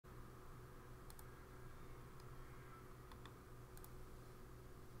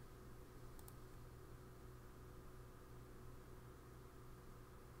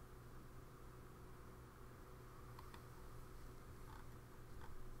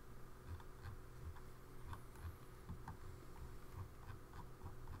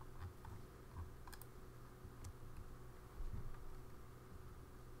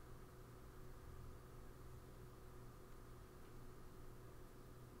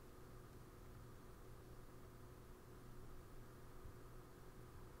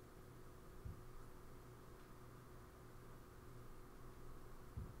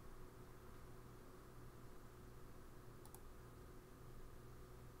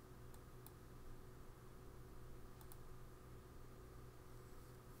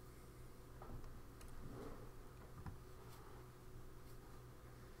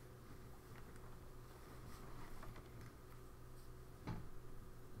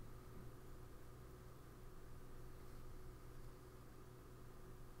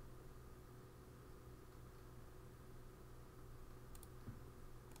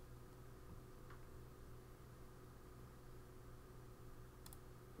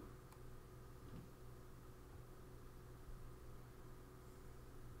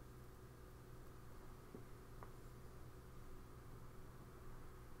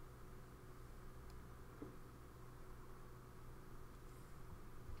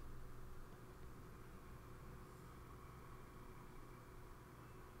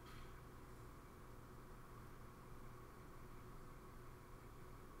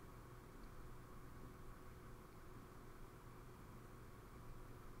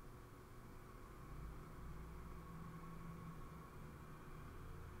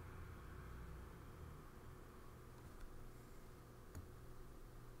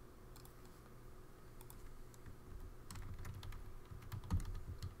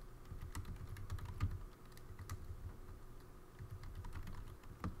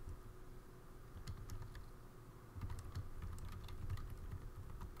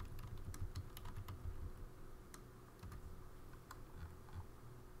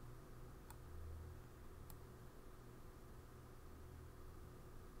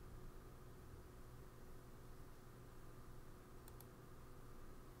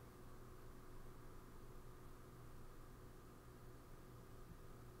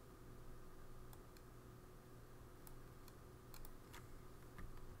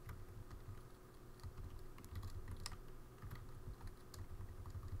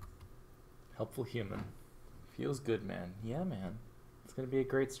Helpful human. Feels good, man. Yeah, man. It's going to be a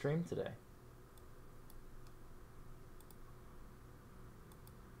great stream today.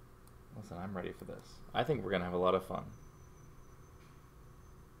 Listen, I'm ready for this. I think we're going to have a lot of fun.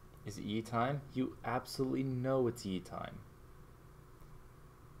 Is it E time? You absolutely know it's E time.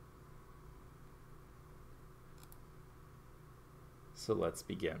 So let's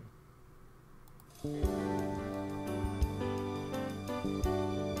begin.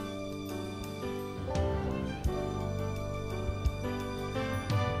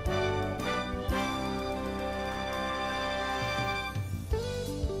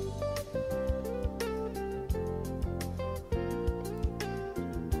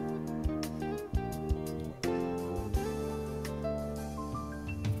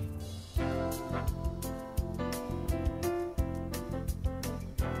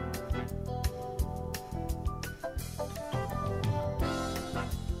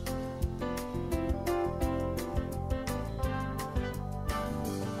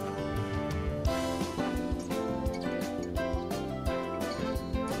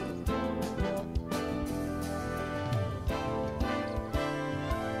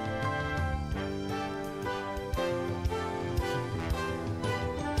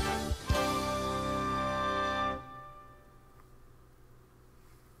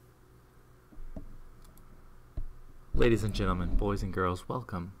 Ladies and gentlemen, boys and girls,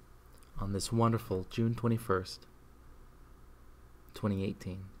 welcome on this wonderful June 21st,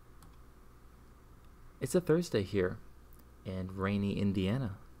 2018. It's a Thursday here in rainy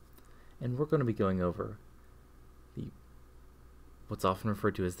Indiana, and we're going to be going over what's often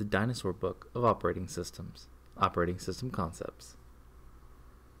referred to as the dinosaur book of operating systems, operating system concepts.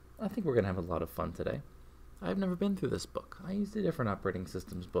 I think we're going to have a lot of fun today. I've never been through this book. I used a different operating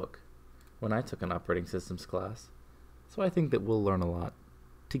systems book when I took an operating systems class. So I think that we'll learn a lot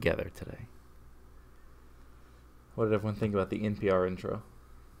together today. What did everyone think about the NPR intro?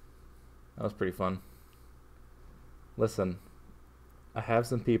 That was pretty fun. Listen, I have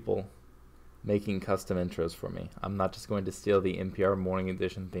some people making custom intros for me. I'm not just going to steal the NPR Morning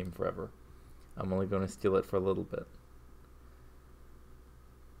Edition theme forever. I'm only going to steal it for a little bit.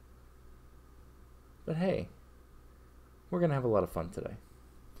 But hey, we're going to have a lot of fun today.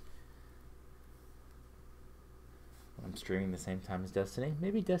 I'm streaming the same time as Destiny.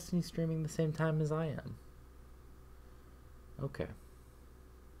 Maybe Destiny's streaming the same time as I am. Okay.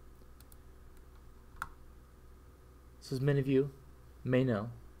 So as many of you may know,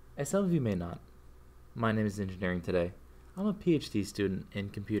 as some of you may not, my name is Engineering Today. I'm a PhD student in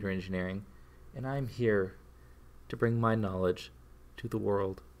computer engineering, and I'm here to bring my knowledge to the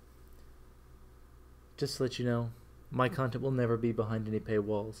world. Just to let you know, my content will never be behind any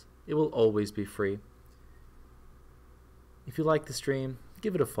paywalls. It will always be free. If you like the stream,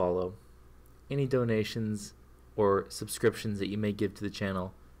 give it a follow. Any donations or subscriptions that you may give to the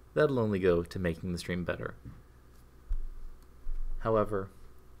channel, that'll only go to making the stream better. However,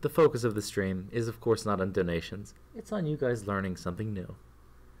 the focus of the stream is of course not on donations. It's on you guys learning something new.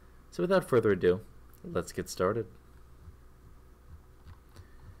 So without further ado, let's get started.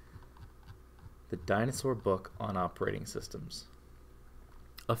 The Dinosaur Book on Operating Systems.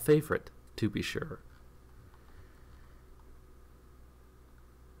 A favorite, to be sure.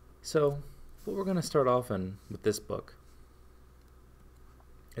 So, what we're going to start off with this book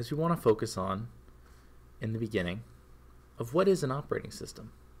is we want to focus on, in the beginning, of what is an operating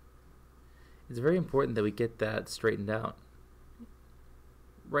system. It's very important that we get that straightened out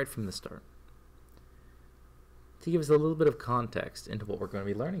right from the start to give us a little bit of context into what we're going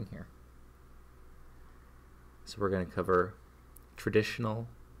to be learning here. So we're going to cover traditional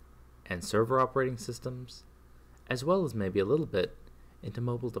and server operating systems, as well as maybe a little bit into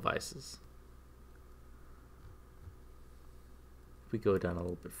mobile devices. If we go down a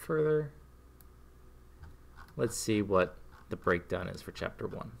little bit further, let's see what the breakdown is for Chapter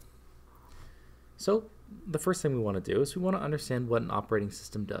 1. So, the first thing we want to do is we want to understand what an operating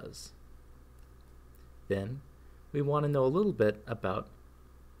system does. Then, we want to know a little bit about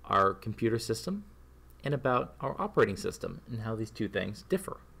our computer system and about our operating system and how these two things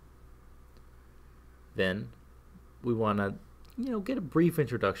differ. Then, we want to get a brief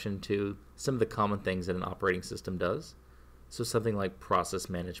introduction to some of the common things that an operating system does. So something like process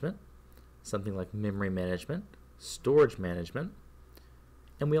management, something like memory management, storage management,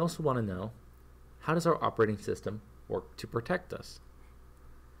 and we also want to know, how does our operating system work to protect us?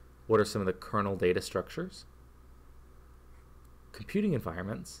 What are some of the kernel data structures, computing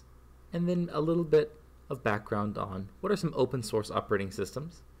environments, and then a little bit of background on what are some open source operating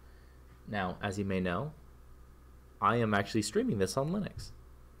systems. Now, as you may know, I am actually streaming this on Linux.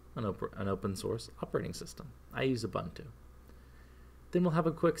 an open source operating system. I use Ubuntu. Then we'll have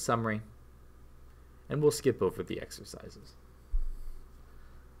a quick summary, and we'll skip over the exercises.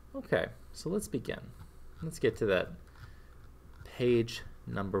 Okay, so let's begin. Let's get to that page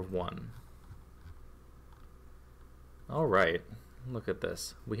number 1. All right, look at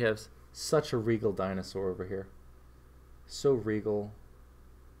this. We have such a regal dinosaur over here. So regal.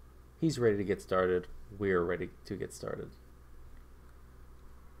 He's ready to get started. We're ready to get started.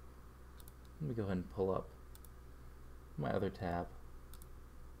 Let me go ahead and pull up my other tab.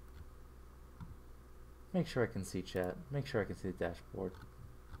 Make sure I can see chat. Make sure I can see the dashboard.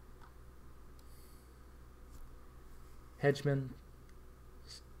 Hedgeman,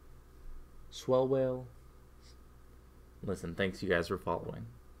 Swell Whale. Listen, thanks you guys for following.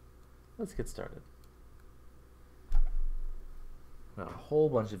 Let's get started. Got a whole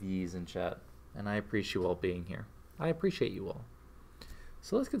bunch of yees in chat, and I appreciate you all being here. I appreciate you all.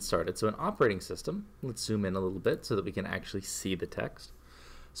 So let's get started. So an operating system, let's zoom in a little bit so that we can actually see the text.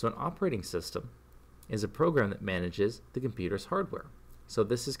 So an operating system is a program that manages the computer's hardware. So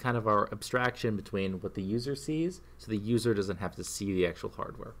this is kind of our abstraction between what the user sees, so the user doesn't have to see the actual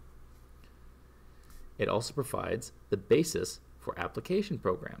hardware. It also provides the basis for application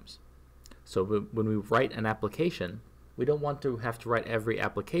programs. So when we write an application, we don't want to have to write every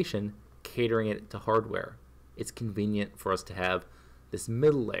application catering it to hardware. It's convenient for us to have this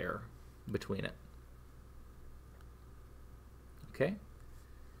middle layer between it. Okay?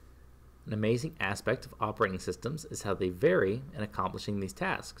 An amazing aspect of operating systems is how they vary in accomplishing these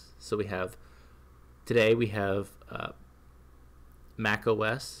tasks. So today we have Mac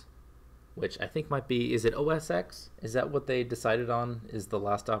OS, which I think might be, is it OS X? Is that what they decided on is the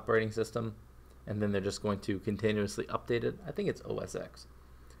last operating system? And then they're just going to continuously update it? I think it's OS X.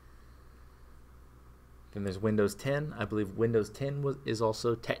 Then there's Windows 10. I believe Windows 10 is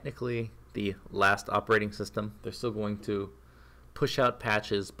also technically the last operating system. They're still going to push out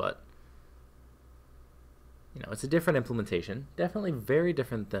patches, but it's a different implementation. Definitely very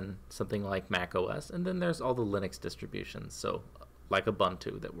different than something like Mac OS. And then there's all the Linux distributions, so like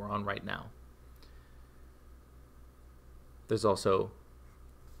Ubuntu that we're on right now. There's also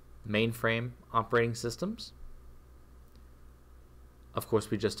mainframe operating systems. Of course,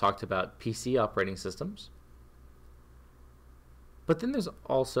 we just talked about PC operating systems. But then there's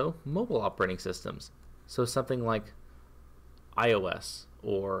also mobile operating systems. So something like iOS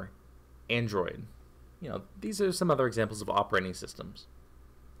or Android. These are some other examples of operating systems.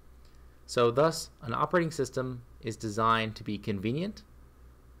 So thus, an operating system is designed to be convenient,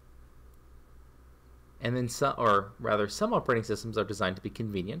 and then some operating systems are designed to be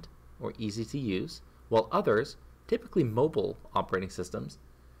convenient or easy to use, while others, typically mobile operating systems,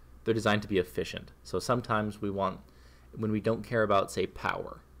 they're designed to be efficient. So sometimes when we don't care about, say,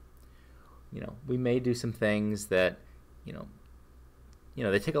 power, we may do some things that,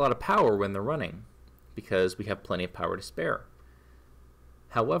 they take a lot of power when they're running because we have plenty of power to spare.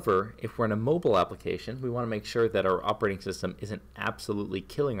 However, if we're in a mobile application, we want to make sure that our operating system isn't absolutely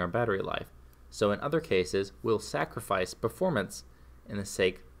killing our battery life. So in other cases, we'll sacrifice performance in the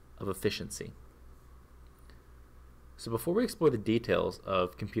sake of efficiency. So before we explore the details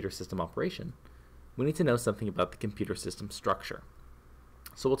of computer system operation, we need to know something about the computer system structure.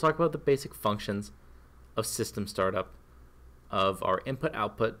 So we'll talk about the basic functions of system startup, of our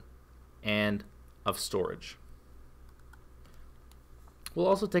input-output, and of storage. We'll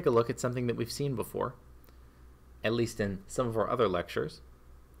also take a look at something that we've seen before, at least in some of our other lectures,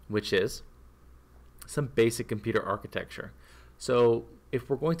 which is some basic computer architecture. So if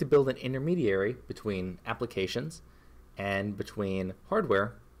we're going to build an intermediary between applications and between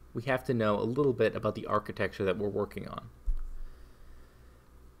hardware, we have to know a little bit about the architecture that we're working on.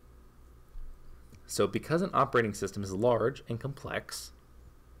 So because an operating system is large and complex,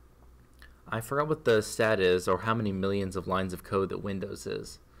 I forgot what the stat is or how many millions of lines of code that Windows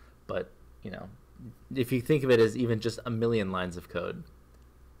is, but if you think of it as even just 1 million lines of code,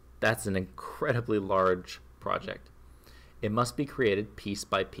 that's an incredibly large project. It must be created piece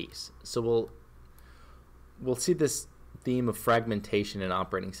by piece. So we'll see this theme of fragmentation in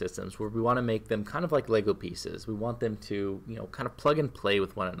operating systems where we want to make them kind of like Lego pieces. We want them to kind of plug and play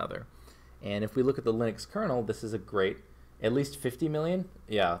with one another. And if we look at the Linux kernel, this is a great, at least 50 million?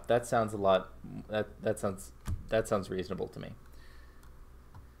 Yeah, that sounds a lot, that sounds reasonable to me.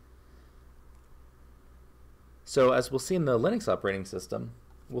 So as we'll see in the Linux operating system,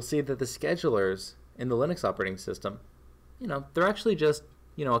 we'll see that the schedulers in the Linux operating system, they're actually just,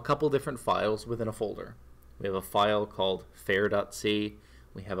 a couple different files within a folder. We have a file called fair.c.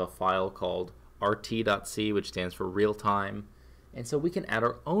 We have a file called rt.c, which stands for real time. And so we can add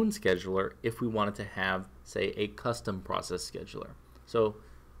our own scheduler if we wanted to have, say, a custom process scheduler. So,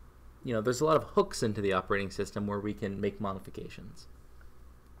 there's a lot of hooks into the operating system where we can make modifications.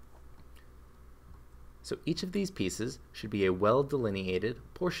 So each of these pieces should be a well-delineated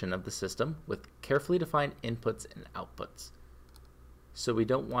portion of the system with carefully defined inputs and outputs. So we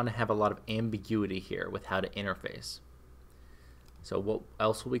don't want to have a lot of ambiguity here with how to interface. So what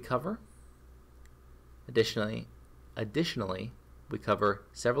else will we cover? Additionally, we cover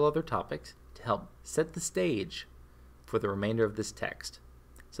several other topics to help set the stage for the remainder of this text.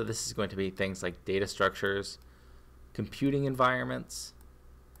 So this is going to be things like data structures, computing environments,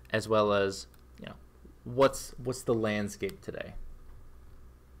 as well as, what's the landscape today.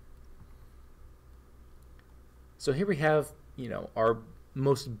 So here we have, our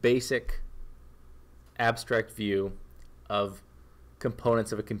most basic abstract view of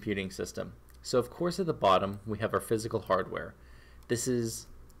components of a computing system. So of course at the bottom we have our physical hardware. This is,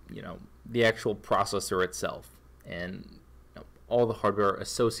 the actual processor itself and all the hardware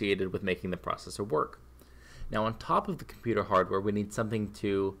associated with making the processor work. Now on top of the computer hardware we need something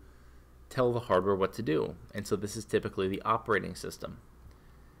to tell the hardware what to do, and so this is typically the operating system.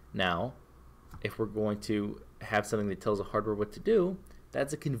 Now if we're going to have something that tells the hardware what to do,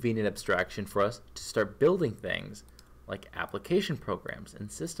 that's a convenient abstraction for us to start building things like application programs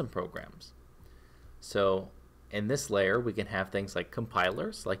and system programs. So in this layer we can have things like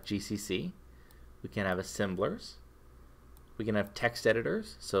compilers like GCC, we can have assemblers, we can have text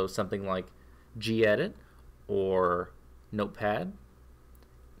editors, so something like gedit or Notepad.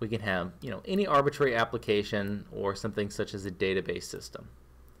 We can have any arbitrary application or something such as a database system.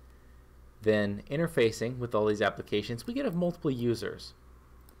 Then interfacing with all these applications, we can have multiple users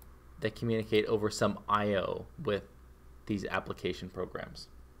that communicate over some I/O with these application programs.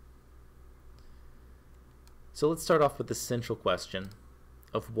 So let's start off with the central question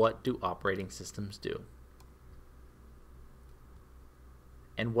of what do operating systems do?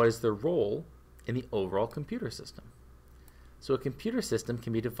 And what is their role in the overall computer system? So a computer system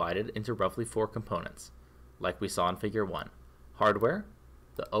can be divided into roughly 4 components, like we saw in Figure 1. Hardware,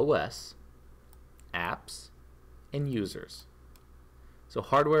 the OS, apps, and users. So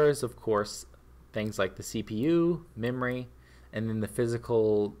hardware is, of course, things like the CPU, memory, and then the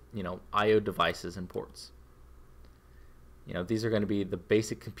physical, I/O devices and ports. These are going to be the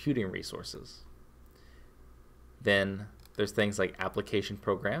basic computing resources. Then there's things like application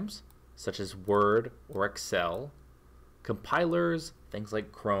programs, such as Word or Excel, compilers, things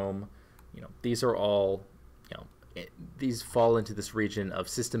like Chrome. These are all, these fall into this region of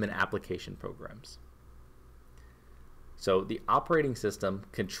system and application programs. So the operating system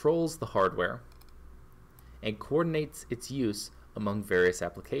controls the hardware and coordinates its use among various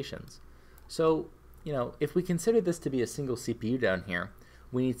applications. So, if we consider this to be a single CPU down here,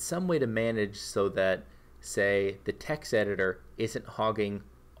 we need some way to manage so that, say, the text editor isn't hogging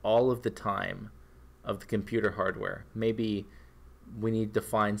all of the time of the computer hardware. Maybe we need to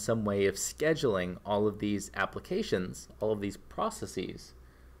find some way of scheduling all of these applications, all of these processes,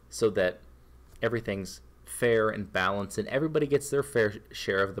 so that everything's fair and balanced and everybody gets their fair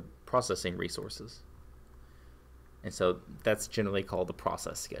share of the processing resources. And so that's generally called the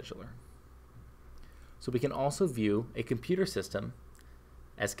process scheduler. So we can also view a computer system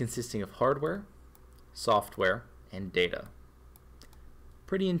as consisting of hardware, software, and data.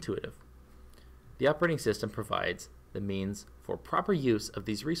 Pretty intuitive. The operating system provides the means for proper use of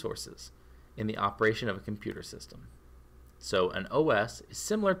these resources in the operation of a computer system. So an OS is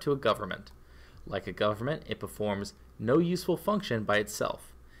similar to a government. Like a government, it performs no useful function by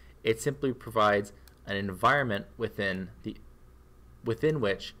itself. It simply provides an environment within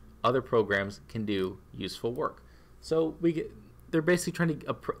which other programs can do useful work. So they're basically trying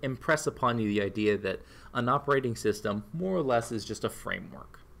to impress upon you the idea that an operating system more or less is just a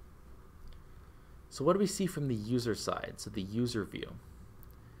framework. So what do we see from the user side? So the user view.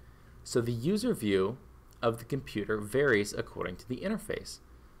 So the user view of the computer varies according to the interface.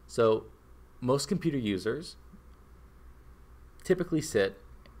 So most computer users typically sit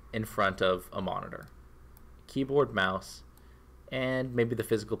in front of a monitor, keyboard, mouse, and maybe the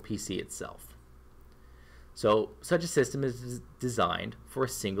physical PC itself. So such a system is designed for a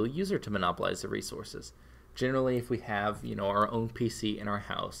single user to monopolize the resources. Generally, if we have our own PC in our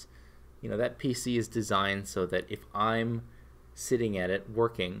house, that PC is designed so that if I'm sitting at it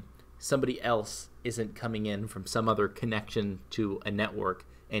working, somebody else isn't coming in from some other connection to a network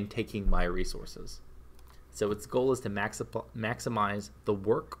and taking my resources. So its goal is to maximize the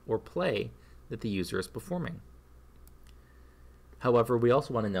work or play that the user is performing. However, we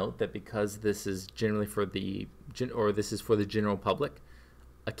also want to note that because this is generally for the general public,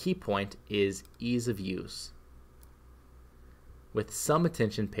 a key point is ease of use, with some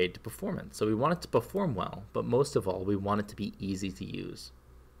attention paid to performance. So we want it to perform well, but most of all, we want it to be easy to use.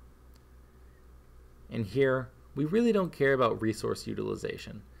 And here, we really don't care about resource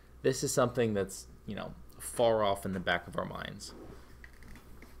utilization. This is something that's, far off in the back of our minds.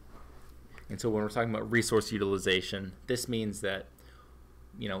 And so when we're talking about resource utilization, this means that,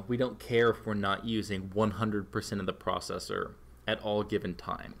 we don't care if we're not using 100% of the processor at all given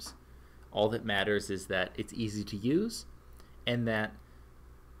times. All that matters is that it's easy to use and that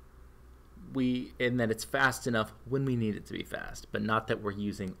it's fast enough when we need it to be fast, but not that we're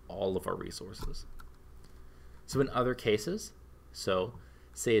using all of our resources. So in other cases,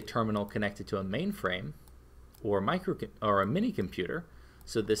 say a terminal connected to a mainframe or a mini computer.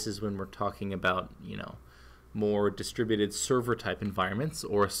 So this is when we're talking about, more distributed server type environments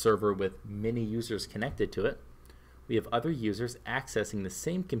or a server with many users connected to it. We have other users accessing the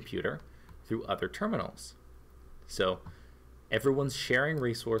same computer through other terminals. So everyone's sharing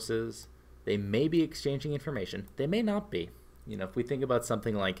resources. They may be exchanging information. They may not be. If we think about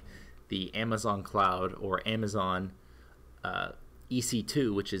something like the Amazon Cloud or Amazon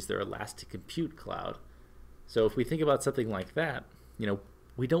EC2, which is their elastic compute cloud. So if we think about something like that,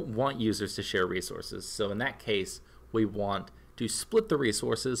 we don't want users to share resources. So in that case, we want to split the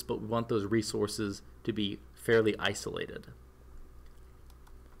resources, but we want those resources to be fairly isolated.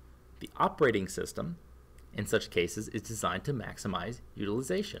 The operating system, in such cases, is designed to maximize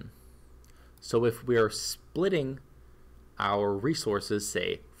utilization. So if we are splitting our resources,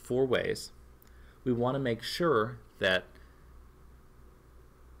 say, 4 ways, we want to make sure that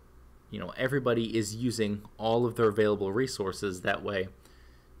everybody is using all of their available resources. That way,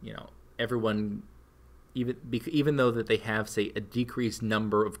 everyone, even though that they have, say, a decreased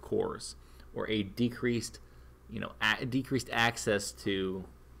number of cores or a decreased access to,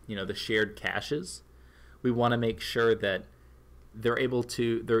 the shared caches, we want to make sure that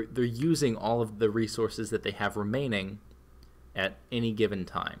they're using all of the resources that they have remaining at any given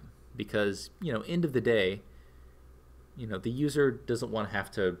time. Because, end of the day, the user doesn't want to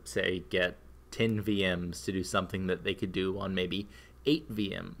have to, say, get 10 VMs to do something that they could do on maybe 8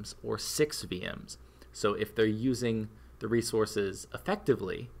 VMs or 6 VMs. So if they're using the resources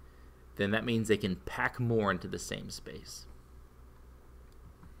effectively, then that means they can pack more into the same space.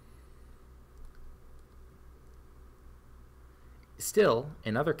 Still,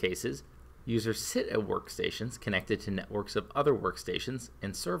 in other cases, users sit at workstations connected to networks of other workstations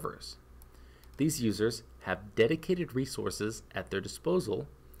and servers. These users have dedicated resources at their disposal,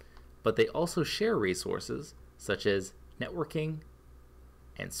 but they also share resources such as networking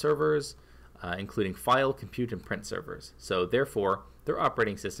and servers, including file, compute, and print servers. So therefore, their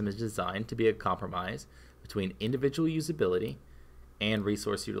operating system is designed to be a compromise between individual usability and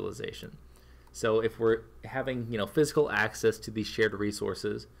resource utilization. So if we're having physical access to these shared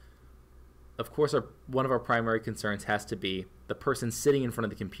resources, of course one of our primary concerns has to be the person sitting in front of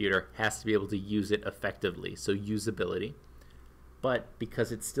the computer has to be able to use it effectively, so usability. But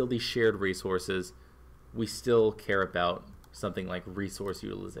because it's still these shared resources, we still care about something like resource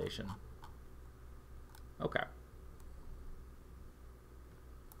utilization. Okay.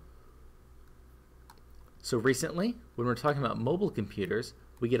 So recently, when we're talking about mobile computers,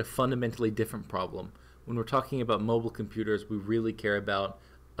 we get a fundamentally different problem. When we're talking about mobile computers, we really care about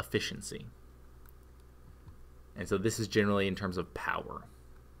efficiency. And so this is generally in terms of power.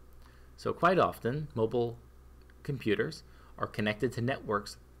 So quite often, mobile computers are connected to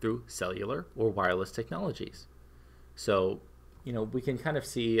networks through cellular or wireless technologies. So, we can kind of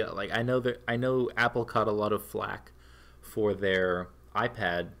see, like, I know Apple caught a lot of flack for their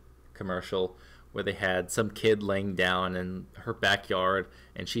iPad commercial where they had some kid laying down in her backyard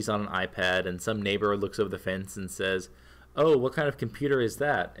and she's on an iPad and some neighbor looks over the fence and says, "Oh, what kind of computer is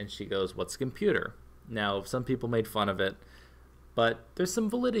that?" And she goes, "What's a computer?" Now, some people made fun of it, but there's some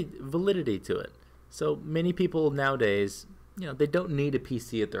validity to it. So many people nowadays, they don't need a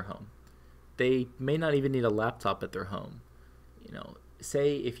PC at their home. They may not even need a laptop at their home.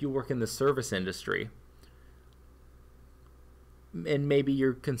 Say if you work in the service industry and maybe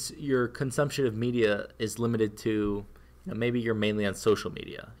your consumption of media is limited to, maybe you're mainly on social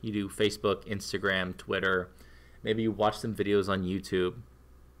media. You do Facebook, Instagram, Twitter. Maybe you watch some videos on YouTube.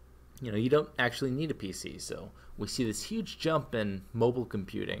 You don't actually need a PC. So we see this huge jump in mobile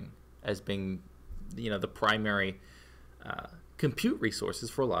computing as being, the primary compute resources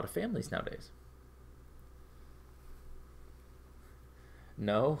for a lot of families nowadays.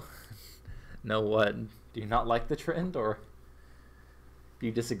 No? No what? Do you not like the trend, or?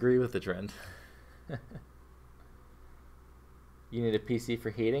 You disagree with the trend. You need a PC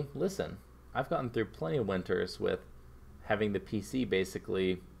for heating? Listen, I've gotten through plenty of winters with having the PC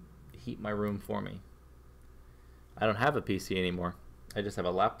basically heat my room for me. I don't have a PC anymore. I just have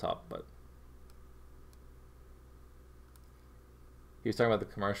a laptop, but... He was talking about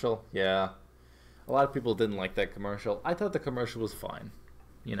the commercial? Yeah. A lot of people didn't like that commercial. I thought the commercial was fine.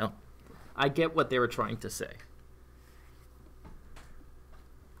 You know? I get what they were trying to say.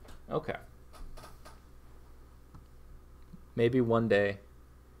 Okay. Maybe one day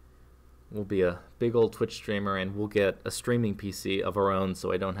we'll be a big old Twitch streamer and we'll get a streaming PC of our own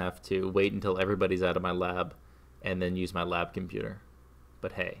so I don't have to wait until everybody's out of my lab and then use my lab computer.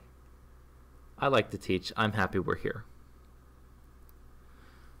 But hey, I like to teach. I'm happy we're here.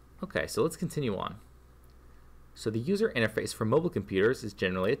 Okay, so let's continue on. So the user interface for mobile computers is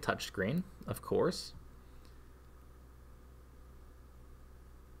generally a touchscreen, of course.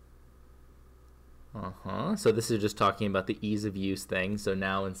 So this is just talking about the ease of use thing. So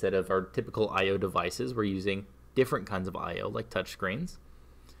now instead of our typical I/O devices, we're using different kinds of I/O like touchscreens.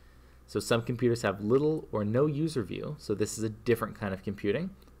 So some computers have little or no user view. So this is a different kind of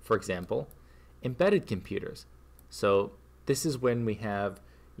computing. For example, embedded computers. So this is when we have,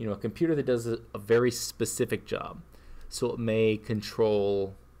 you know, a computer that does a very specific job. So it may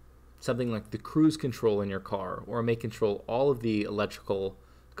control something like the cruise control in your car, or it may control all of the electrical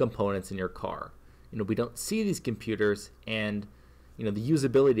components in your car. You know, we don't see these computers, and you know, the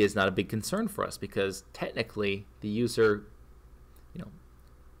usability is not a big concern for us because technically the user, you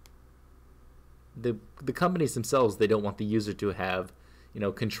know, the companies themselves, they don't want the user to have, you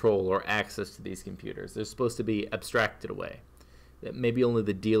know, control or access to these computers. They're supposed to be abstracted away. That maybe only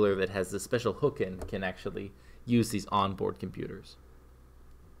the dealer that has the special hook-in can actually use these onboard computers.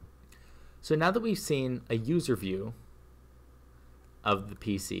 So now that we've seen a user view of the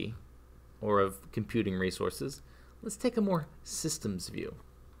PC or of computing resources, let's take a more systems view.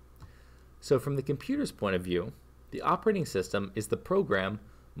 So from the computer's point of view, the operating system is the program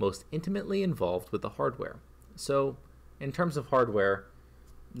most intimately involved with the hardware. So in terms of hardware,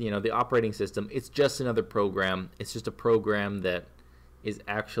 you know, the operating system, it's just another program. It's just a program that is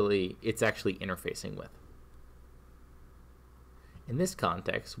actually interfacing with. In this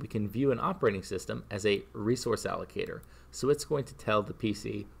context, we can view an operating system as a resource allocator. So it's going to tell the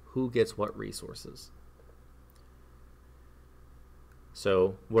PC who gets what resources.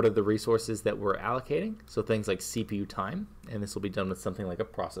 So what are the resources that we're allocating? So things like CPU time, and this will be done with something like a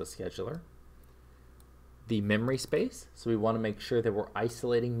process scheduler. The memory space, so we want to make sure that we're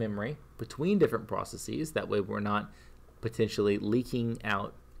isolating memory between different processes. That way we're not potentially leaking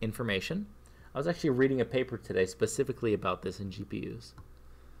out information. I was actually reading a paper today specifically about this in GPUs.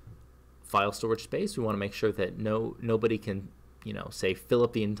 File storage space, we want to make sure that nobody can, you know, say fill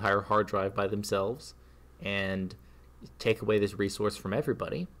up the entire hard drive by themselves and take away this resource from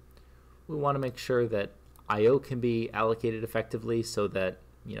everybody. We want to make sure that I/O can be allocated effectively so that,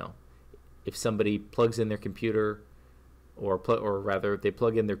 you know, if somebody plugs in their computer or rather they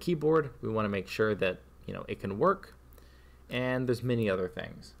plug in their keyboard, we want to make sure that, you know, it can work. And there's many other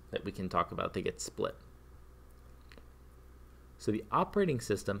things that we can talk about that get split. So the operating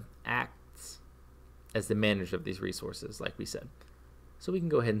system acts as the manager of these resources, like we said. So we can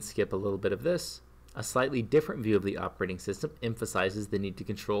go ahead and skip a little bit of this. A slightly different view of the operating system emphasizes the need to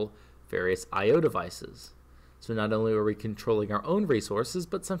control various I/O devices. So not only are we controlling our own resources,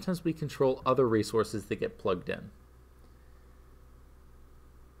 but sometimes we control other resources that get plugged in.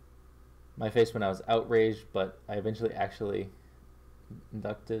 My face when I was outraged, but I eventually actually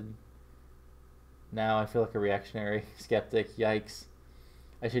inducted. Now I feel like a reactionary skeptic. Yikes.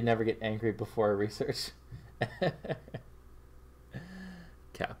 I should never get angry before I research.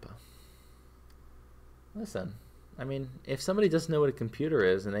 Kappa. Listen, I mean, if somebody doesn't know what a computer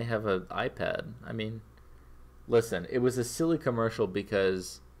is and they have an iPad, I mean, listen, it was a silly commercial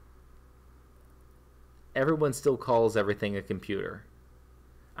because everyone still calls everything a computer.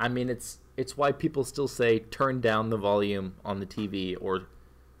 I mean, it's why people still say turn down the volume on the TV or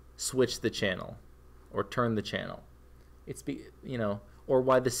switch the channel or turn the channel. It's you know, or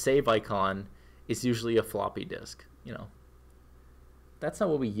why the save icon is usually a floppy disk, you know. That's not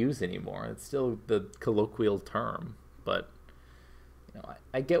what we use anymore. It's still the colloquial term, but you know,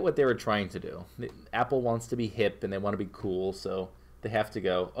 I get what they were trying to do. Apple wants to be hip and they want to be cool, so they have to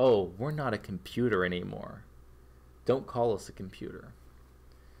go, "Oh, we're not a computer anymore. Don't call us a computer."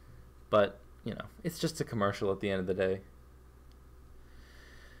 But, you know, it's just a commercial at the end of the day.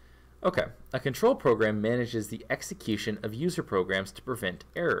 Okay, a control program manages the execution of user programs to prevent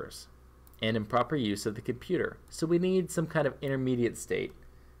errors. and improper use of the computer. So we need some kind of intermediate state.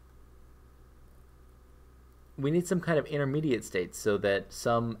 We need some kind of intermediate state so that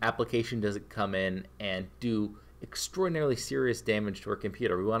some application doesn't come in and do extraordinarily serious damage to our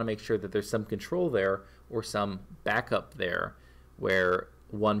computer. We want to make sure that there's some control there or some backup there where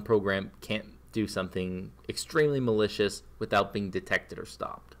one program can't do something extremely malicious without being detected or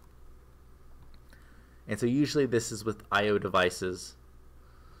stopped. And so usually this is with I/O devices.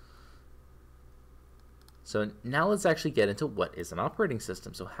 So now let's actually get into what is an operating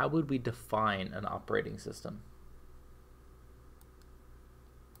system. So how would we define an operating system?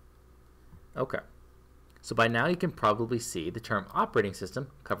 Okay. So by now you can probably see the term operating system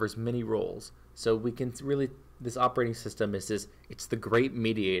covers many roles. So we can really, this operating system is it's the great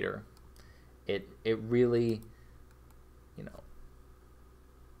mediator. It really, you know,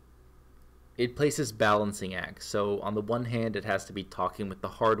 it places balancing acts. So on the one hand, it has to be talking with the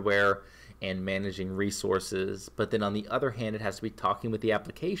hardware and managing resources, but then on the other hand, it has to be talking with the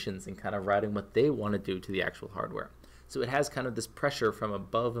applications and kind of routing what they want to do to the actual hardware. So it has kind of this pressure from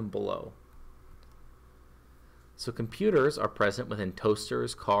above and below. So computers are present within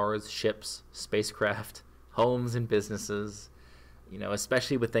toasters, cars, ships, spacecraft, homes, and businesses, you know,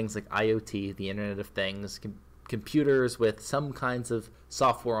 especially with things like IoT, the Internet of Things, computers with some kinds of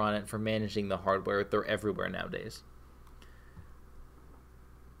software on it for managing the hardware. They're everywhere nowadays.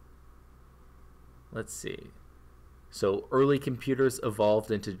 Let's see. So early computers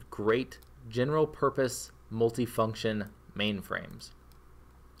evolved into great general purpose multifunction mainframes.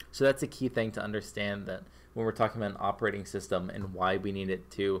 So that's a key thing to understand, that when we're talking about an operating system and why we need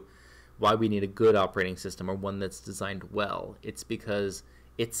a good operating system or one that's designed well, it's because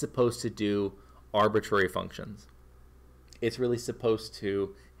it's supposed to do arbitrary functions. It's really supposed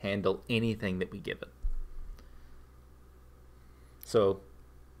to handle anything that we give it. So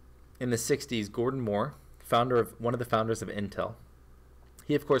in the 60s, Gordon Moore, one of the founders of Intel,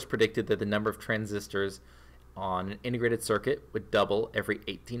 he of course predicted that the number of transistors on an integrated circuit would double every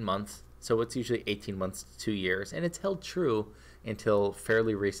 18 months. So it's usually 18 months to 2 years, and it's held true until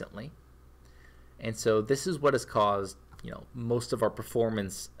fairly recently. And so this is what has caused, you know, most of our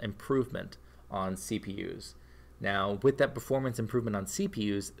performance improvement on CPUs. Now, with that performance improvement on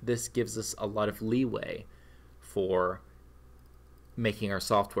CPUs, this gives us a lot of leeway for making our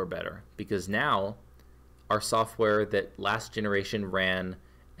software better, because now our software that last generation ran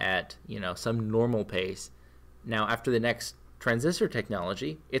at, you know, some normal pace, now after the next transistor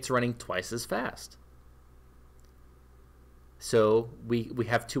technology, it's running twice as fast. So we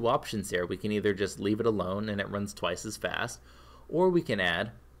have two options there. We can either just leave it alone and it runs twice as fast, or we can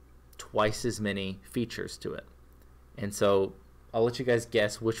add twice as many features to it. And so I'll let you guys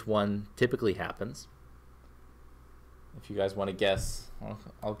guess which one typically happens. If you guys want to guess,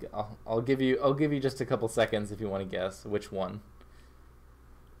 I'll give you just a couple seconds if you want to guess which one.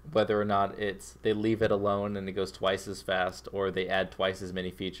 Whether or not it's they leave it alone and it goes twice as fast, or they add twice as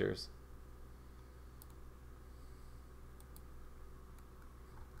many features.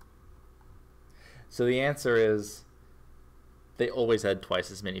 So the answer is they always add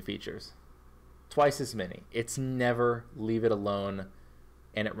twice as many features. Twice as many. It's never leave it alone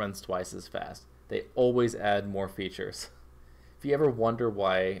and it runs twice as fast. They always add more features. If you ever wonder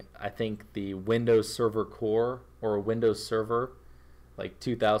why, I think the Windows Server Core or a Windows Server like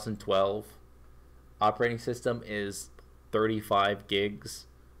 2012 operating system is 35 gigs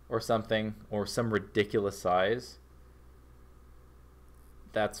or something, or some ridiculous size,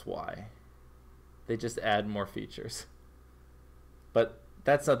 that's why. They just add more features. But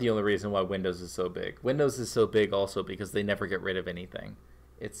that's not the only reason why Windows is so big. Windows is so big also because they never get rid of anything.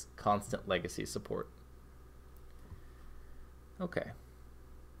 It's constant legacy support. Okay.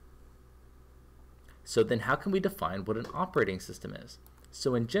 So then how can we define what an operating system is?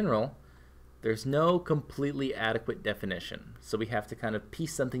 So in general, there's no completely adequate definition. So we have to kind of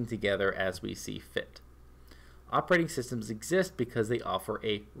piece something together as we see fit. Operating systems exist because they offer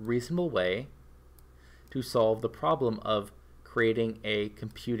a reasonable way to solve the problem of creating a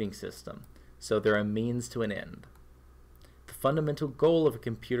computing system. So they're a means to an end. The fundamental goal of a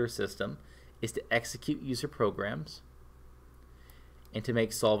computer system is to execute user programs and to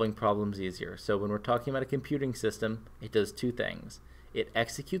make solving problems easier. So when we're talking about a computing system, it does two things. It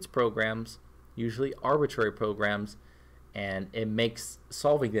executes programs, usually arbitrary programs, and it makes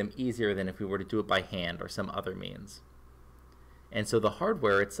solving them easier than if we were to do it by hand or some other means. And so the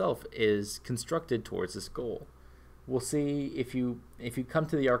hardware itself is constructed towards this goal. We'll see if you come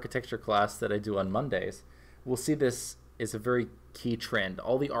to the architecture class that I do on Mondays, we'll see this is a very key trend.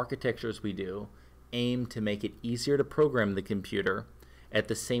 All the architectures we do aim to make it easier to program the computer At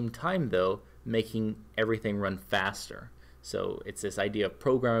the same time, though, making everything run faster. So it's this idea of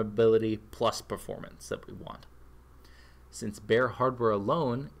programmability plus performance that we want. Since bare hardware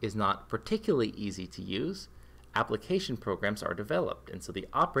alone is not particularly easy to use, application programs are developed. And so the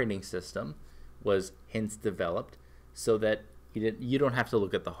operating system was hence developed so that you don't have to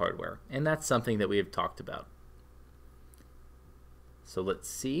look at the hardware. And that's something that we have talked about. So let's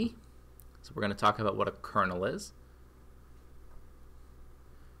see. So we're going to talk about what a kernel is.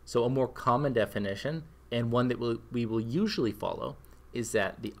 So a more common definition, and one that we will usually follow, is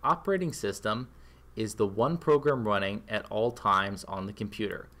that the operating system is the one program running at all times on the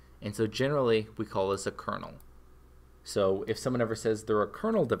computer. And so generally we call this a kernel. So if someone ever says they're a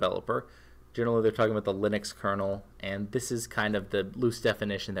kernel developer, generally they're talking about the Linux kernel, and this is kind of the loose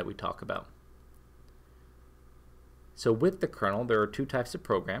definition that we talk about. So with the kernel, there are two types of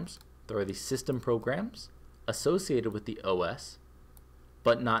programs. There are the system programs associated with the OS,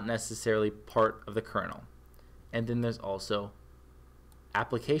 but not necessarily part of the kernel. And then there's also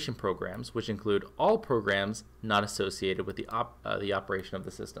application programs, which include all programs not associated with the operation of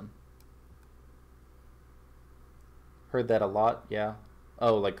the system. Heard that a lot, yeah.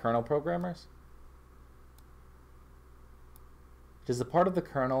 Oh, like kernel programmers? Does the part of the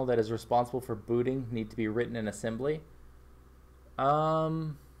kernel that is responsible for booting need to be written in assembly?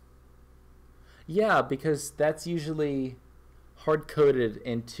 Yeah, because that's usually hard-coded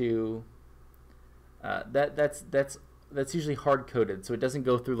into that's usually hard-coded, so it doesn't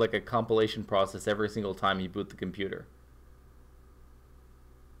go through like a compilation process every single time you boot the computer.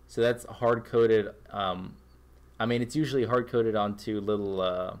 So that's hard-coded. I mean, it's usually hard-coded onto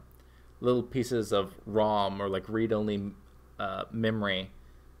little pieces of ROM or like read-only memory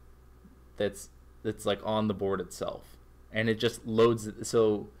that's like on the board itself, and it just loads it.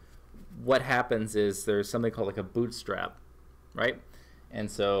 So what happens is there's something called like a bootstrap, right? And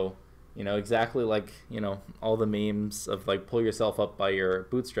so, you know, exactly like, you know, all the memes of like pull yourself up by your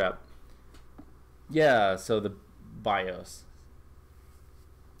bootstrap. Yeah, so the BIOS.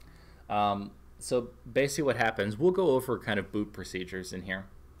 So basically what happens, we'll go over kind of boot procedures in here.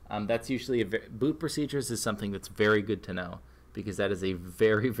 That's usually, boot procedures is something that's very good to know, because that is a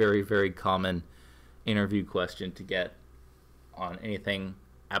very, very, very common interview question to get on anything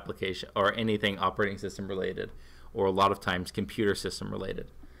application or anything operating system related, or a lot of times computer system related.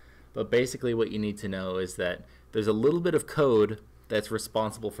 But basically what you need to know is that there's a little bit of code that's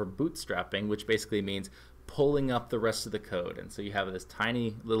responsible for bootstrapping, which basically means pulling up the rest of the code. And so you have this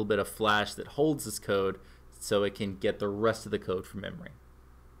tiny little bit of flash that holds this code so it can get the rest of the code from memory.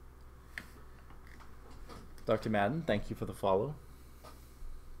 Dr. Madden, thank you for the follow.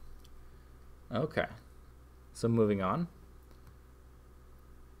 Okay, so moving on.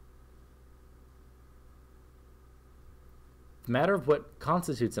 The matter of what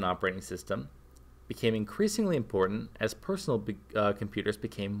constitutes an operating system became increasingly important as personal computers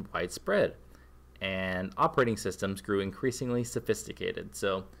became widespread and operating systems grew increasingly sophisticated.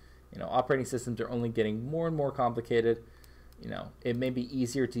 So, you know, operating systems are only getting more and more complicated. You know, it may be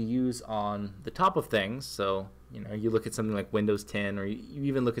easier to use on the top of things. So, you know, you look at something like Windows 10, or you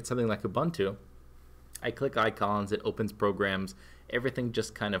even look at something like Ubuntu. I click icons, it opens programs, everything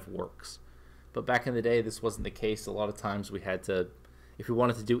just kind of works. But back in the day, this wasn't the case. A lot of times we had to, if we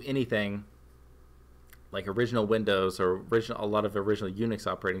wanted to do anything like original Windows or a lot of original Unix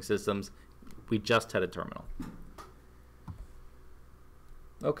operating systems, we just had a terminal.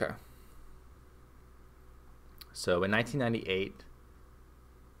 Okay. So in 1998,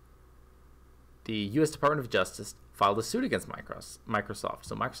 the U.S. Department of Justice filed a suit against Microsoft.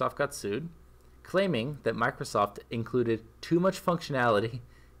 So Microsoft got sued, claiming that Microsoft included too much functionality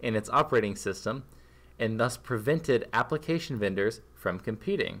in its operating system and thus prevented application vendors from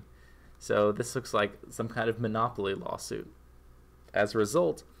competing. So this looks like some kind of monopoly lawsuit. As a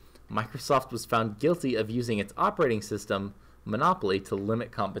result, Microsoft was found guilty of using its operating system monopoly to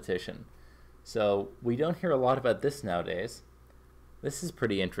limit competition. So we don't hear a lot about this nowadays. This is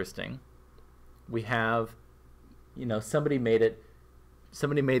pretty interesting. We have, you know, somebody made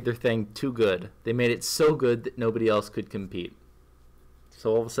their thing too good. They made it so good that nobody else could compete.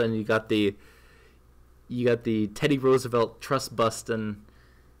 So all of a sudden you got the Teddy Roosevelt trust busting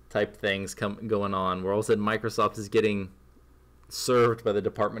type things going on, where all of a sudden Microsoft is getting served by the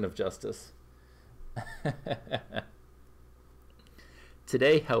Department of Justice.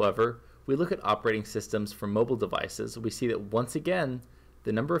 Today, however, we look at operating systems for mobile devices. We see that once again,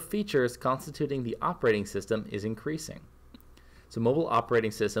 the number of features constituting the operating system is increasing. So mobile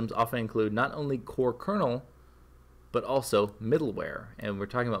operating systems often include not only core kernel, but also middleware. And we're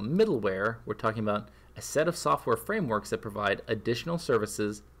talking about middleware, we're talking about a set of software frameworks that provide additional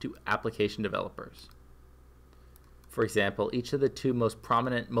services to application developers. For example, each of the two most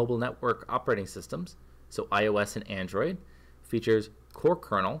prominent mobile network operating systems, so iOS and Android, features core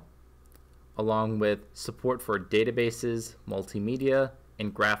kernel, along with support for databases, multimedia,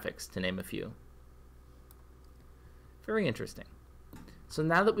 and graphics, to name a few. Very interesting. So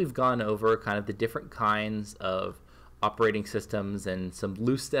now that we've gone over kind of the different kinds of operating systems and some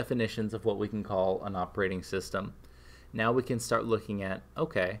loose definitions of what we can call an operating system, now we can start looking at,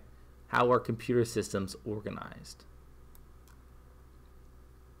 okay, how are computer systems organized?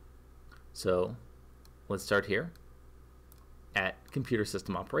 So let's start here at computer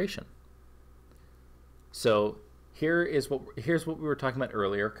system operation. So here's what we were talking about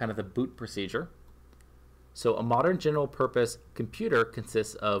earlier, kind of the boot procedure. So a modern general purpose computer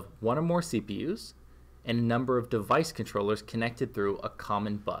consists of one or more CPUs and a number of device controllers connected through a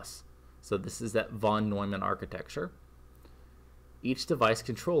common bus. So this is that von Neumann architecture. Each device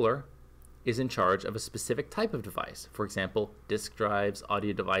controller is in charge of a specific type of device, for example, disk drives,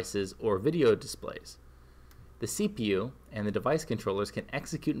 audio devices, or video displays. The CPU and the device controllers can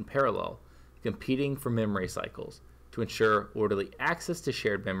execute in parallel, competing for memory cycles. To ensure orderly access to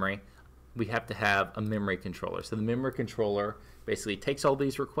shared memory, we have to have a memory controller. So the memory controller basically takes all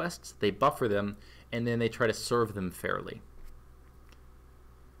these requests, they buffer them, and then they try to serve them fairly.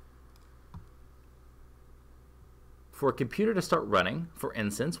 For a computer to start running, for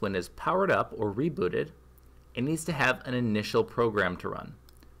instance, when it's powered up or rebooted, it needs to have an initial program to run.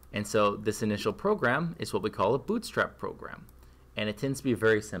 And so this initial program is what we call a bootstrap program. And it tends to be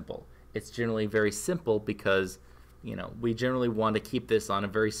very simple. It's generally very simple because, you know, we generally want to keep this on a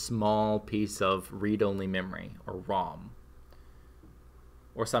very small piece of read-only memory, or ROM.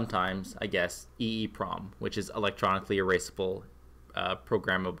 Or sometimes, I guess, EEPROM, which is electronically erasable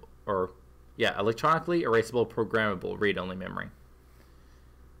programmable, or yeah, electronically erasable programmable read-only memory.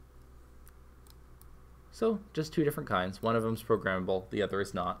 So just two different kinds. One of them is programmable, the other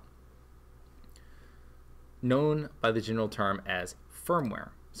is not. Known by the general term as firmware.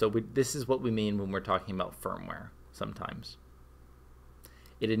 So this is what we mean when we're talking about firmware sometimes.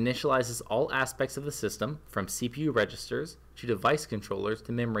 It initializes all aspects of the system, from CPU registers to device controllers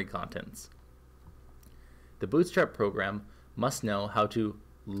to memory contents. The bootstrap program must know how to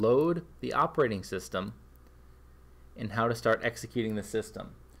load the operating system and how to start executing the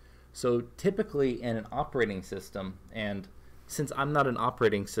system. So typically in an operating system, and since I'm not an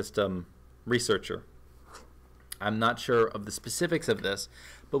operating system researcher, I'm not sure of the specifics of this,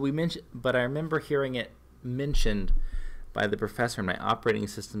 but I remember hearing it mentioned by the professor in my operating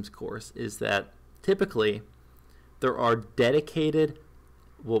systems course, is that typically there are dedicated,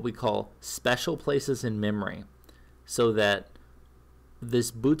 what we call special places in memory, so that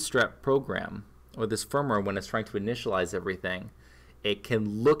this bootstrap program, or this firmware, when it's trying to initialize everything, it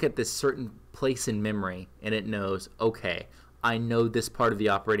can look at this certain place in memory and it knows, okay, I know this part of the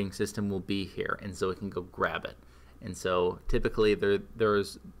operating system will be here, and so it can go grab it. And so typically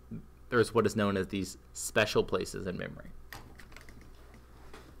there's what is known as these special places in memory.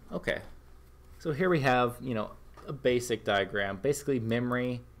 Okay, so here we have, you know, a basic diagram. Basically,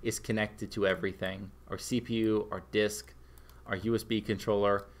 memory is connected to everything: our CPU, our disk, our USB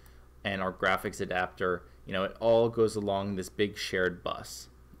controller, and our graphics adapter. You know, it all goes along this big shared bus.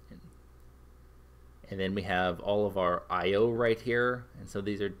 And then we have all of our I/O right here, and so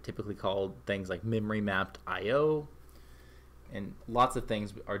these are typically called things like memory mapped I/O, and lots of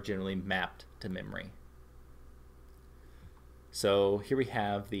things are generally mapped to memory. So here we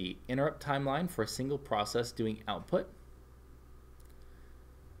have the interrupt timeline for a single process doing output.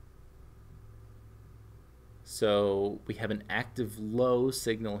 So we have an active low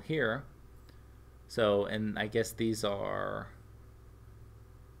signal here. So, and I guess these are,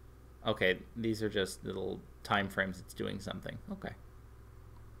 okay, these are just little time frames it's doing something. Okay.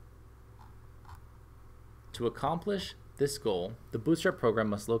 To accomplish this goal, the bootstrap program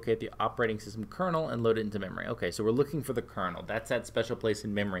must locate the operating system kernel and load it into memory. Okay, so we're looking for the kernel. That's that special place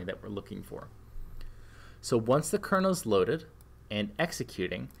in memory that we're looking for. So once the kernel is loaded and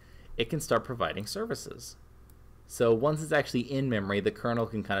executing, it can start providing services. So once it's actually in memory, the kernel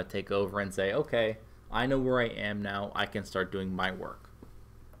can kind of take over and say, okay, I know where I am now. I can start doing my work.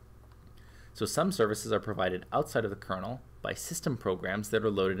 So some services are provided outside of the kernel by system programs that are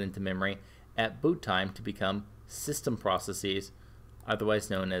loaded into memory at boot time to become system processes, otherwise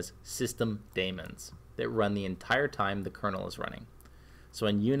known as system daemons, that run the entire time the kernel is running. So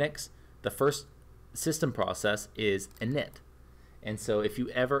in Unix, the first system process is init. And so if you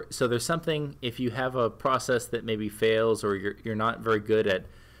ever, so there's something, if you have a process that maybe fails, or you're not very good at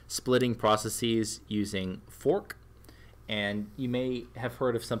splitting processes using fork. And you may have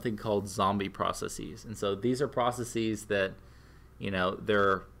heard of something called zombie processes. And so these are processes that,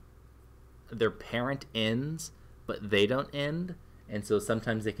 their parent ends, but they don't end. And so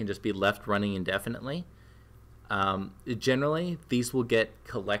sometimes they can just be left running indefinitely. Generally, these will get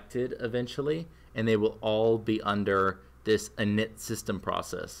collected eventually, and they will all be under this init system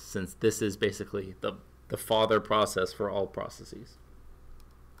process, since this is basically the father process for all processes.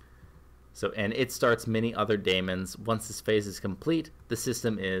 So, and it starts many other daemons. Once this phase is complete, the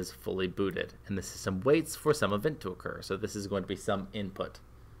system is fully booted, and the system waits for some event to occur. So this is going to be some input.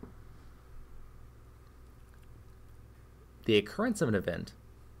 The occurrence of an event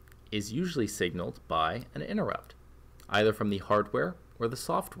is usually signaled by an interrupt, either from the hardware or the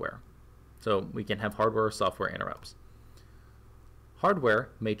software. So we can have hardware or software interrupts. Hardware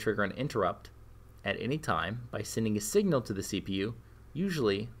may trigger an interrupt at any time by sending a signal to the CPU,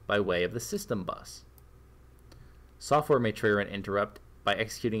 usually by way of the system bus. Software may trigger an interrupt by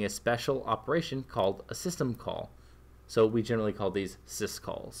executing a special operation called a system call. So we generally call these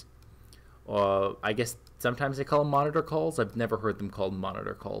syscalls. I guess sometimes they call them monitor calls. I've never heard them called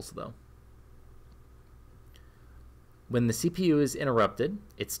monitor calls, though. When the CPU is interrupted,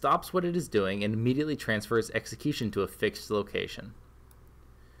 it stops what it is doing and immediately transfers execution to a fixed location.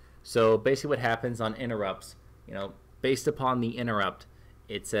 So basically what happens on interrupts, based upon the interrupt,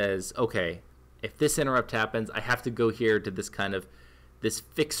 it says, okay, if this interrupt happens, I have to go here to this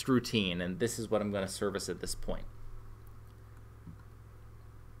fixed routine, and this is what I'm going to service at this point.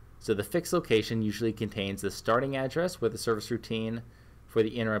 So the fixed location usually contains the starting address where the service routine for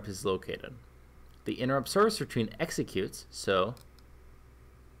the interrupt is located. The interrupt service routine executes, so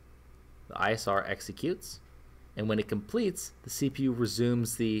the ISR executes, and when it completes, the CPU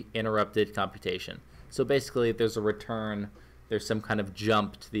resumes the interrupted computation. So basically, there's a return, there's some kind of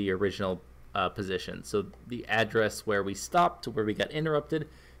jump to the original position. So the address where we stopped to where we got interrupted,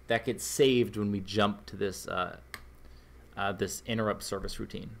 that gets saved when we jump to this this interrupt service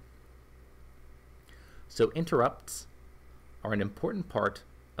routine. So interrupts are an important part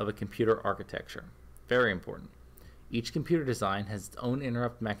of a computer architecture. Very important. Each computer design has its own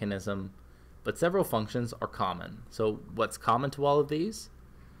interrupt mechanism, but several functions are common. So what's common to all of these?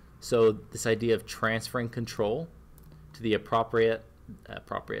 So this idea of transferring control to the appropriate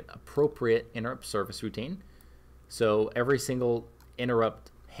interrupt service routine. So every single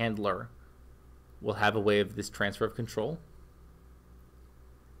interrupt handler will have a way of this transfer of control.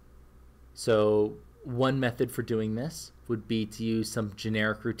 So one method for doing this would be to use some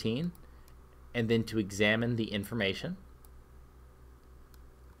generic routine and then to examine the information.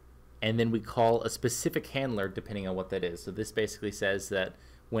 And then we call a specific handler depending on what that is. So this basically says that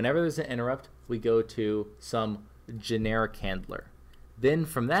whenever there's an interrupt, we go to some generic handler. Then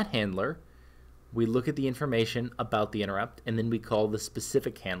from that handler, we look at the information about the interrupt, and then we call the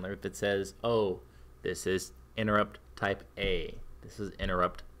specific handler that says, oh, this is interrupt type A. This is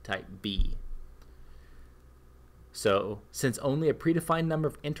interrupt type B. So since only a predefined number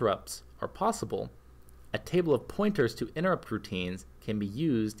of interrupts are possible, a table of pointers to interrupt routines can be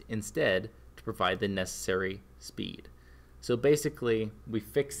used instead to provide the necessary speed. So basically, we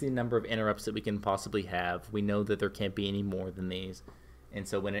fix the number of interrupts that we can possibly have. We know that there can't be any more than these. And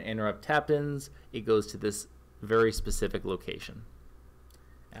so when an interrupt happens, it goes to this very specific location.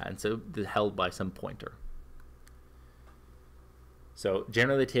 And so it's held by some pointer. So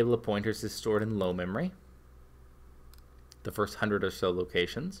generally, the table of pointers is stored in low memory, the first 100 or so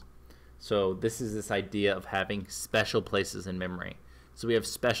locations. So this is this idea of having special places in memory. So we have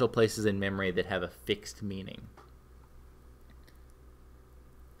special places in memory that have a fixed meaning.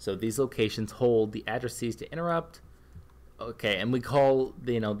 So these locations hold the addresses to interrupt. Okay, and we call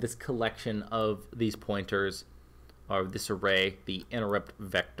this collection of these pointers, or this array, the interrupt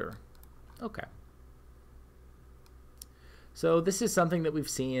vector. Okay. So this is something that we've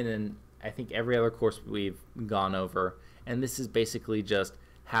seen in, I think, every other course we've gone over. And this is basically just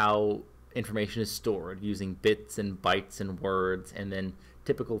how information is stored using bits and bytes and words, and then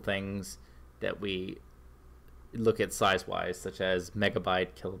typical things that we look at size-wise, such as megabyte,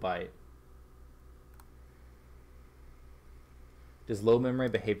 kilobyte. Does low memory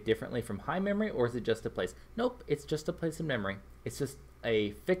behave differently from high memory, or is it just a place? Nope, it's just a place in memory. It's just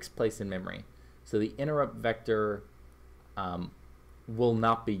a fixed place in memory. So the interrupt vector will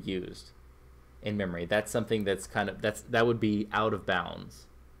not be used in memory. That's something that's that would be out of bounds,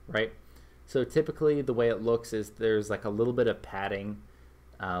 right? So typically the way it looks is there's like a little bit of padding.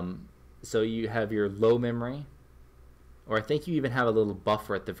 So you have your low memory, or I think you even have a little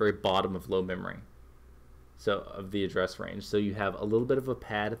buffer at the very bottom of low memory. so of the address range. So you have a little bit of a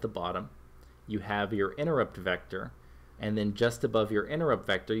pad at the bottom, you have your interrupt vector, and then just above your interrupt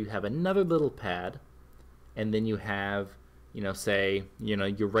vector you have another little pad, and then you have, say,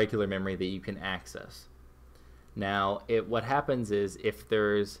 your regular memory that you can access. Now, what happens is if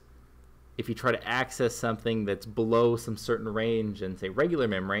you try to access something that's below some certain range and say regular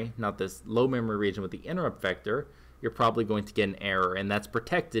memory, not this low memory region with the interrupt vector, you're probably going to get an error, and that's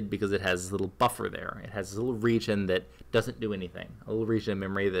protected because it has this little buffer there. It has this little region that doesn't do anything, a little region of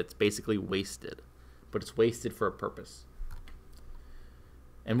memory that's basically wasted, but it's wasted for a purpose.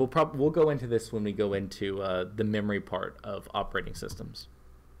 And we'll go into this when we go into the memory part of operating systems.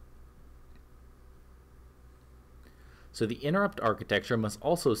 So the interrupt architecture must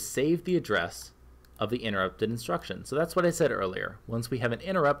also save the address of the interrupted instruction. So that's what I said earlier. Once we have an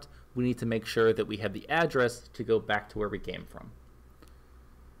interrupt, we need to make sure that we have the address to go back to where we came from.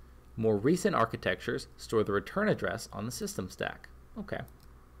 More recent architectures store the return address on the system stack. Okay.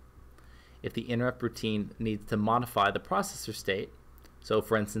 If the interrupt routine needs to modify the processor state, so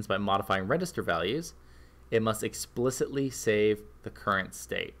for instance by modifying register values, it must explicitly save the current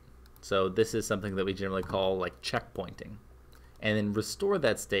state. So this is something that we generally call like checkpointing, and then restore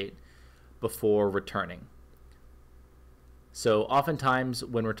that state before returning. So oftentimes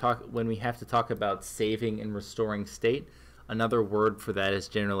when we have to talk about saving and restoring state, another word for that is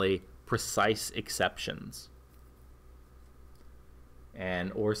generally precise exceptions,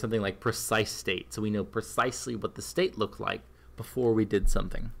 or something like precise state. So we know precisely what the state looked like before we did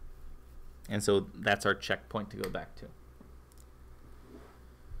something, and so that's our checkpoint to go back to.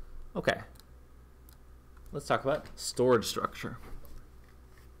 Okay, let's talk about storage structure.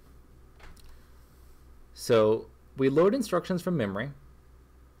 So we load instructions from memory,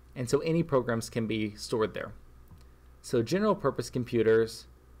 and so any programs can be stored there. So general purpose computers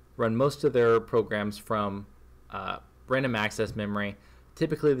run most of their programs from random access memory.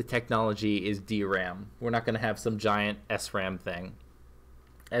 Typically the technology is DRAM. We're not going to have some giant SRAM thing.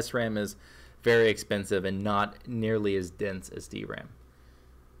 SRAM is very expensive and not nearly as dense as DRAM.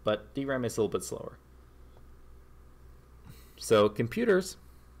 But DRAM is a little bit slower. So computers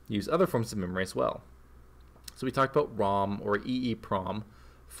use other forms of memory as well. So we talked about ROM or EEPROM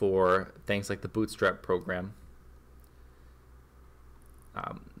for things like the Bootstrap program.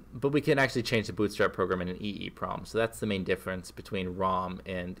 But we can actually change the Bootstrap program in an EEPROM. So that's the main difference between ROM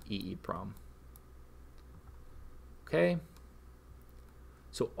and EEPROM. Okay.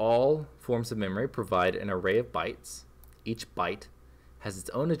 So all forms of memory provide an array of bytes. Each byte has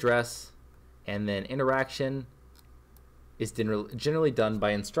its own address, and then interaction is generally done by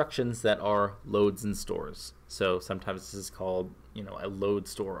instructions that are loads and stores. So sometimes this is called, a load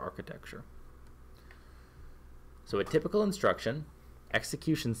store architecture. So a typical instruction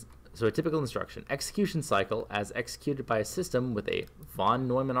execution cycle as executed by a system with a von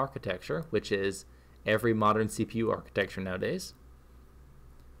Neumann architecture, which is every modern CPU architecture nowadays,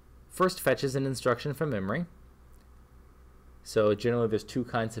 first fetches an instruction from memory. So generally there's two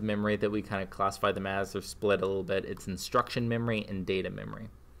kinds of memory that we kind of classify them as. They're split a little bit. It's instruction memory and data memory.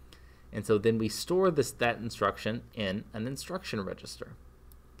 And so then we store that instruction in an instruction register.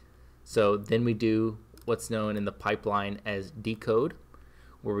 So then we do what's known in the pipeline as decode,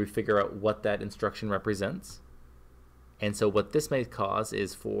 where we figure out what that instruction represents. And so what this may cause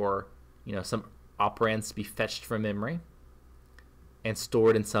is for some operands to be fetched from memory and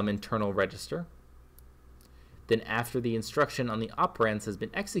stored in some internal register. Then after the instruction on the operands has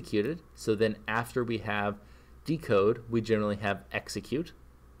been executed, so then after we have decode, we generally have execute.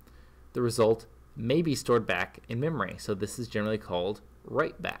 The result may be stored back in memory. So this is generally called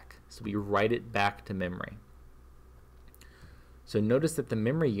write back. So we write it back to memory. So notice that the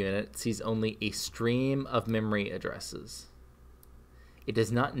memory unit sees only a stream of memory addresses. It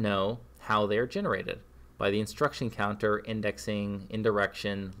does not know how they are generated by the instruction counter, indexing,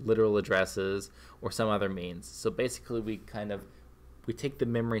 indirection, literal addresses, or some other means. So basically we take the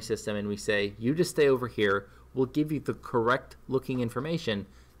memory system and we say, you just stay over here, we'll give you the correct looking information,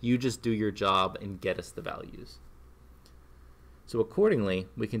 you just do your job and get us the values. So accordingly,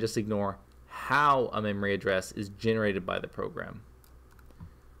 we can just ignore how a memory address is generated by the program.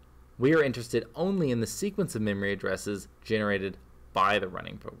 We are interested only in the sequence of memory addresses generated by the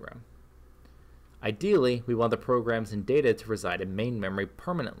running program. Ideally, we want the programs and data to reside in main memory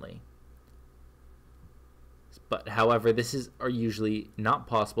permanently. But however, this are usually not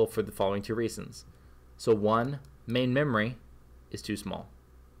possible for the following two reasons. So one, main memory is too small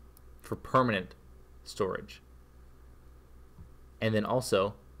for permanent storage. And then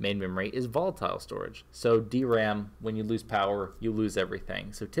also, Main memory is volatile storage. So DRAM, when you lose power, you lose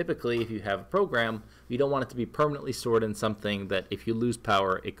everything. So typically, if you have a program, you don't want it to be permanently stored in something that if you lose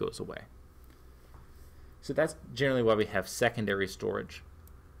power, it goes away. So that's generally why we have secondary storage,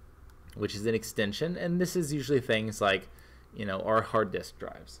 which is an extension, and this is usually things like, you know, our hard disk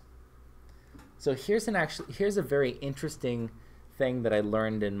drives. So here's a very interesting thing that I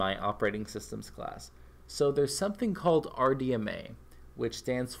learned in my operating systems class. So there's something called RDMA, which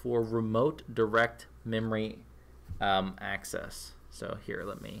stands for Remote Direct Memory Access. So here,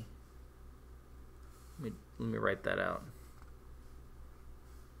 let me write that out.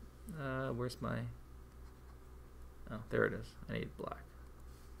 Where's my? Oh, there it is. I need black.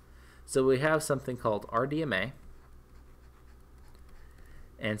 So we have something called RDMA.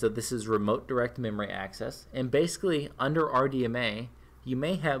 And so this is Remote Direct Memory Access. And basically, under RDMA, you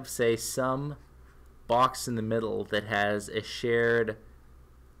may have, say, some box in the middle that has a shared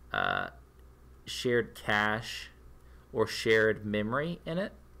cache or shared memory in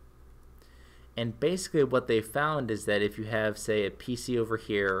it. And basically what they found is that if you have, say, a PC over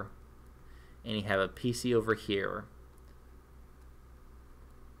here and you have a PC over here,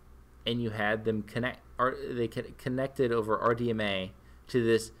 and you had them connected over RDMA to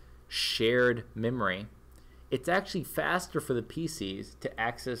this shared memory, it's actually faster for the PCs to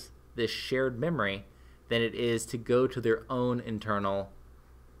access this shared memory than it is to go to their own internal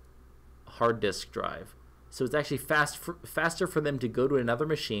hard disk drive. So it's actually faster for them to go to another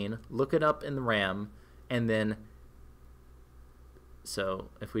machine, look it up in the RAM, and then, so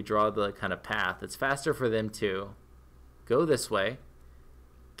if we draw the kind of path, it's faster for them to go this way,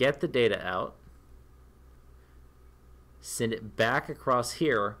 get the data out, send it back across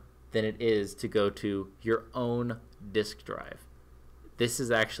here than it is to go to your own disk drive. This is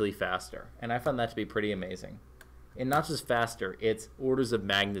actually faster, and I found that to be pretty amazing. And not just faster, it's orders of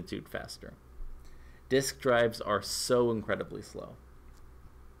magnitude faster. Disk drives are so incredibly slow.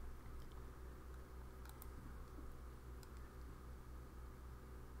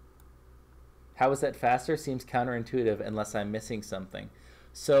 How is that faster? Seems counterintuitive unless I'm missing something.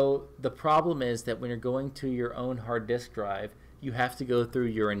 So the problem is that when you're going to your own hard disk drive, you have to go through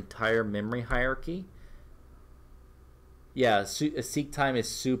your entire memory hierarchy. Yeah, seek time is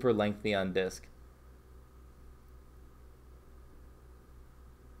super lengthy on disk.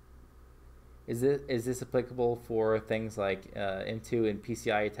 Is this applicable for things like M2 and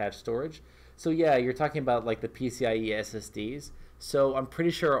PCI attached storage? So yeah, you're talking about like the PCIe SSDs. So I'm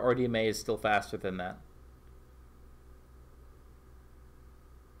pretty sure RDMA is still faster than that.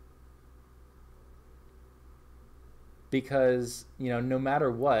 Because, you know, no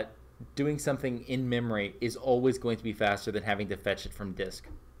matter what, doing something in memory is always going to be faster than having to fetch it from disk.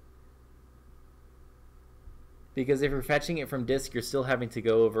 Because if you're fetching it from disk, you're still having to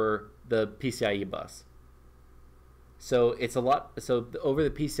go over the PCIe bus. So it's a lot. So over the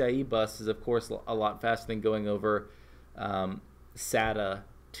PCIe bus is of course a lot faster than going over SATA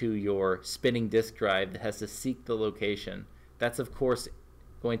to your spinning disk drive that has to seek the location. That's of course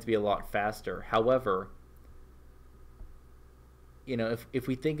going to be a lot faster. However, you know, if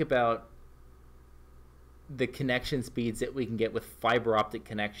we think about the connection speeds that we can get with fiber optic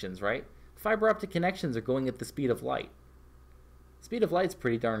connections, right? Fiber optic connections are going at the speed of light. Speed of light's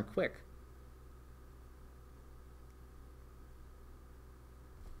pretty darn quick.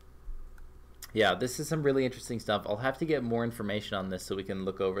 Yeah, this is some really interesting stuff. I'll have to get more information on this so we can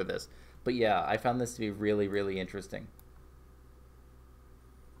look over this. But yeah, I found this to be really, really interesting.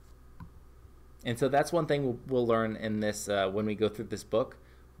 And so that's one thing we'll learn in this when we go through this book.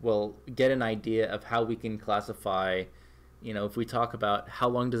 We'll get an idea of how we can classify, you know, if we talk about how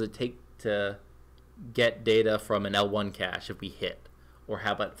long does it take to get data from an L1 cache if we hit, or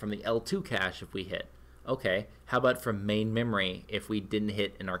how about from the L2 cache if we hit. Okay, how about from main memory if we didn't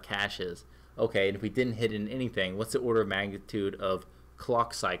hit in our caches? Okay, and if we didn't hit in anything, what's the order of magnitude of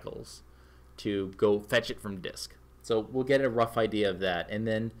clock cycles to go fetch it from disk? So we'll get a rough idea of that. And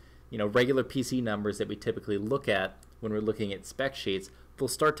then, you know, regular PC numbers that we typically look at when we're looking at spec sheets, they'll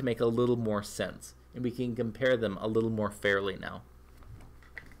start to make a little more sense, and we can compare them a little more fairly now.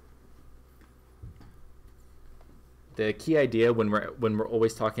 The key idea when we're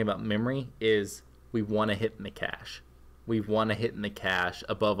always talking about memory is we want to hit in the cache. We want to hit in the cache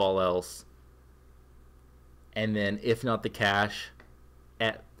above all else. And then if not the cache,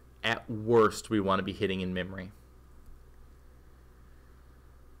 at worst we want to be hitting in memory.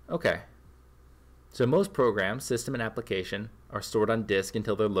 Okay. So most programs, system and application, are stored on disk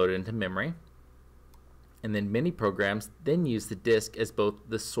until they're loaded into memory. And then many programs then use the disk as both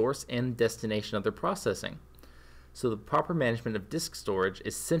the source and destination of their processing. So the proper management of disk storage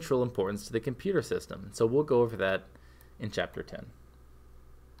is central importance to the computer system. So we'll go over that in Chapter 10.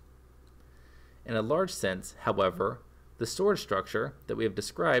 In a large sense, however, the storage structure that we have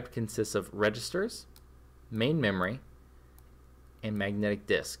described consists of registers, main memory, and magnetic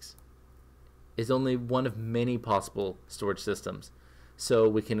disks. Is only one of many possible storage systems. So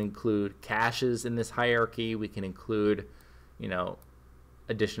we can include caches in this hierarchy. We can include,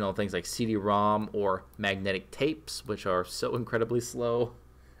 additional things like CD-ROM or magnetic tapes, which are so incredibly slow.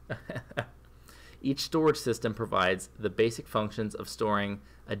 Each storage system provides the basic functions of storing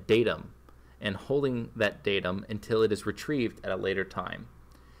a datum and holding that datum until it is retrieved at a later time.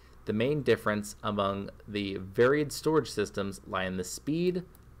 The main difference among the varied storage systems lie in the speed,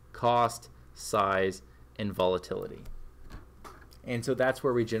 cost, size, and volatility. And so that's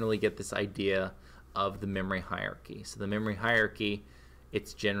where we generally get this idea of the memory hierarchy. So the memory hierarchy,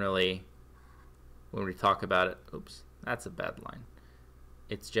 it's generally, when we talk about it, oops, that's a bad line.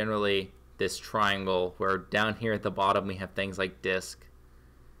 It's generally this triangle where down here at the bottom we have things like disk.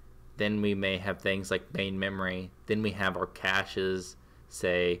 Then we may have things like main memory. Then we have our caches,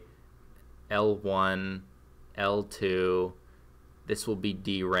 say L1, L2. This will be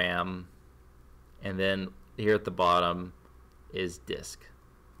DRAM. And then here at the bottom is disk.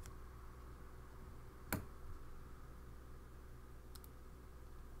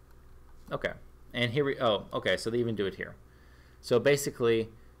 Okay, and here okay, so they even do it here. So basically,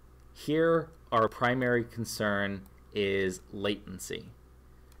 here our primary concern is latency.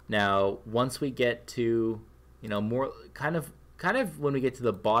 Now, once we get to, more kind of when we get to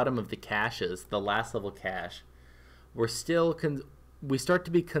the bottom of the caches, the last level cache, we start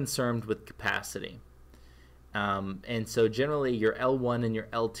to be concerned with capacity. And so generally your L1 and your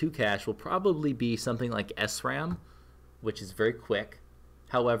L2 cache will probably be something like SRAM, which is very quick.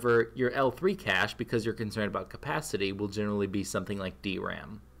 However, your L3 cache, because you're concerned about capacity, will generally be something like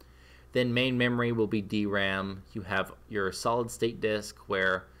DRAM. Then main memory will be DRAM. You have your solid state disk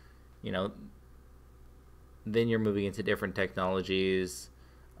where, then you're moving into different technologies.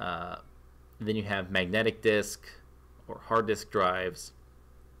 Then you have magnetic disk or hard disk drives.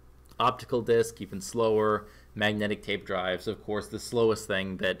 Optical disk, even slower. Magnetic tape drives, of course, the slowest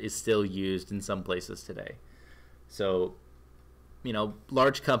thing that is still used in some places today. So,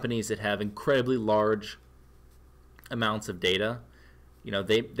 large companies that have incredibly large amounts of data,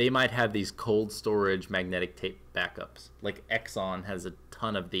 they might have these cold storage magnetic tape backups. Like Exxon has a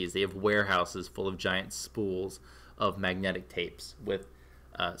ton of these. They have warehouses full of giant spools of magnetic tapes with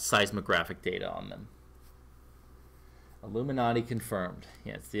seismographic data on them. Illuminati confirmed.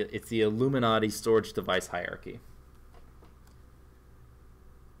 Yeah, it's the Illuminati storage device hierarchy.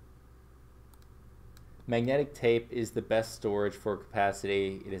 Magnetic tape is the best storage for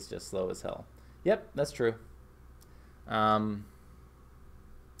capacity. It is just slow as hell. Yep, that's true. Oh,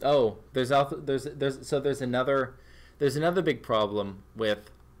 there's another big problem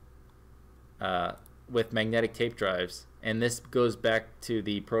with magnetic tape drives, and this goes back to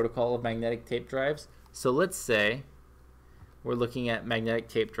the protocol of magnetic tape drives. So let's say we're looking at magnetic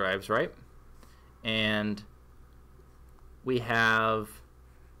tape drives, right? And we have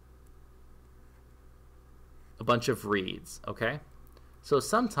a bunch of reads, okay? So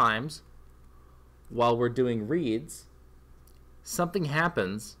sometimes while we're doing reads, something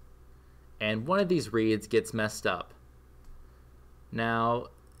happens and one of these reads gets messed up. Now,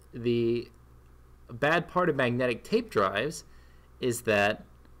 the bad part of magnetic tape drives is that,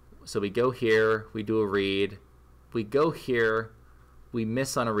 so we go here, we do a read, we go here, we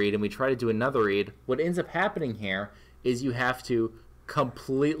miss on a read, and we try to do another read. What ends up happening here is you have to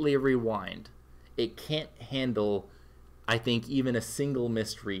completely rewind. It can't handle, I think, even a single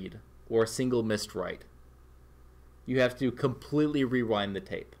missed read or a single missed write. You have to completely rewind the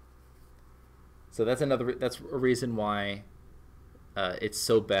tape. So that's a reason why it's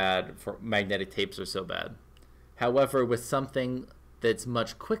so bad. For magnetic tapes are so bad. However, with something that's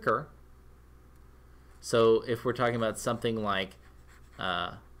much quicker, so if we're talking about something like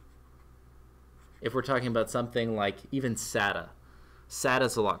even SATA,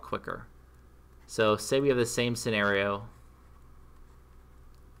 SATA's a lot quicker. So say we have the same scenario,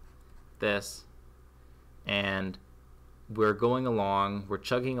 this, and we're going along, we're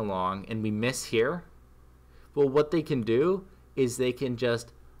chugging along, and we miss here. Well, what they can do is they can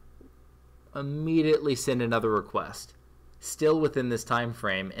just immediately send another request, still within this time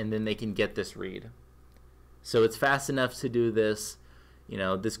frame, and then they can get this read. So it's fast enough to do this,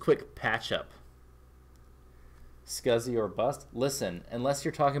 this quick patch up. SCSI or bust? Listen, unless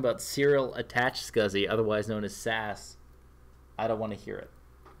you're talking about serial attached SCSI, otherwise known as SAS, I don't want to hear it.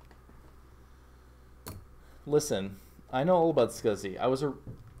 Listen, I know all about SCSI. I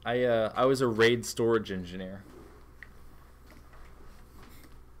was a RAID storage engineer.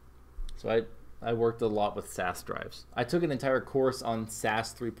 So I worked a lot with SAS drives. I took an entire course on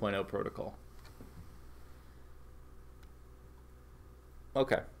SAS 3.0 protocol.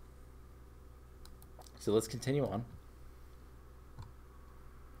 Okay. So let's continue on.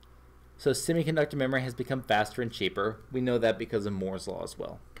 So semiconductor memory has become faster and cheaper. We know that because of Moore's law as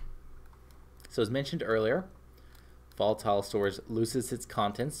well. So as mentioned earlier, volatile storage loses its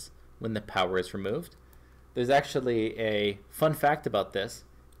contents when the power is removed. There's actually a fun fact about this.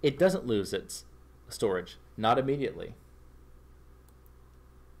 It doesn't lose its storage, not immediately.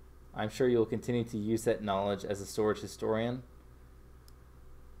 I'm sure you'll continue to use that knowledge as a storage historian.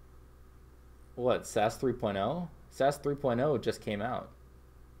 What, SAS 3.0? SAS 3.0 just came out.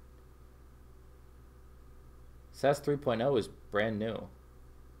 SAS 3.0 is brand new.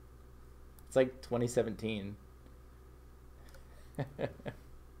 It's like 2017.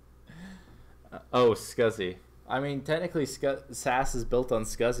 Oh, SCSI. I mean, technically SAS is built on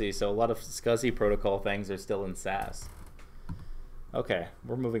SCSI, so a lot of SCSI protocol things are still in SAS. Okay,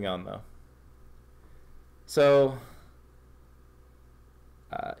 we're moving on though. So,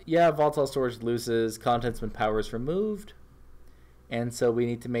 yeah, volatile storage loses contents when power is removed. And so we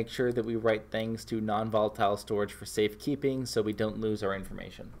need to make sure that we write things to non-volatile storage for safekeeping so we don't lose our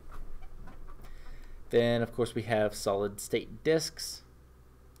information. Then, of course, we have solid-state disks.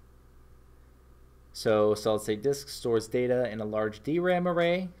 So solid-state disk stores data in a large DRAM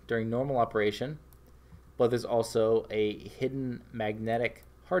array during normal operation, but there's also a hidden magnetic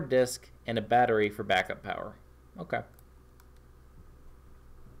hard disk and a battery for backup power. Okay.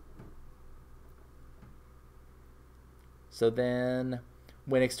 So then,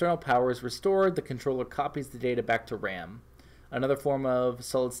 when external power is restored, the controller copies the data back to RAM. Another form of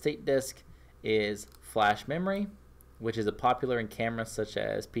solid-state disk is flash memory, which is popular in cameras such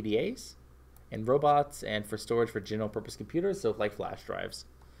as PDAs, in robots, and for storage for general-purpose computers, so like flash drives.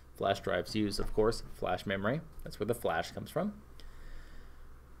 Flash drives use, of course, flash memory. That's where the flash comes from.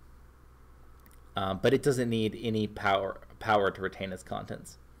 But it doesn't need any power to retain its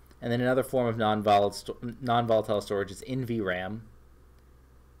contents. And then another form of non-volatile storage is NVRAM,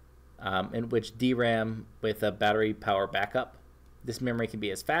 in which DRAM with a battery power backup. This memory can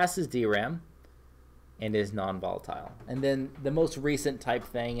be as fast as DRAM and is non-volatile. And then the most recent type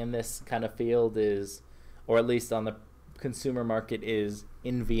thing in this kind of field is, or at least on the consumer market, is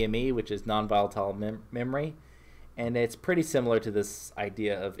NVMe, which is non-volatile memory. And it's pretty similar to this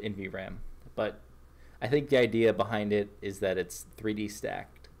idea of NVRAM. But I think the idea behind it is that it's 3D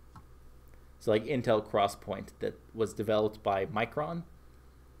stacked. So like Intel Crosspoint that was developed by Micron.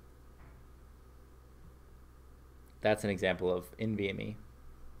 That's an example of NVMe.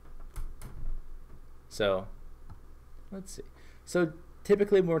 So let's see. So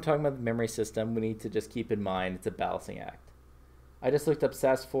typically when we're talking about the memory system, we need to just keep in mind it's a balancing act. I just looked up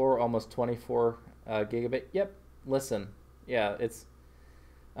SAS4, almost 24 gigabit. Yep, listen. Yeah, it's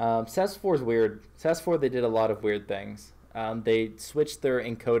SAS4 is weird. SAS4, they did a lot of weird things. They switched their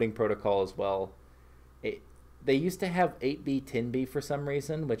encoding protocol as well. They used to have 8B, 10B for some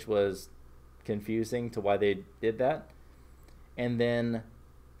reason, which was confusing to why they did that. And then,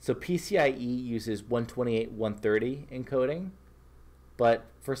 so PCIe uses 128, 130 encoding, but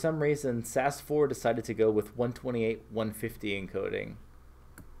for some reason, SAS4 decided to go with 128, 150 encoding.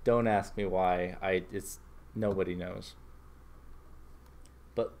 Don't ask me why. It's nobody knows.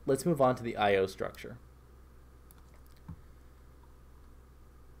 But let's move on to the I/O structure.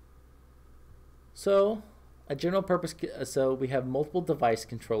 So, a general purpose, so we have multiple device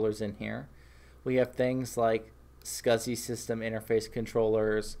controllers in here. We have things like SCSI system interface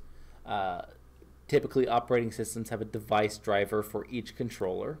controllers. Typically, operating systems have a device driver for each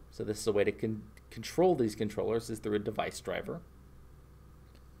controller. So this is a way to control these controllers is through a device driver.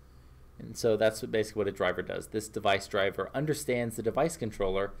 And so that's basically what a driver does. This device driver understands the device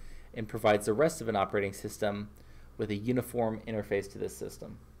controller and provides the rest of an operating system with a uniform interface to this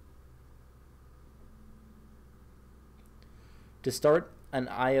system. To start an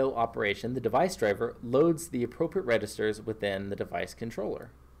I/O operation, the device driver loads the appropriate registers within the device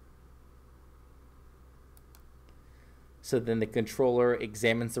controller. So then the controller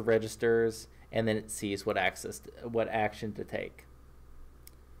examines the registers and then it sees what action to take.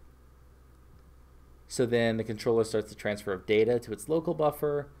 So then the controller starts the transfer of data to its local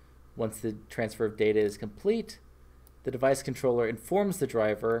buffer. Once the transfer of data is complete, the device controller informs the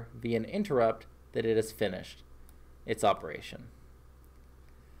driver via an interrupt that it has finished its operation.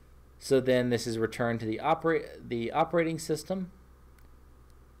 So then this is returned to the operating system.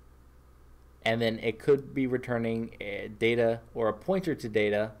 and then it could be returning data or a pointer to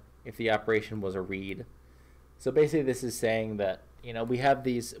data if the operation was a read. So basically this is saying that, you know, we have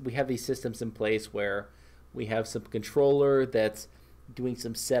these systems in place where we have some controller that's doing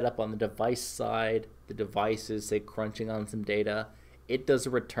some setup on the device side. The device is, say, crunching on some data. It does a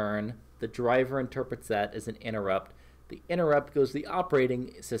return. The driver interprets that as an interrupt. The interrupt goes to the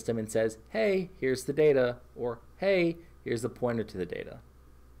operating system and says, hey, here's the data, or hey, here's the pointer to the data.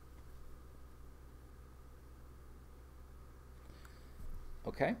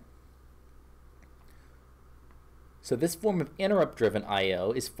 Okay? So this form of interrupt-driven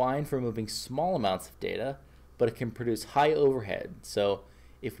I/O is fine for moving small amounts of data, but it can produce high overhead. So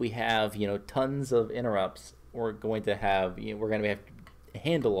if we have, you know, tons of interrupts, we're going to have to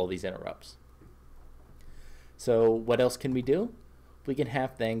handle all these interrupts. So what else can we do? We can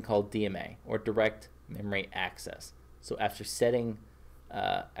have a thing called DMA, or direct memory access. So after setting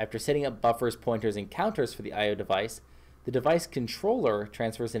up buffers, pointers, and counters for the I/O device, the device controller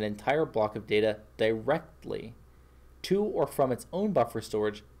transfers an entire block of data directly to or from its own buffer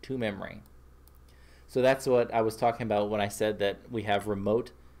storage to memory. So that's what I was talking about when I said that we have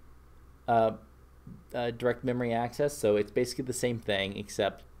remote direct memory access. So it's basically the same thing,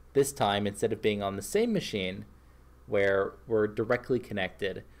 except this time, instead of being on the same machine where we're directly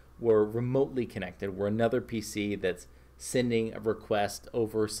connected, we're remotely connected. We're another PC that's sending a request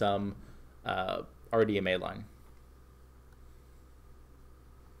over some RDMA line.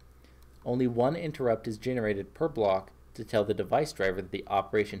 Only one interrupt is generated per block to tell the device driver that the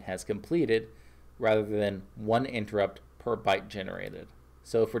operation has completed, rather than one interrupt per byte generated.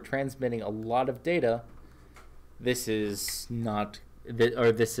 So if we're transmitting a lot of data, this is much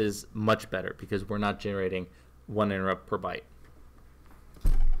better because we're not generating one interrupt per byte.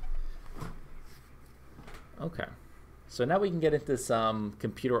 Okay, so now we can get into some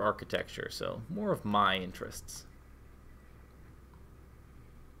computer architecture, so more of my interests.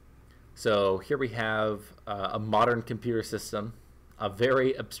 So here we have a modern computer system, a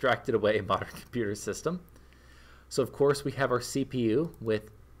very abstracted away modern computer system. So of course we have our CPU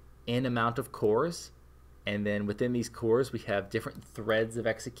with n amount of cores, and then within these cores we have different threads of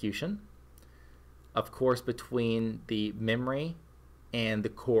execution. Of course, between the memory and the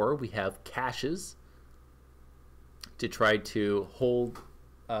core we have caches to try to hold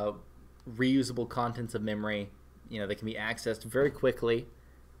reusable contents of memory, you know, that can be accessed very quickly.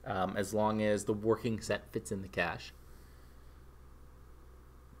 As long as the working set fits in the cache.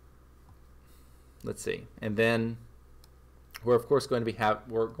 Let's see, and then we're of course going to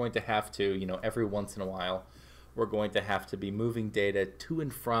have to, you know, every once in a while, we're going to have to be moving data to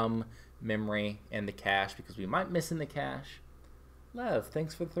and from memory and the cache because we might miss in the cache. Lev,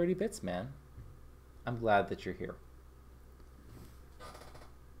 thanks for the 30 bits, man. I'm glad that you're here.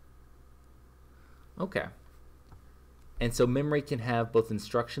 Okay. And so memory can have both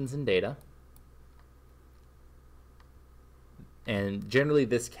instructions and data. And generally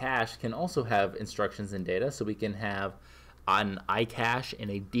this cache can also have instructions and data. So we can have an I cache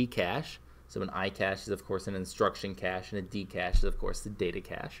and a D cache. So an I cache is of course an instruction cache, and a D cache is of course the data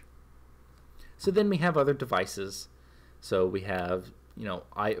cache. So then we have other devices. So we have, you know,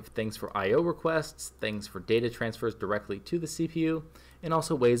 things for I/O requests, things for data transfers directly to the CPU, and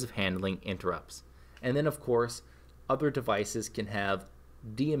also ways of handling interrupts. And then of course other devices can have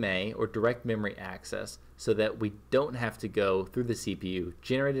DMA, or direct memory access, so that we don't have to go through the CPU,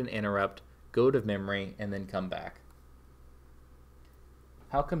 generate an interrupt, go to memory, and then come back.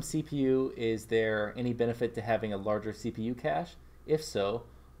 How come CPU? Is there any benefit to having a larger CPU cache? If so,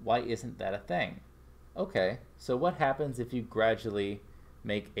 why isn't that a thing? Okay, so what happens if you gradually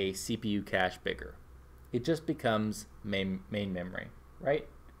make a CPU cache bigger? It just becomes main memory, right?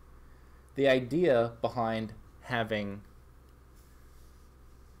 The idea behind having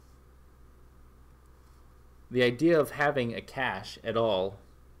a cache at all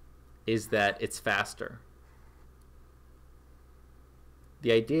is that it's faster.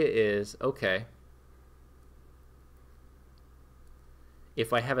 The idea is, okay,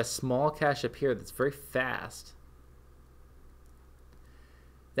 if I have a small cache up here that's very fast,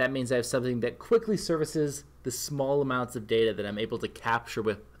 that means I have something that quickly services the small amounts of data that I'm able to capture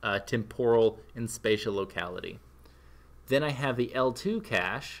with temporal and spatial locality. Then I have the L2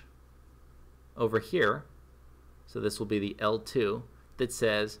 cache over here. So this will be the L2 that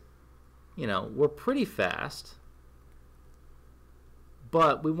says, you know, we're pretty fast,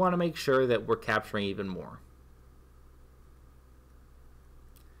 but we want to make sure that we're capturing even more.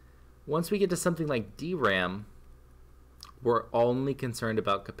 Once we get to something like DRAM, we're only concerned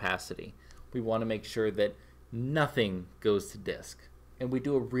about capacity. We want to make sure that nothing goes to disk. and we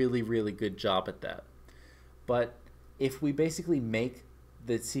do a really, really good job at that. But if we basically make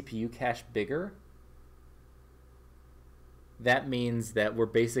the CPU cache bigger, that means that we're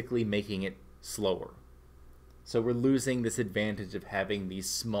basically making it slower. So we're losing this advantage of having these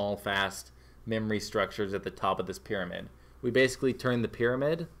small, fast memory structures at the top of this pyramid. We basically turn the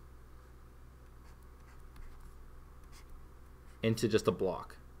pyramid into just a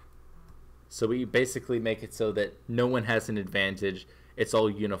block. So we basically make it so that no one has an advantage. It's all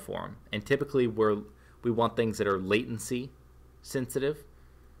uniform. And typically we want things that are latency sensitive.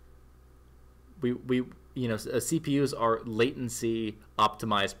 CPUs are latency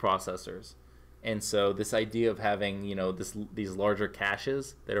optimized processors. And so this idea of having, these larger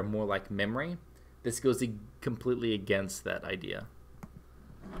caches that are more like memory, this goes completely against that idea.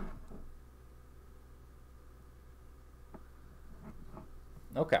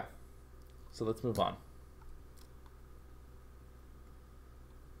 Okay, so let's move on.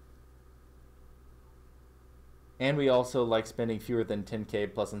 And we also like spending fewer than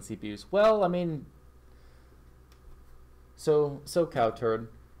 10K plus on CPUs. Well, I mean, so Cowturd,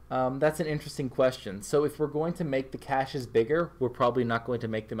 that's an interesting question. So if we're going to make the caches bigger, we're probably not going to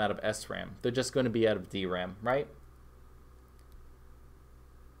make them out of SRAM. They're just going to be out of DRAM, right?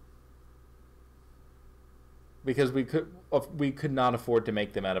 Because we could not afford to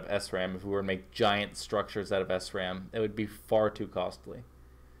make them out of SRAM. If we were to make giant structures out of SRAM, it would be far too costly.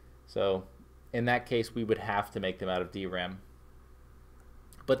 So in that case, we would have to make them out of DRAM.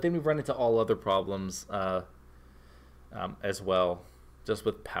 But then we run into all other problems as well, just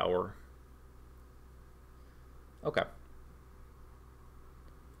with power. Okay.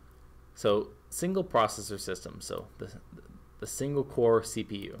 So single processor system. So the single core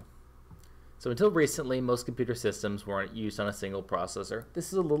CPU. So until recently, most computer systems weren't used on a single processor. This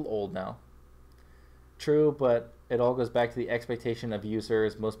is a little old now. True, but it all goes back to the expectation of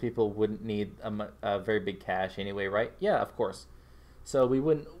users. Most people wouldn't need a very big cache anyway, right? Yeah, of course. So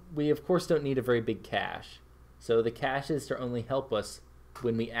we of course don't need a very big cache. So the caches to only help us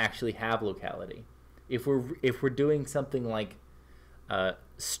when we actually have locality. If we're doing something like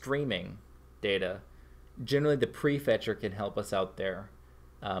streaming data, generally the prefetcher can help us out there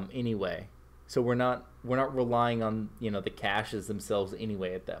anyway. So we're not relying on the caches themselves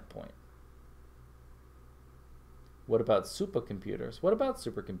anyway at that point. What about supercomputers? What about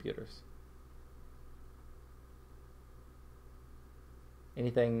supercomputers?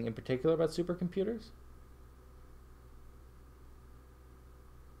 Anything in particular about supercomputers?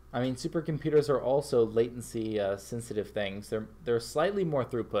 I mean, supercomputers are also latency sensitive things. They're slightly more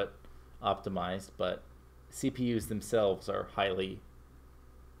throughput optimized, but CPUs themselves are highly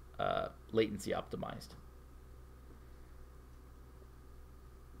latency optimized.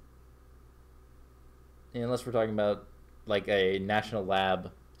 Unless we're talking about like a national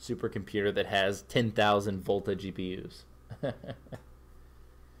lab supercomputer that has 10,000 Volta GPUs.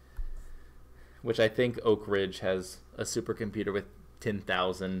 Which I think Oak Ridge has a supercomputer with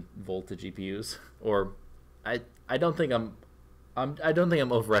 10,000 Volta GPUs. Or I don't think I'm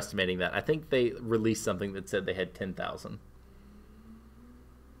overestimating that. I think they released something that said they had 10,000.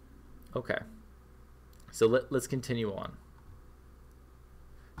 Okay. So let's continue on.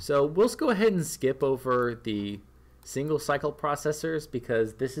 So we'll just go ahead and skip over the single cycle processors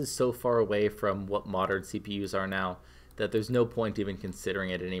because this is so far away from what modern CPUs are now that there's no point even considering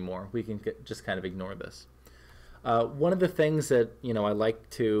it anymore. We can just kind of ignore this. One of the things that I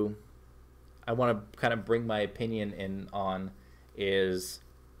want to kind of bring my opinion in on is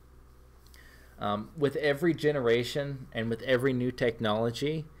with every generation and with every new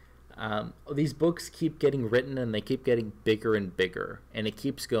technology, these books keep getting written and they keep getting bigger and bigger, and it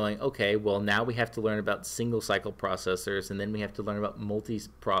keeps going, okay, well, now we have to learn about single cycle processors, and then we have to learn about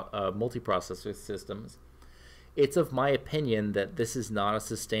multiprocessor systems. It's of my opinion that this is not a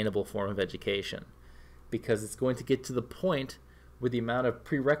sustainable form of education, because it's going to get to the point where the amount of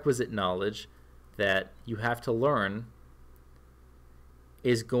prerequisite knowledge that you have to learn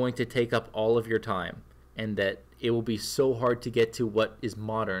is going to take up all of your time, and that it will be so hard to get to what is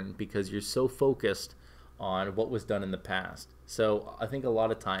modern because you're so focused on what was done in the past. So I think a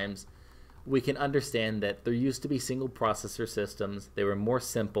lot of times we can understand that there used to be single processor systems. They were more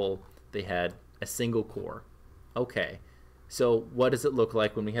simple. They had a single core. Okay, so what does it look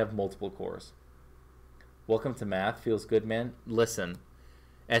like when we have multiple cores? Welcome to math. Feels good, man. Listen,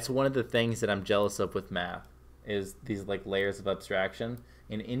 that's one of the things that I'm jealous of with math is these like layers of abstraction.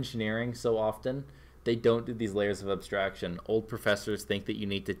 In engineering, so often they don't do these layers of abstraction. Old professors think that you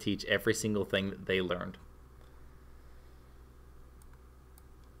need to teach every single thing that they learned.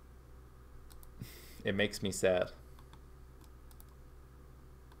 It makes me sad.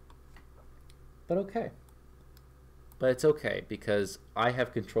 But okay. But it's okay because I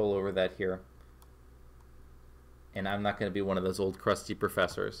have control over that here. And I'm not going to be one of those old crusty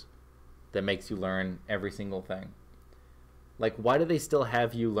professors that makes you learn every single thing. Like, why do they still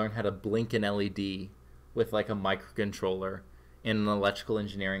have you learn how to blink an LED with like a microcontroller in an electrical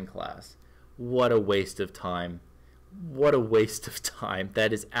engineering class? What a waste of time. What a waste of time.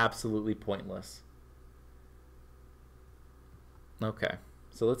 That is absolutely pointless. Okay,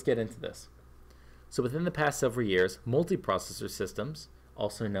 so let's get into this. So within the past several years, multiprocessor systems,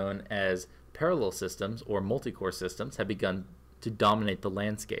 also known as parallel systems or multi-core systems, have begun to dominate the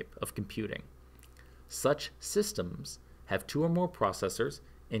landscape of computing. Such systems have two or more processors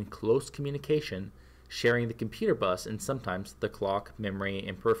in close communication, sharing the computer bus and sometimes the clock, memory,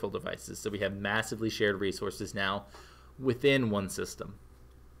 and peripheral devices. So we have massively shared resources now within one system.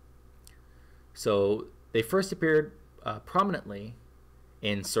 So they first appeared prominently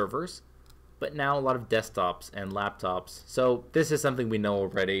in servers, but now a lot of desktops and laptops. So this is something we know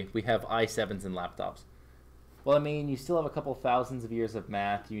already. We have i7s in laptops. Well, I mean, you still have a couple thousands of years of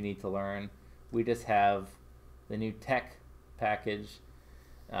math you need to learn. We just have the new tech package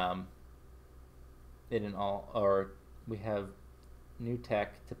we have new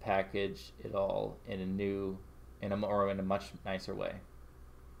tech to package it all in a much nicer way.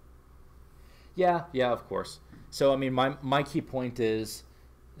 Yeah, of course. So I mean, my key point is,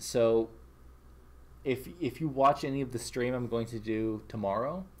 so if you watch any of the stream I'm going to do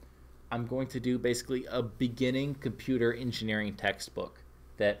tomorrow, I'm going to do basically a beginning computer engineering textbook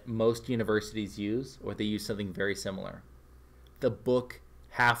that most universities use, or they use something very similar. The book,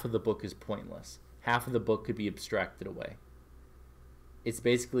 half of the book is pointless. Half of the book could be abstracted away. It's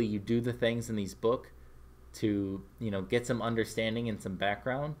basically you do the things in these book to, get some understanding and some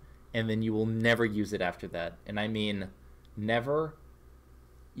background, and then you will never use it after that. And I mean never.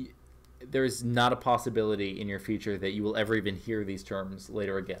 There's not a possibility in your future that you will ever even hear these terms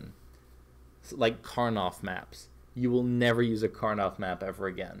later again. So like Karnaugh maps. You will never use a Karnaugh map ever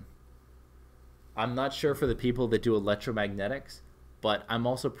again. I'm not sure for the people that do electromagnetics, but I'm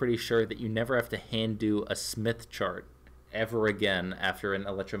also pretty sure that you never have to hand do a Smith chart ever again after an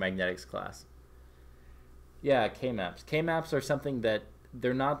electromagnetics class. Yeah, K-maps. K-maps are something that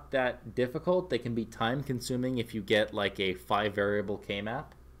they're not that difficult. They can be time consuming if you get like a 5-variable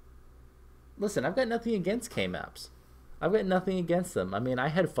K-map. Listen, I've got nothing against K-maps. I've got nothing against them. I mean, I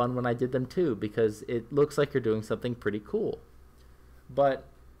had fun when I did them too because it looks like you're doing something pretty cool. But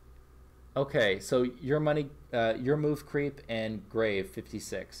okay, so your move creep and grave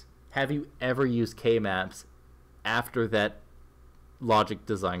 56. Have you ever used K-maps after that logic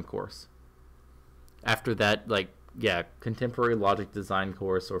design course? After that, contemporary logic design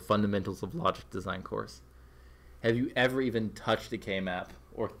course or fundamentals of logic design course? Have you ever even touched a K-map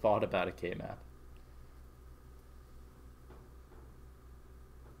or thought about a K-map?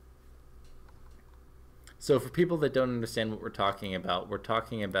 So for people that don't understand what we're talking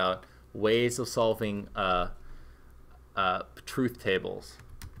about ways of solving truth tables.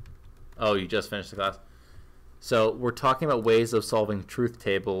 Oh, you just finished the class? So we're talking about ways of solving truth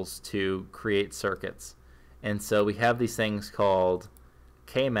tables to create circuits. And so we have these things called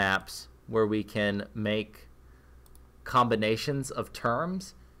K-maps where we can make combinations of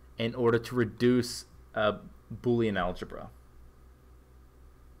terms in order to reduce Boolean algebra.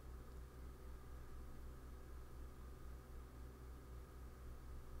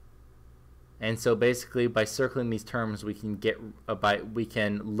 And so basically by circling these terms we can we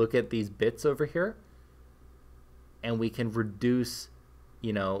can look at these bits over here and we can reduce,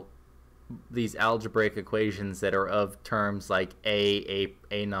 these algebraic equations that are of terms like A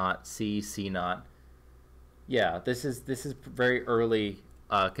naught, C naught. Yeah, this is very early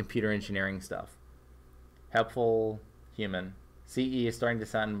computer engineering stuff. Helpful, human. CE is starting to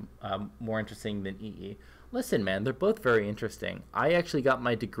sound more interesting than EE. Listen, man, they're both very interesting. I actually got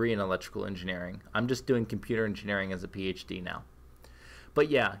my degree in electrical engineering. I'm just doing computer engineering as a PhD now. But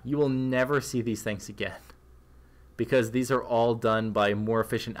yeah, you will never see these things again because these are all done by more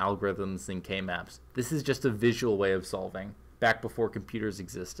efficient algorithms than K-maps. This is just a visual way of solving back before computers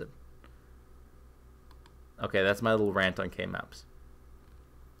existed. Okay, that's my little rant on K-maps.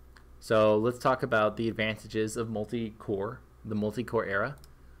 So let's talk about the advantages of multi-core, the multi-core era.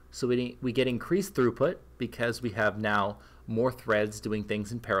 So we get increased throughput because we have now more threads doing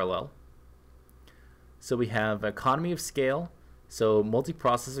things in parallel. So we have economy of scale. So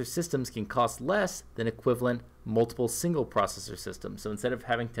multiprocessor systems can cost less than equivalent multiple single processor systems. So instead of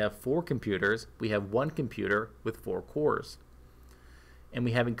having to have 4 computers, we have 1 computer with 4 cores. And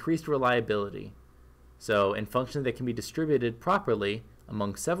we have increased reliability. So in functions that can be distributed properly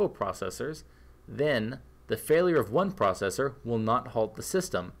among several processors, then the failure of one processor will not halt the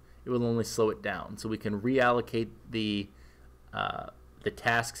system. It will only slow it down. So we can reallocate the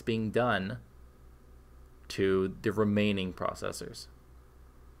tasks being done to the remaining processors.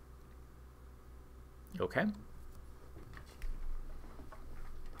 Okay?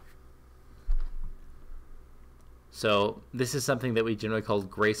 So this is something that we generally call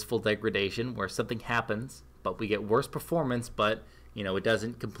graceful degradation, where something happens, but we get worse performance, but it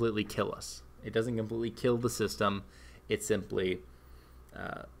doesn't completely kill us. It doesn't completely kill the system. It simply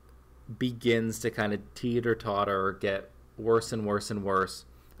begins to kind of teeter-totter, get worse and worse and worse.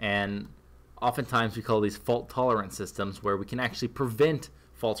 And oftentimes we call these fault-tolerant systems, where we can actually prevent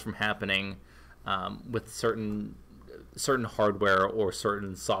faults from happening with certain hardware or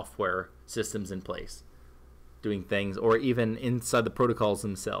certain software systems in place, doing things, or even inside the protocols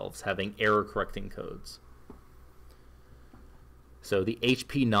themselves, having error-correcting codes. So the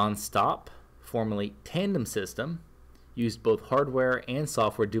HP Nonstop, formerly Tandem system, used both hardware and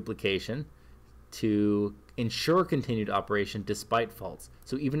software duplication to ensure continued operation despite faults.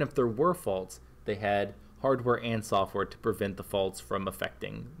 So even if there were faults, they had hardware and software to prevent the faults from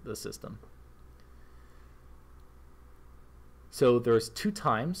affecting the system. So there's two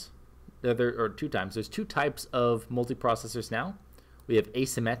types of multiprocessors now. We have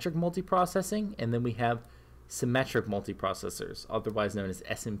asymmetric multiprocessing, and then we have symmetric multiprocessors, otherwise known as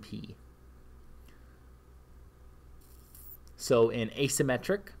SMP. So in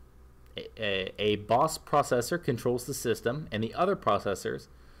asymmetric, a boss processor controls the system, and the other processors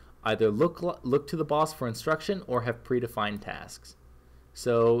either look to the boss for instruction or have predefined tasks.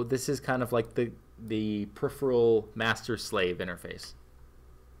 So this is kind of like the peripheral master-slave interface.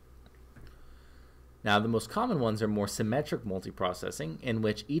 Now, the most common ones are more symmetric multiprocessing, in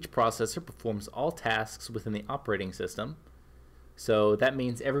which each processor performs all tasks within the operating system. So that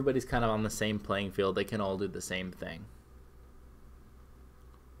means everybody's kind of on the same playing field. They can all do the same thing.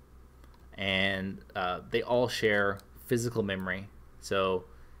 And they all share physical memory. So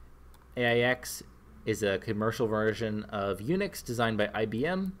AIX is a commercial version of Unix designed by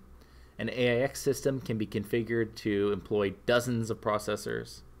IBM. An AIX system can be configured to employ dozens of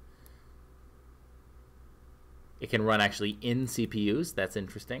processors. It can run actually in CPUs. That's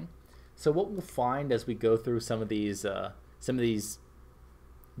interesting. So what we'll find as we go through some of these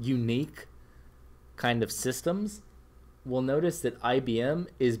unique kind of systems, we'll notice that IBM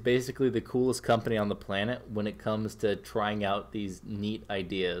is basically the coolest company on the planet when it comes to trying out these neat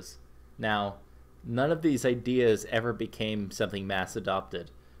ideas. Now, none of these ideas ever became something mass adopted,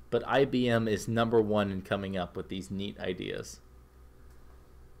 but IBM is #1 in coming up with these neat ideas.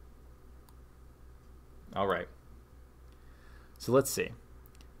 All right. So let's see.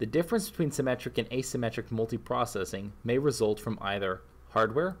 The difference between symmetric and asymmetric multiprocessing may result from either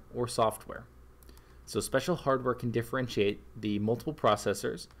hardware or software. So special hardware can differentiate the multiple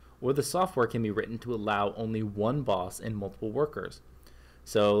processors, or the software can be written to allow only one boss and multiple workers.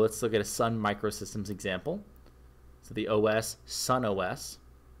 So let's look at a Sun Microsystems example. So the OS, Sun OS,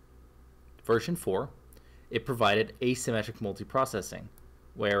 version 4, it provided asymmetric multiprocessing,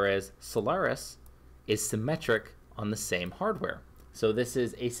 whereas Solaris is symmetric on the same hardware. So this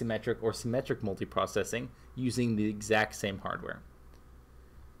is asymmetric or symmetric multiprocessing using the exact same hardware.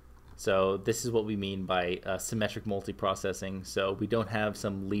 So this is what we mean by symmetric multiprocessing. So we don't have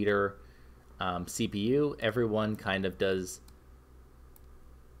some leader CPU. Everyone kind of does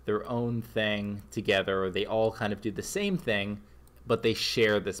their own thing together, or they all kind of do the same thing, but they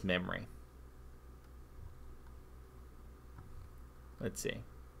share this memory. Let's see.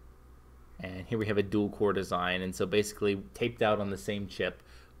 And here we have a dual core design, and so basically taped out on the same chip,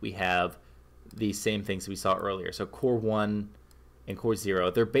 we have these same things we saw earlier. So core 1 and core 0,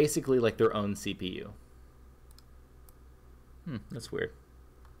 they're basically like their own CPU. That's weird.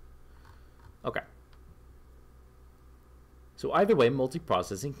 Okay. So either way,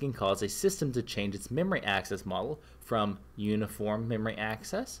 multiprocessing can cause a system to change its memory access model from uniform memory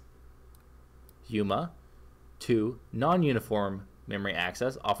access, UMA, to non-uniform memory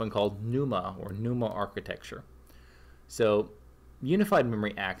access, often called NUMA or NUMA architecture. So unified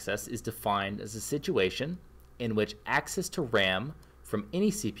memory access is defined as a situation in which access to RAM from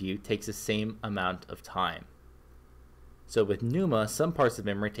any CPU takes the same amount of time. So with NUMA, some parts of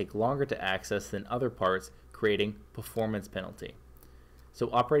memory take longer to access than other parts, creating performance penalty. So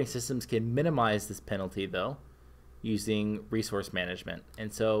operating systems can minimize this penalty, though, using resource management.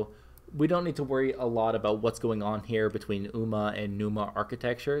 And so we don't need to worry a lot about what's going on here between UMA and NUMA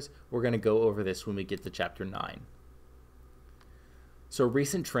architectures. We're going to go over this when we get to Chapter 9. So a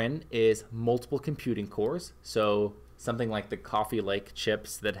recent trend is multiple computing cores. So something like the Coffee Lake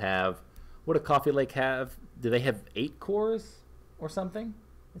chips that have, What does Coffee Lake have? Do they have 8 cores or something?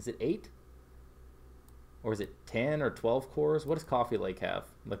 Is it 8? Or is it 10 or 12 cores? What does Coffee Lake have?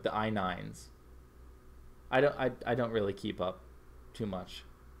 Like the i9s. I don't really keep up too much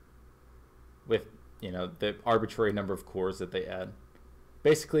with, you know, the arbitrary number of cores that they add.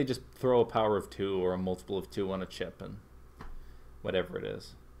 Basically just throw a power of 2 or a multiple of 2 on a chip and whatever it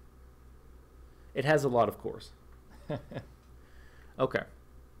is. It has a lot of cores. Okay.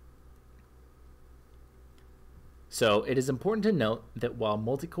 So it is important to note that while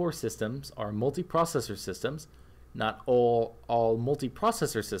multi-core systems are multiprocessor systems, not all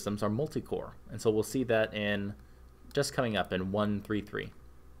multiprocessor systems are multi-core. And so we'll see that in just coming up in 133.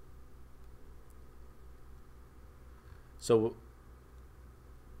 So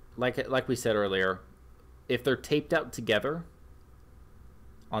like we said earlier, if they're taped out together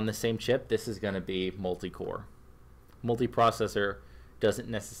on the same chip, this is going to be multi-core. Multiprocessor doesn't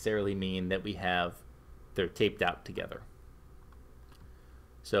necessarily mean that they're taped out together.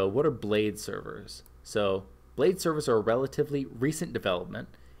 So what are blade servers? So blade servers are a relatively recent development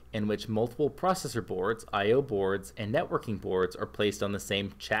in which multiple processor boards, I/O boards, and networking boards are placed on the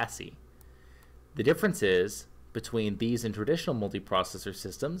same chassis. The difference is between these and traditional multiprocessor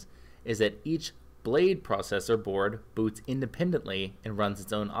systems is that each blade processor board boots independently and runs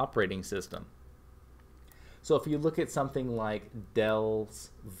its own operating system. So if you look at something like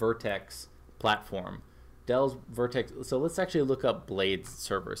Dell's Vertex platform, Dell's Vertex, so let's actually look up blade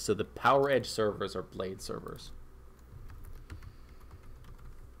servers. So the PowerEdge servers are blade servers.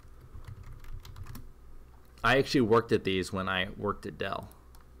 I actually worked at these when I worked at Dell.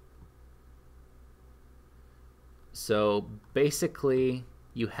 So basically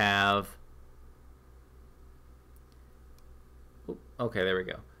you have, okay, there we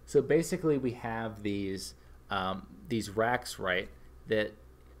go. So basically we have these racks, right, that,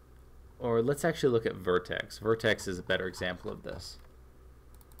 or let's actually look at Vertex. Vertex is a better example of this.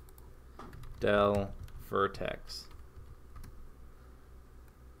 Dell Vertex.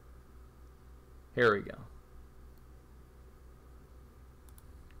 Here we go.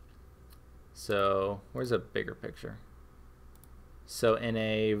 So where's a bigger picture? So in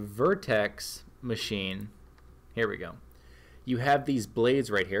a Vertex machine, here we go. You have these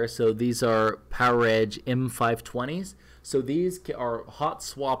blades right here. So these are PowerEdge M520s. So these are hot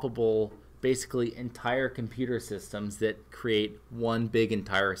swappable, basically entire computer systems that create one big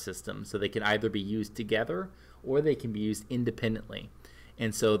entire system. So they can either be used together or they can be used independently.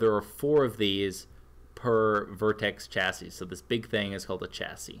 And so there are 4 of these per Vertex chassis. So this big thing is called a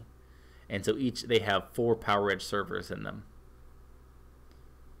chassis. And so they have 4 PowerEdge servers in them.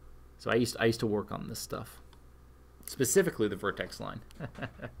 So I used to work on this stuff. Specifically the Vertex line.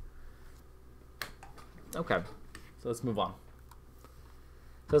 Okay, so let's move on.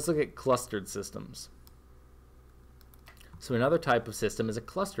 So let's look at clustered systems. So another type of system is a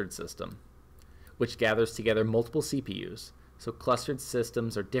clustered system, which gathers together multiple CPUs. So clustered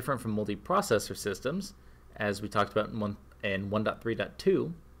systems are different from multiprocessor systems, as we talked about in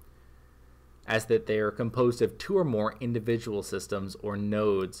 1.3.2, as that they are composed of 2 or more individual systems or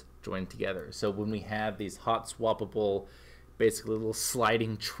nodes joined together. So when we have these hot swappable, basically little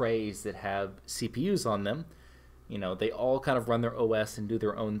sliding trays that have CPUs on them, you know, they all kind of run their OS and do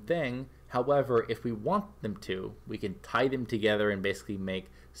their own thing. However, if we want them to, we can tie them together and basically make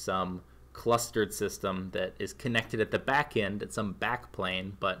some clustered system that is connected at the back end at some back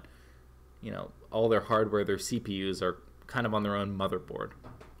plane, but, you know, all their hardware, their CPUs are kind of on their own motherboard.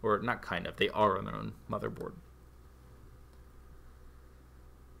 Or not kind of, they are on their own motherboard.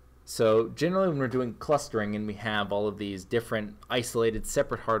 So generally when we're doing clustering and we have all of these different isolated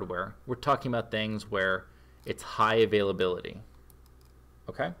separate hardware, we're talking about things where it's high availability.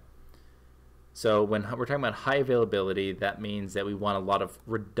 Okay? So when we're talking about high availability, that means that we want a lot of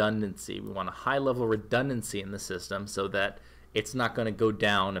redundancy. We want a high level of redundancy in the system so that it's not going to go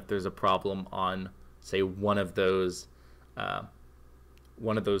down if there's a problem on, say, one of those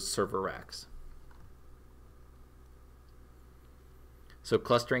server racks. So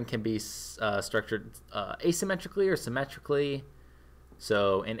clustering can be structured asymmetrically or symmetrically.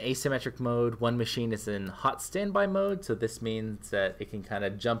 So in asymmetric mode, one machine is in hot standby mode. So this means that it can kind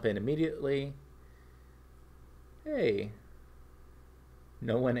of jump in immediately. Hey,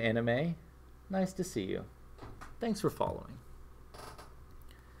 no one anime. Nice to see you. Thanks for following.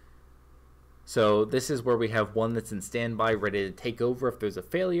 So this is where we have one that's in standby, ready to take over if there's a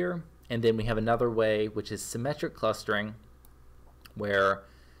failure. And then we have another way, which is symmetric clustering, where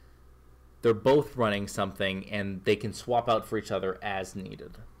they're both running something and they can swap out for each other as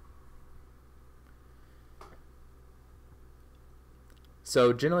needed.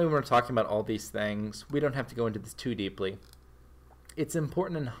 So generally when we're talking about all these things, we don't have to go into this too deeply. It's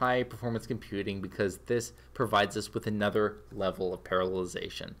important in high performance computing because this provides us with another level of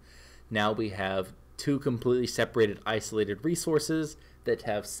parallelization. Now we have two completely separated, isolated resources that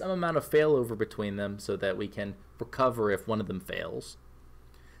have some amount of failover between them so that we can recover if one of them fails.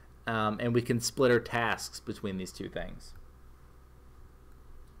 And we can split our tasks between these two things.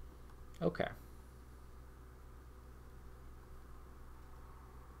 Okay.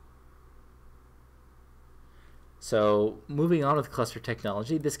 So moving on with cluster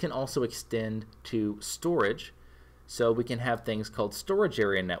technology, this can also extend to storage. So we can have things called storage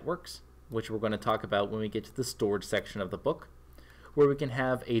area networks, which we're going to talk about when we get to the storage section of the book, where we can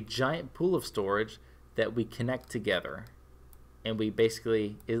have a giant pool of storage that we connect together. And we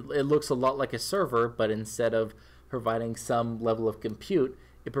basically, it looks a lot like a server, but instead of providing some level of compute,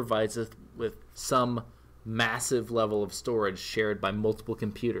 it provides us with some massive level of storage shared by multiple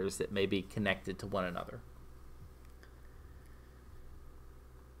computers that may be connected to one another.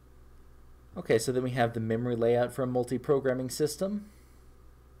 Okay, so then we have the memory layout for a multi-programming system.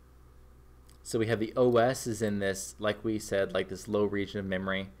 So we have the OS is in this, like we said, like this low region of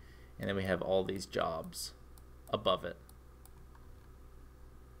memory, and then we have all these jobs above it.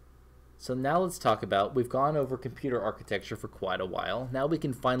 So now let's talk about, we've gone over computer architecture for quite a while. Now we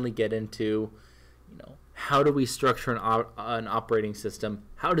can finally get into, how do we structure an operating system?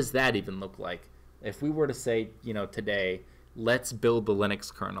 How does that even look like? If we were to say, today, let's build the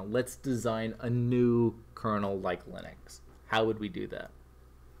Linux kernel. Let's design a new kernel like Linux. How would we do that?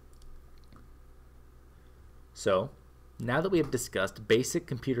 So now that we have discussed basic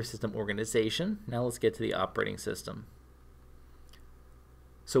computer system organization, now let's get to the operating system.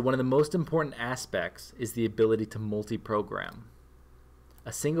 So one of the most important aspects is the ability to multi-program.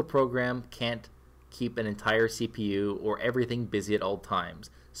 A single program can't keep an entire CPU or everything busy at all times.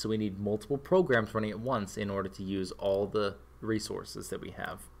 So we need multiple programs running at once in order to use all the resources that we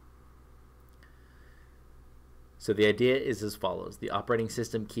have. So the idea is as follows. The operating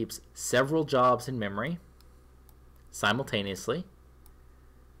system keeps several jobs in memory simultaneously.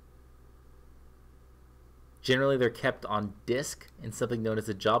 Generally, they're kept on disk in something known as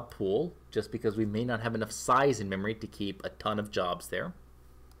a job pool, just because we may not have enough size in memory to keep a ton of jobs there.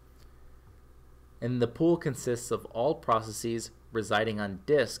 And the pool consists of all processes residing on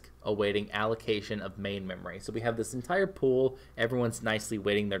disk awaiting allocation of main memory. So we have this entire pool, everyone's nicely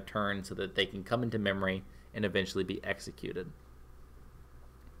waiting their turn so that they can come into memory and eventually be executed.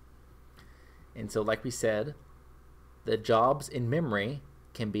 And so like we said, the jobs in memory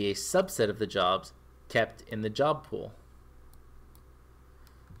can be a subset of the jobs kept in the job pool.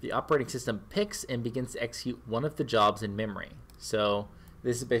 The operating system picks and begins to execute one of the jobs in memory. So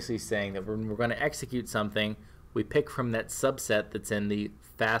this is basically saying that when we're going to execute something, we pick from that subset that's in the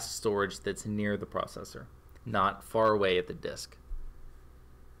fast storage that's near the processor, not far away at the disk.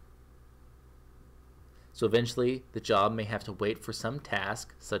 So eventually, the job may have to wait for some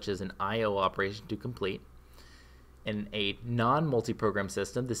task, such as an I/O operation, to complete. In a non-multi-program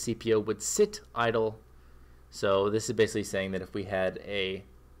system, the CPO would sit idle. So this is basically saying that if we had a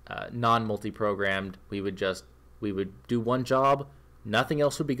non-multi-programmed, we would do one job, nothing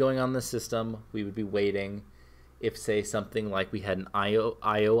else would be going on in the system, we would be waiting. If, say, something like we had an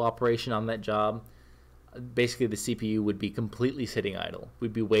I/O operation on that job, basically the CPU would be completely sitting idle.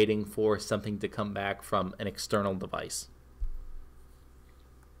 We'd be waiting for something to come back from an external device.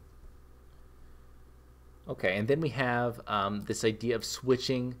 Okay, and then we have this idea of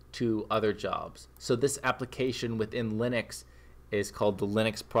switching to other jobs. So this application within Linux is called the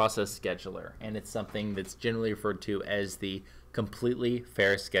Linux Process Scheduler, and it's something that's generally referred to as the Completely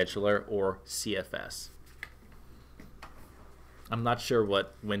Fair Scheduler, or CFS. I'm not sure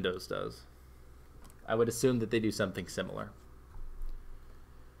what Windows does. I would assume that they do something similar.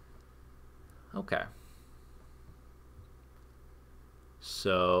 Okay.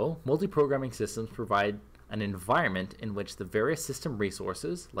 So, multi-programming systems provide an environment in which the various system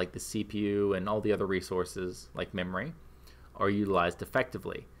resources, like the CPU and all the other resources, like memory, are utilized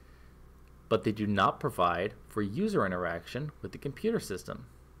effectively. But they do not provide for user interaction with the computer system.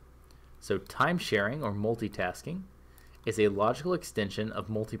 So, time sharing or multitasking is a logical extension of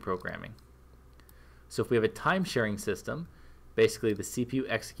multi-programming. So if we have a time-sharing system, basically the CPU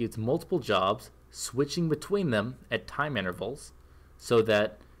executes multiple jobs, switching between them at time intervals, so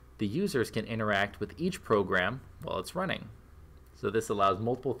that the users can interact with each program while it's running. So this allows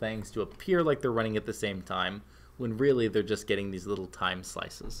multiple things to appear like they're running at the same time, when really they're just getting these little time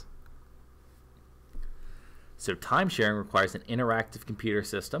slices. So time sharing requires an interactive computer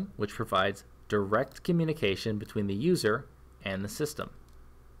system, which provides direct communication between the user and the system.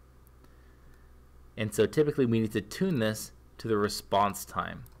 And so typically we need to tune this to the response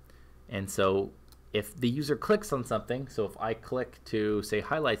time. And so if the user clicks on something, so if I click to, say,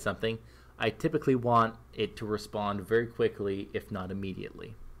 highlight something, I typically want it to respond very quickly, if not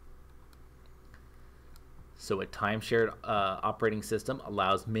immediately. So a time-shared operating system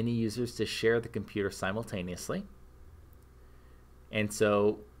allows many users to share the computer simultaneously. And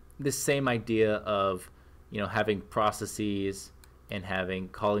so this same idea of, having processes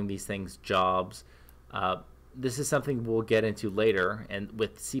and calling these things jobs, this is something we'll get into later and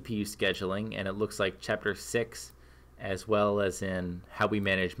with CPU scheduling, and it looks like chapter 6, as well as in how we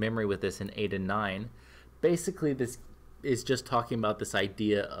manage memory with this in 8 and 9. Basically, this is just talking about this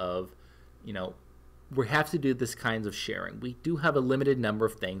idea of, we have to do this kinds of sharing. We do have a limited number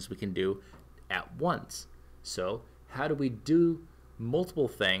of things we can do at once. So how do we do multiple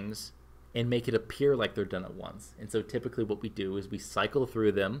things and make it appear like they're done at once? And so typically what we do is we cycle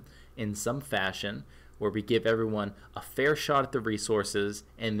through them in some fashion where we give everyone a fair shot at the resources,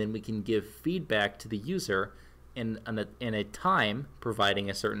 and then we can give feedback to the user in a time providing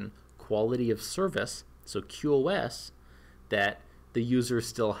a certain quality of service, so QoS, that the user is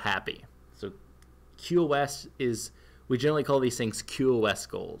still happy. So QoS is, we generally call these things QoS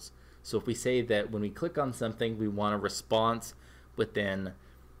goals. So if we say that when we click on something, we want a response within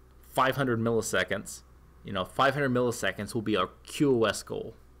 500 milliseconds, 500 milliseconds will be our QoS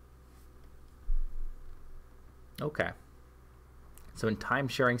goal. Okay. So in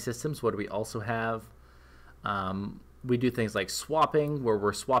time-sharing systems, what do we also have? We do things like swapping, where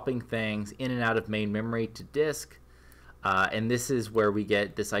we're swapping things in and out of main memory to disk. And this is where we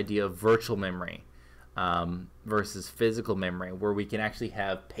get this idea of virtual memory versus physical memory, where we can actually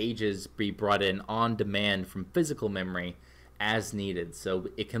have pages be brought in on demand from physical memory as needed. So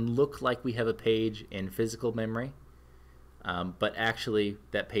it can look like we have a page in physical memory, but actually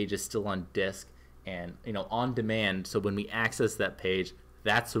that page is still on disk and on demand. So when we access that page,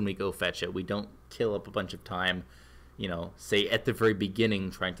 that's when we go fetch it. We don't kill up a bunch of time, say at the very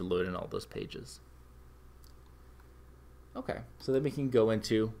beginning trying to load in all those pages. Okay, so then we can go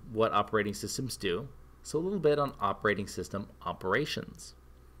into what operating systems do. So a little bit on operating system operations.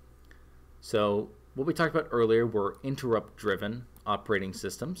 So what we talked about earlier were interrupt-driven operating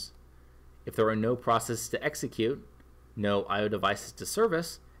systems. If there are no processes to execute, no I/O devices to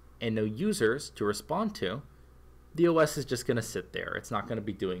service, and no users to respond to, the OS is just going to sit there. It's not going to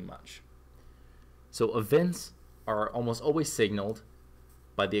be doing much. So events are almost always signaled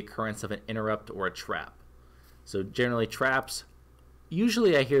by the occurrence of an interrupt or a trap. So generally traps,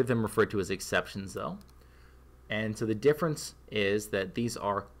 usually I hear them referred to as exceptions though. And so the difference is that these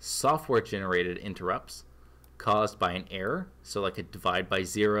are software generated interrupts caused by an error. So like a divide by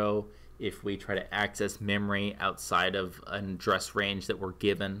zero, if we try to access memory outside of an address range that we're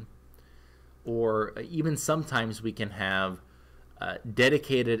given. Or even sometimes we can have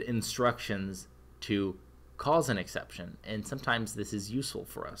dedicated instructions to cause an exception, and sometimes this is useful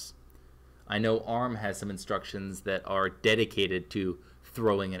for us. I know ARM has some instructions that are dedicated to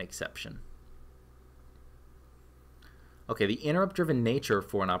throwing an exception. Okay, the interrupt-driven nature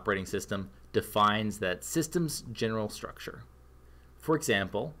for an operating system defines that system's general structure. For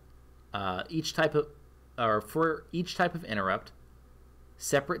example, for each type of interrupt,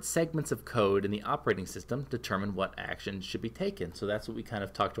 separate segments of code in the operating system determine what actions should be taken. So that's what we kind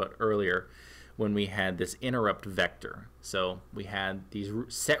of talked about earlier when we had this interrupt vector. So we had these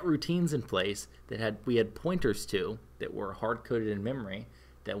set routines in place that we had pointers to that were hard-coded in memory,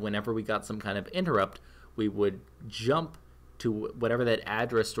 that whenever we got some kind of interrupt, we would jump to whatever that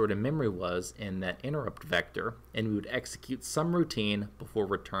address stored in memory was in that interrupt vector, and we would execute some routine before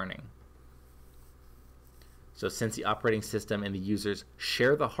returning. So since the operating system and the users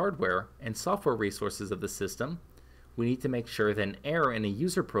share the hardware and software resources of the system, we need to make sure that an error in a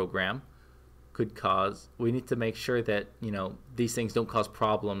user program we need to make sure that these things don't cause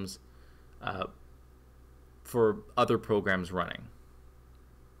problems for other programs running.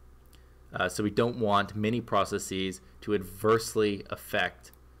 So we don't want many processes to adversely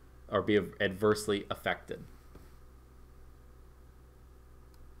affect or be adversely affected.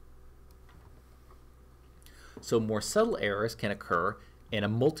 So more subtle errors can occur in a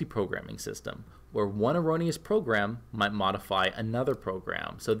multi-programming system, where one erroneous program might modify another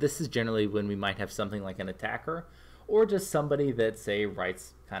program. So this is generally when we might have something like an attacker, or just somebody that, say,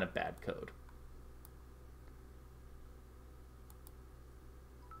 writes kind of bad code.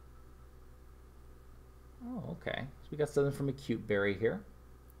 Oh, okay. So we got something from AcuteBerry here.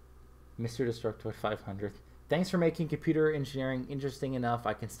 Mr. Destructoid 500. Thanks for making computer engineering interesting enough.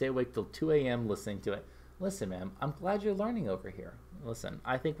 I can stay awake till 2 a.m. listening to it. Listen, man, I'm glad you're learning over here. Listen,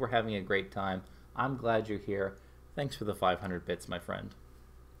 I think we're having a great time. I'm glad you're here. Thanks for the 500 bits, my friend.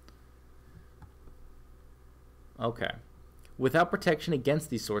 Okay. Without protection against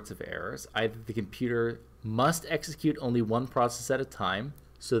these sorts of errors, either the computer must execute only one process at a time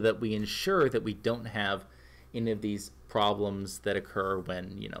so that we ensure that we don't have any of these problems that occur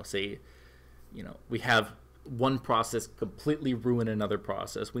when, say, we have one process completely ruin another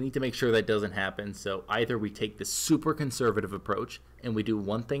process. We need to make sure that doesn't happen. So either we take the super conservative approach and we do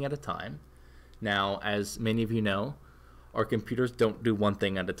one thing at a time. Now, as many of you know, our computers don't do one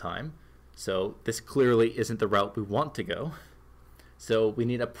thing at a time. So this clearly isn't the route we want to go. So we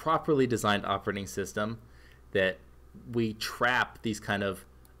need a properly designed operating system that we trap these kind of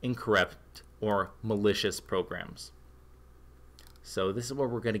incorrect or malicious programs. So this is where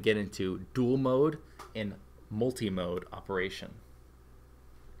we're going to get into dual mode and multi-mode operation.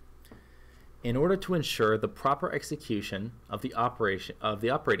 In order to ensure the proper execution of the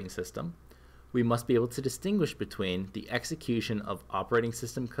operating system, we must be able to distinguish between the execution of operating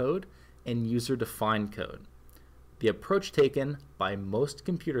system code and user-defined code. The approach taken by most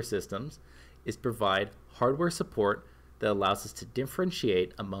computer systems is to provide hardware support that allows us to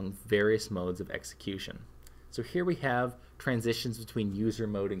differentiate among various modes of execution. So here we have transitions between user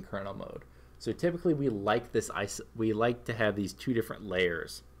mode and kernel mode. So typically we like to have these two different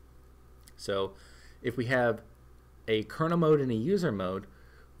layers. So if we have a kernel mode and a user mode,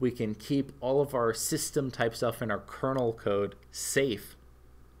 we can keep all of our system type stuff in our kernel code safe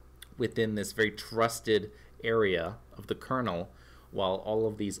within this very trusted area of the kernel, while all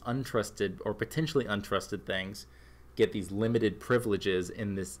of these untrusted or potentially untrusted things get these limited privileges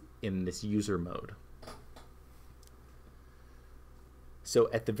in this user mode. So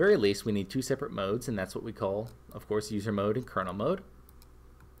at the very least, we need two separate modes, and that's what we call, of course, user mode and kernel mode.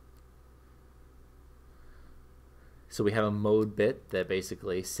 So we have a mode bit that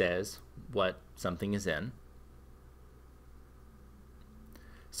basically says what something is in.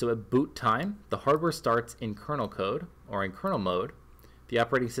 So at boot time, the hardware starts in kernel code or in kernel mode. The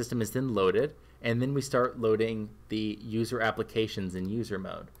operating system is then loaded, and then we start loading the user applications in user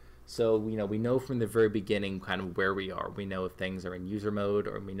mode. So we know from the very beginning kind of where we are. We know if things are in user mode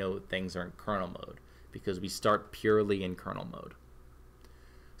or we know if things are in kernel mode because we start purely in kernel mode.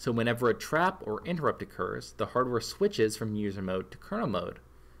 So whenever a trap or interrupt occurs, the hardware switches from user mode to kernel mode.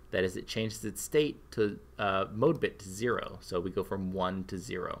 That is, it changes its state to mode bit to 0. So we go from 1 to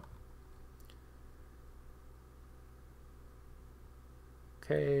 0.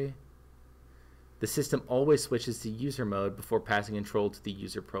 Okay. The system always switches to user mode before passing control to the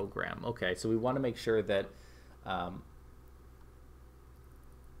user program. Okay, so we want to make sure that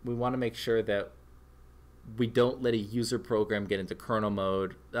we don't let a user program get into kernel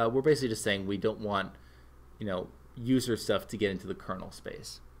mode. We're basically just saying we don't want, user stuff to get into the kernel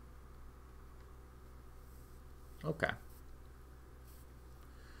space. Okay.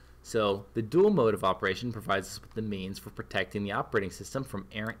 So the dual mode of operation provides us with the means for protecting the operating system from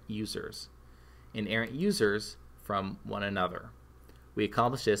errant users and errant users from one another. We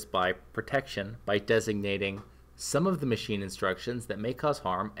accomplish this by protection by designating some of the machine instructions that may cause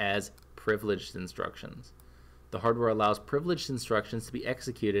harm as privileged instructions. The hardware allows privileged instructions to be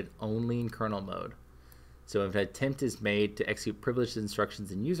executed only in kernel mode. So if an attempt is made to execute privileged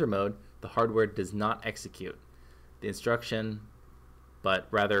instructions in user mode, the hardware does not execute the instruction, but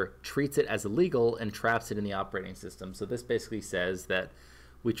rather treats it as illegal and traps it in the operating system. So this basically says that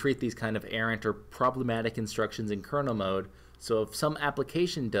we treat these kind of errant or problematic instructions in kernel mode, so if some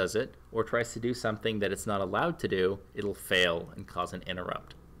application does it or tries to do something that it's not allowed to do, it'll fail and cause an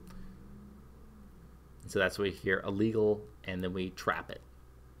interrupt. So that's why we hear illegal, and then we trap it.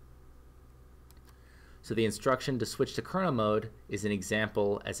 So the instruction to switch to kernel mode is an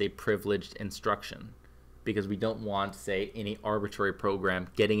example as a privileged instruction, because we don't want, say, any arbitrary program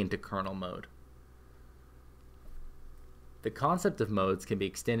getting into kernel mode. The concept of modes can be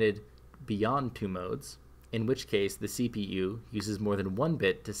extended beyond 2 modes, in which case the CPU uses more than 1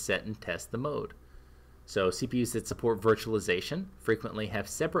 bit to set and test the mode. So CPUs that support virtualization frequently have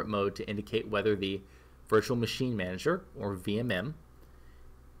separate mode to indicate whether the Virtual Machine Manager, or VMM,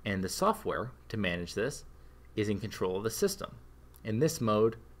 and the software to manage this is in control of the system. In this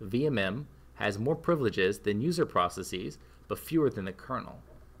mode, VMM has more privileges than user processes, but fewer than the kernel.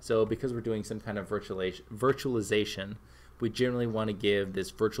 So because we're doing some kind of virtualization, we generally want to give this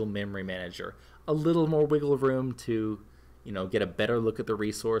virtual memory manager a little more wiggle room to, get a better look at the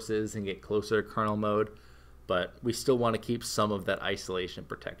resources and get closer to kernel mode, but we still want to keep some of that isolation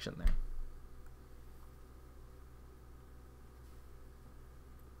protection there.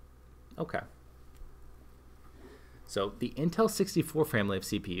 Okay. So the Intel 64 family of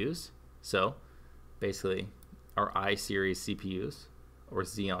CPUs, so basically our i-series CPUs, or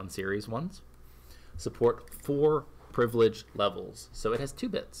Xeon series ones, support 4 privilege levels. So it has 2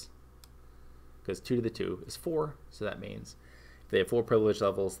 bits, because 2 to the 2 is 4, so that means if they have 4 privilege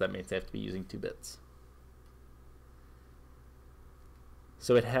levels, that means they have to be using 2 bits.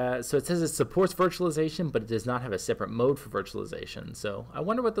 So it says it supports virtualization, but it does not have a separate mode for virtualization. So I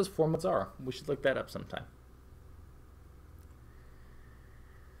wonder what those 4 modes are. We should look that up sometime.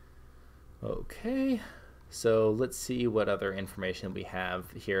 Okay, so let's see what other information we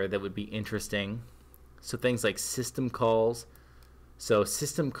have here that would be interesting. So things like system calls. So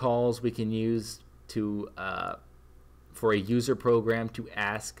system calls we can use to for a user program to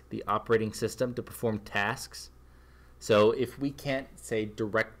ask the operating system to perform tasks. So if we can't, say,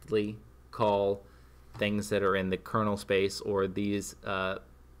 directly call things that are in the kernel space or these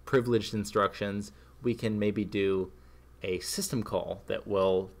privileged instructions, we can maybe do a system call that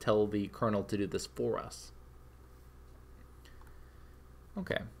will tell the kernel to do this for us.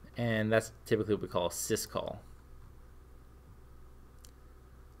 Okay, and that's typically what we call a syscall.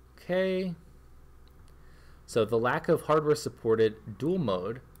 Okay, so the lack of hardware-supported dual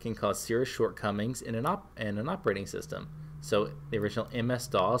mode can cause serious shortcomings in an operating system. So the original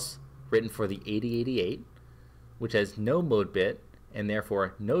MS-DOS, written for the 8088, which has no mode bit and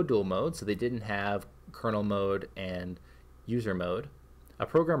therefore no dual mode, so they didn't have kernel mode and user mode. A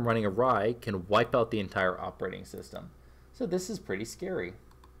program running awry can wipe out the entire operating system. So this is pretty scary.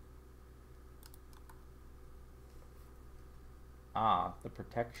 Ah, the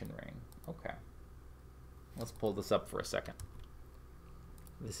protection ring. Okay. Let's pull this up for a second.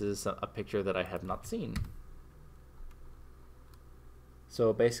 This is a picture that I have not seen.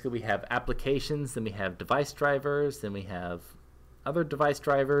 So basically we have applications, then we have device drivers, then we have other device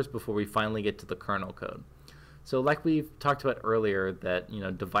drivers before we finally get to the kernel code. So like we've talked about earlier, that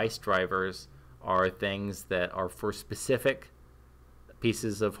device drivers are things that are for specific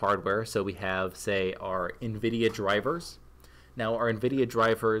pieces of hardware. So we have, say, our NVIDIA drivers. Now our NVIDIA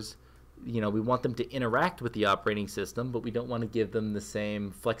drivers, we want them to interact with the operating system, but we don't want to give them the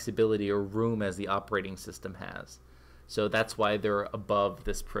same flexibility or room as the operating system has. So that's why they're above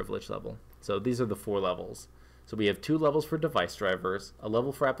this privilege level. So these are the 4 levels. So we have 2 levels for device drivers, a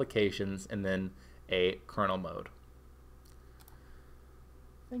level for applications, and then a kernel mode.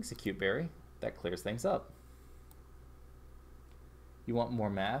 Thanks, AcuteBerry. That clears things up. You want more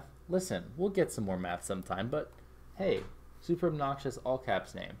math? Listen, we'll get some more math sometime, but hey, super obnoxious all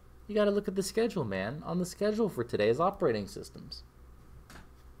caps name. You got to look at the schedule, man. On the schedule for today's operating systems.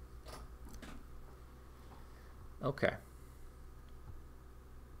 Okay.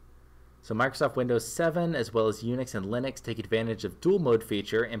 So Microsoft Windows 7 as well as Unix and Linux take advantage of dual mode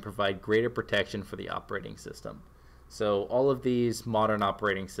feature and provide greater protection for the operating system. So all of these modern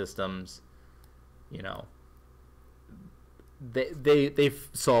operating systems, they've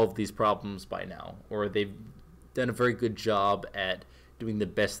solved these problems by now, or they've done a very good job at doing the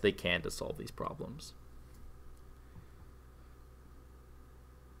best they can to solve these problems.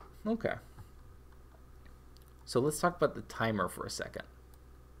 Okay. So let's talk about the timer for a second.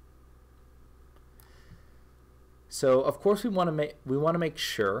 So of course we want to make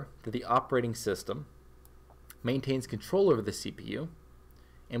sure that the operating system maintains control over the CPU,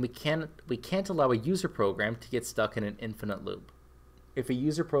 and we can't allow a user program to get stuck in an infinite loop. If a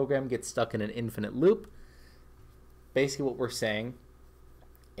user program gets stuck in an infinite loop, basically what we're saying,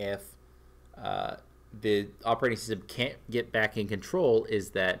 if the operating system can't get back in control, is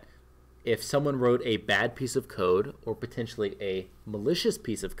that if someone wrote a bad piece of code or potentially a malicious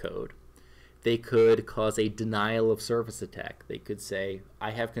piece of code, they could cause a denial of service attack. They could say,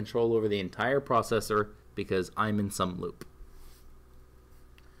 I have control over the entire processor because I'm in some loop.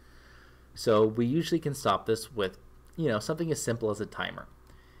 So we usually can stop this with, something as simple as a timer.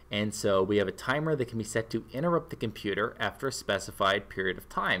 And so we have a timer that can be set to interrupt the computer after a specified period of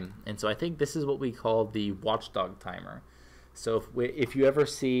time. And so I think this is what we call the watchdog timer. So if you ever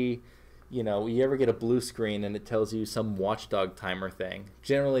see, you ever get a blue screen and it tells you some watchdog timer thing,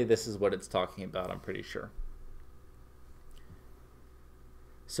 generally this is what it's talking about, I'm pretty sure.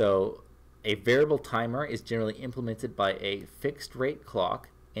 So a variable timer is generally implemented by a fixed rate clock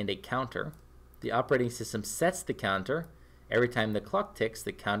and a counter. The operating system sets the counter. Every time the clock ticks,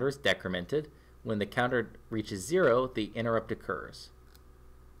 the counter is decremented. When the counter reaches 0, the interrupt occurs.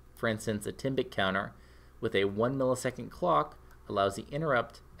 For instance, a 10-bit counter with a 1 millisecond clock allows the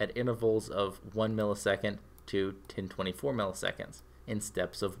interrupt at intervals of 1 millisecond to 1024 milliseconds in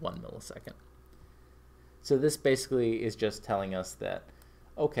steps of 1 millisecond. So this basically is just telling us that,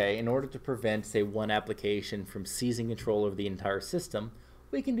 okay, in order to prevent, say, one application from seizing control over the entire system,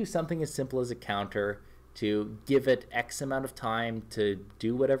 we can do something as simple as a counter to give it X amount of time to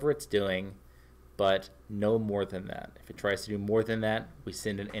do whatever it's doing, but no more than that. If it tries to do more than that, we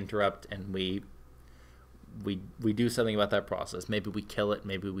send an interrupt and we do something about that process. Maybe we kill it,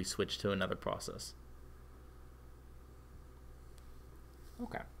 maybe we switch to another process.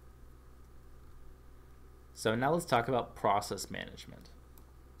 Okay. So now let's talk about process management.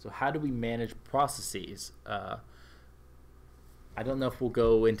 So how do we manage processes? I don't know if we'll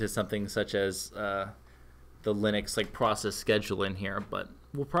go into something such as the Linux like process schedule in here, but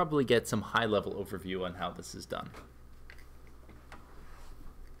we'll probably get some high-level overview on how this is done.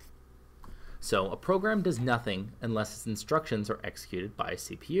 So a program does nothing unless its instructions are executed by a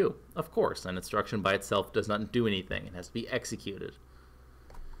CPU. Of course, an instruction by itself does not do anything. It has to be executed.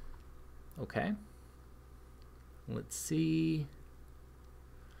 Okay. Let's see.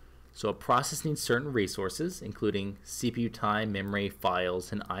 So a process needs certain resources, including CPU time, memory,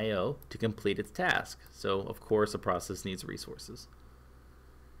 files, and I/O to complete its task. So, of course, a process needs resources.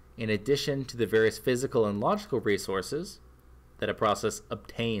 In addition to the various physical and logical resources that a process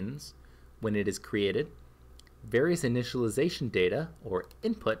obtains when it is created, various initialization data, or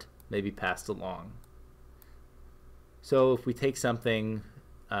input, may be passed along. So if we take something,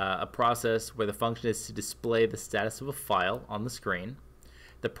 a process where the function is to display the status of a file on the screen,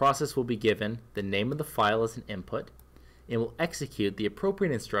 the process will be given the name of the file as an input and will execute the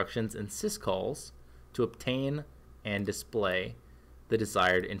appropriate instructions and syscalls to obtain and display the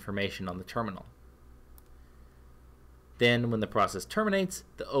desired information on the terminal. Then, when the process terminates,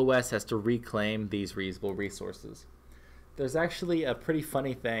 the OS has to reclaim these reusable resources. There's actually a pretty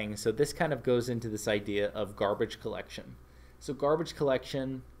funny thing. So this kind of goes into this idea of garbage collection. So garbage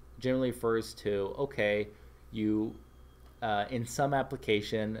collection generally refers to, okay, you in some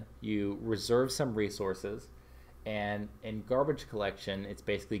application, you reserve some resources, and in garbage collection, it's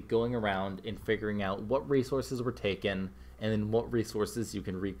basically going around and figuring out what resources were taken and then what resources you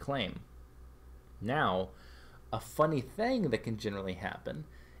can reclaim. Now, a funny thing that can generally happen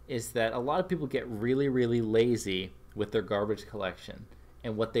is that a lot of people get really, really lazy with their garbage collection,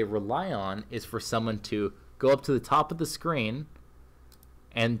 and what they rely on is for someone to go up to the top of the screen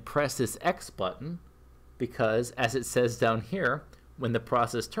and press this X button, because, as it says down here, when the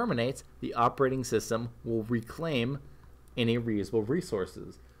process terminates, the operating system will reclaim any reusable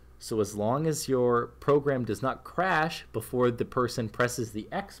resources. So as long as your program does not crash before the person presses the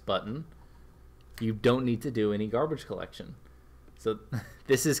X button, you don't need to do any garbage collection. So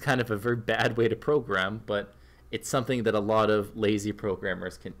this is kind of a very bad way to program, but it's something that a lot of lazy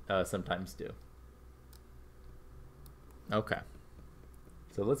programmers can sometimes do. Okay,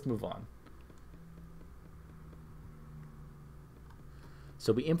 so let's move on.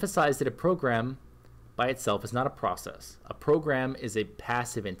 So we emphasize that a program by itself is not a process. A program is a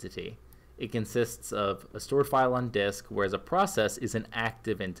passive entity. It consists of a stored file on disk, whereas a process is an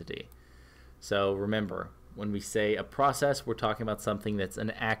active entity. So remember, when we say a process, we're talking about something that's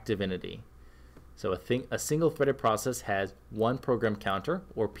an active entity. So a single-threaded process has one program counter,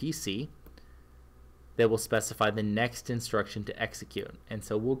 or PC, that will specify the next instruction to execute. And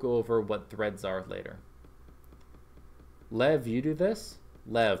so we'll go over what threads are later. Lev, you do this?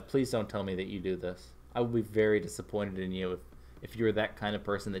 Lev, please don't tell me that you do this. I would be very disappointed in you if you're that kind of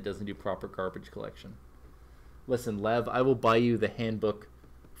person that doesn't do proper garbage collection. Listen, Lev, I will buy you the handbook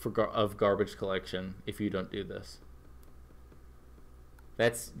of garbage collection if you don't do this.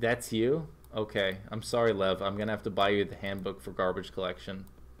 That's you? Okay, I'm sorry, Lev. I'm going to have to buy you the handbook for garbage collection.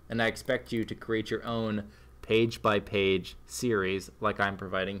 And I expect you to create your own page-by-page series like I'm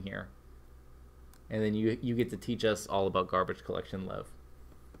providing here. And then you get to teach us all about garbage collection, Lev.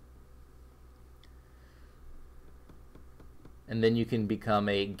 And then you can become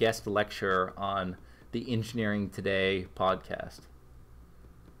a guest lecturer on the Engineering Today podcast.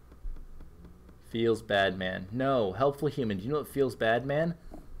 Feels bad, man. No, helpful human. Do you know what feels bad, man?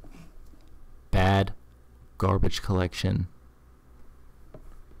 Bad garbage collection.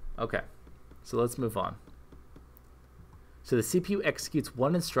 Okay, so let's move on. So the CPU executes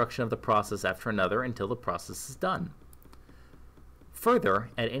one instruction of the process after another until the process is done. Further,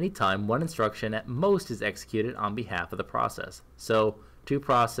 at any time, one instruction at most is executed on behalf of the process. So two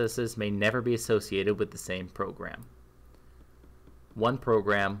processes may never be associated with the same program. One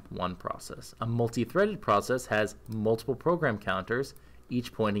program, one process. A multi-threaded process has multiple program counters,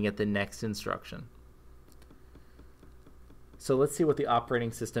 each pointing at the next instruction. So let's see what the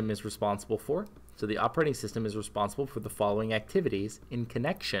operating system is responsible for. So the operating system is responsible for the following activities in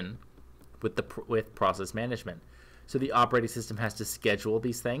connection with process management. So the operating system has to schedule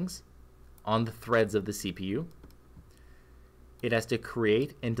these things on the threads of the CPU. It has to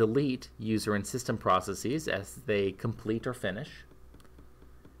create and delete user and system processes as they complete or finish.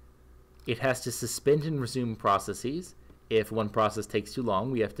 It has to suspend and resume processes. If one process takes too long,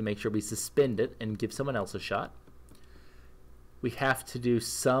 we have to make sure we suspend it and give someone else a shot. We have to do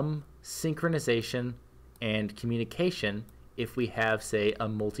some synchronization and communication if we have, say, a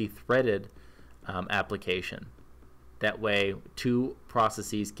multi-threaded application. That way, two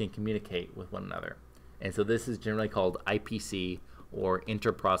processes can communicate with one another. And so this is generally called IPC, or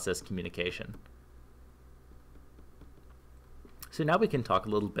inter-process communication. So now we can talk a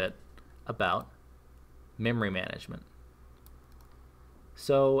little bit about memory management.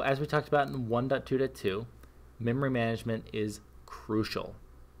 So as we talked about in 1.2.2, memory management is crucial.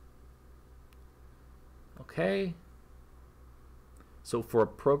 Okay. So for a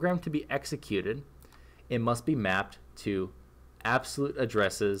program to be executed, it must be mapped to absolute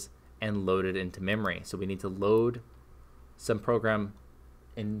addresses and loaded into memory. So we need to load some program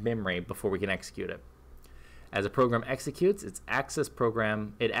in memory before we can execute it. As a program executes, it accesses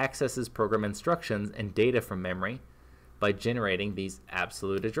program instructions and data from memory by generating these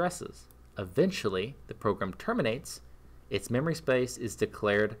absolute addresses. Eventually, the program terminates, its memory space is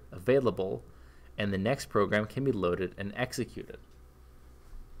declared available, and the next program can be loaded and executed.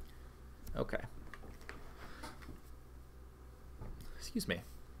 Okay. Excuse me.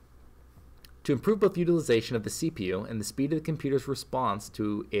 To improve both utilization of the CPU and the speed of the computer's response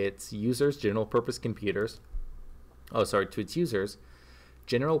to its users' general purpose computers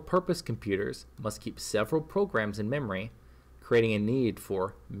must keep several programs in memory, creating a need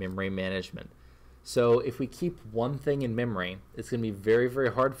for memory management. So if we keep one thing in memory, it's going to be very,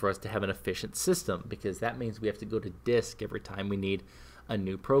 very hard for us to have an efficient system, because that means we have to go to disk every time we need a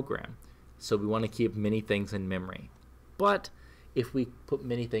new program. So we want to keep many things in memory. But if we put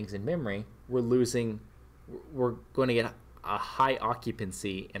many things in memory, we're going to get a high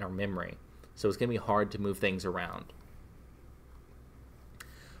occupancy in our memory. So it's going to be hard to move things around.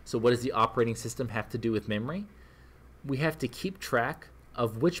 So what does the operating system have to do with memory? We have to keep track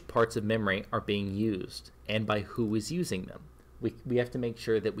of which parts of memory are being used and by who is using them. We have to make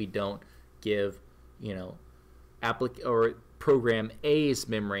sure that we don't give, program A's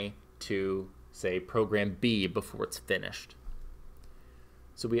memory to, say, program B before it's finished.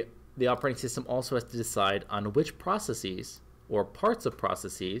 So the operating system also has to decide on which processes or parts of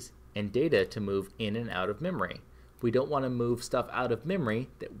processes and data to move in and out of memory. We don't want to move stuff out of memory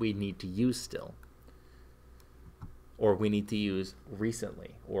that we need to use still, or we need to use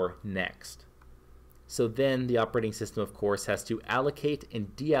recently or next. So then the operating system, of course, has to allocate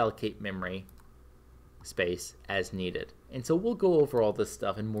and deallocate memory space as needed. And so we'll go over all this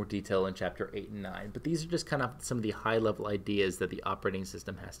stuff in more detail in chapter 8 and 9, but these are just kind of some of the high-level ideas that the operating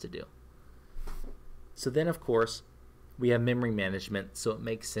system has to do. So then, of course, we have memory management, so it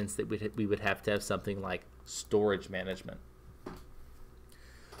makes sense that we would have to have something like storage management.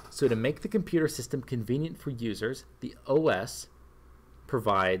 So to make the computer system convenient for users, the OS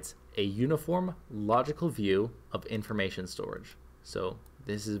provides a uniform logical view of information storage. So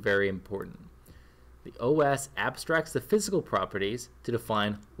this is very important. The OS abstracts the physical properties to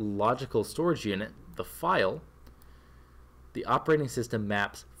define logical storage unit, the file. The operating system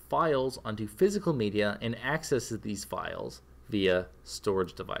maps files onto physical media and accesses these files via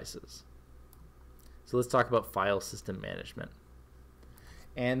storage devices. So let's talk about file system management.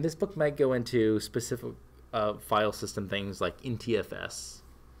 And this book might go into specific file system things like NTFS.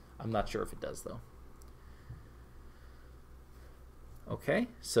 I'm not sure if it does, though. Okay,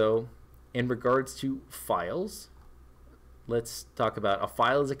 so in regards to files, let's talk about a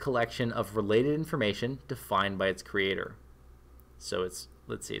file is a collection of related information defined by its creator. So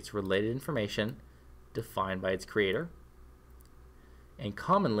let's see, it's related information defined by its creator. And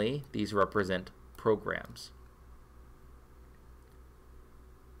commonly, these represent programs.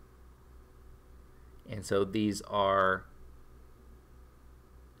 And so these are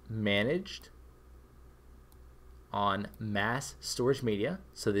managed on mass storage media.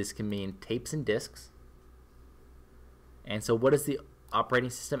 So this can mean tapes and disks. And so what does the operating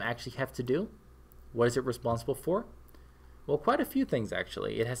system actually have to do? What is it responsible for? Well, quite a few things,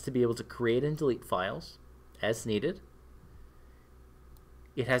 actually. It has to be able to create and delete files as needed.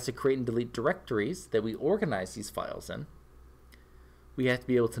 It has to create and delete directories that we organize these files in. We have to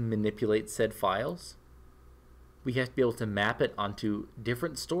be able to manipulate said files. We have to be able to map it onto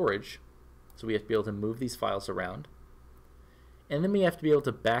different storage. So we have to be able to move these files around. And then we have to be able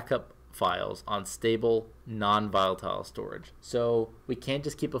to back up files on stable, non-volatile storage. So we can't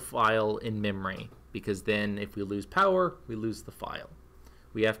just keep a file in memory, because then if we lose power, we lose the file.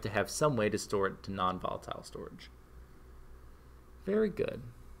 We have to have some way to store it to non-volatile storage. Very good.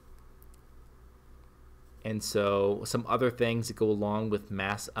 And so some other things that go along with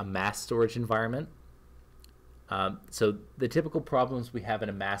a mass storage environment. So the typical problems we have in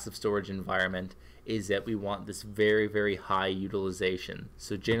a massive storage environment is that we want this very, very high utilization.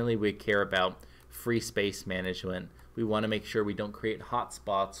 So generally we care about free space management. We want to make sure we don't create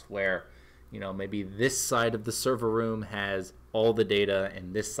hotspots where, maybe this side of the server room has all the data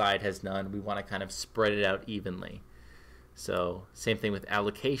and this side has none. We want to kind of spread it out evenly. So same thing with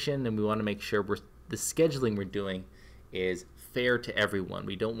allocation, and we want to make sure the scheduling we're doing is fair to everyone.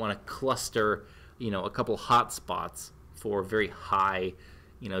 We don't want to cluster, a couple hotspots for very high,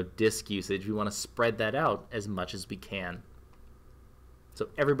 disk usage. We want to spread that out as much as we can. So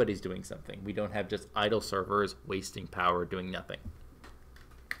everybody's doing something. We don't have just idle servers wasting power doing nothing.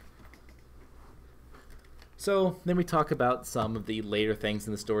 So then we talk about some of the later things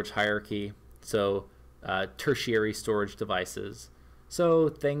in the storage hierarchy. So tertiary storage devices. So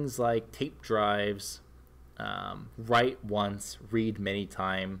things like tape drives, write once, read many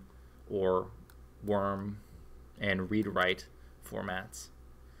time, or worm and read-write formats.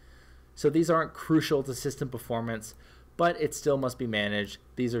 So these aren't crucial to system performance, but it still must be managed.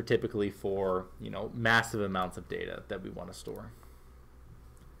 These are typically for, massive amounts of data that we want to store.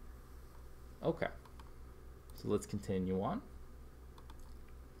 Okay, so let's continue on.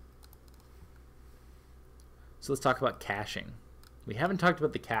 So let's talk about caching. We haven't talked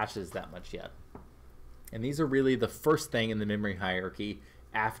about the caches that much yet. And these are really the first thing in the memory hierarchy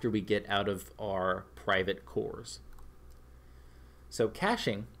after we get out of our private cores. So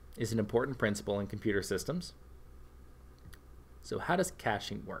caching is an important principle in computer systems. So how does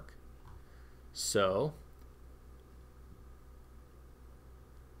caching work? So,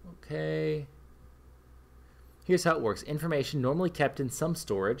 okay. Here's how it works. Information normally kept in some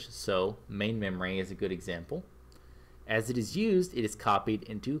storage, so main memory is a good example. As it is used, it is copied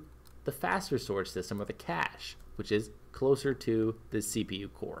into the faster storage system, or the cache, which is closer to the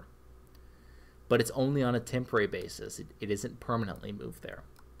CPU core. But it's only on a temporary basis. It isn't permanently moved there.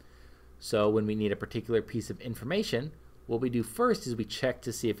 So when we need a particular piece of information, what we do first is we check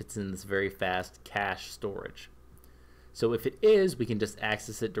to see if it's in this very fast cache storage. So if it is, we can just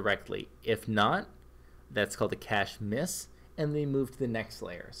access it directly. If not, that's called a cache miss, and we move to the next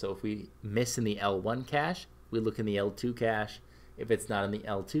layer. So if we miss in the L1 cache, we look in the L2 cache. If it's not in the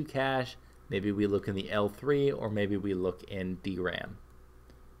L2 cache, maybe we look in the L3, or maybe we look in DRAM.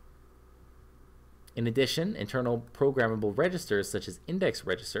 In addition, internal programmable registers such as index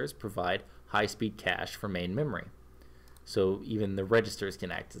registers provide high-speed cache for main memory. So even the registers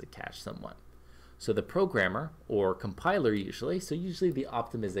can act as a cache somewhat. So the programmer, or compiler usually, so usually the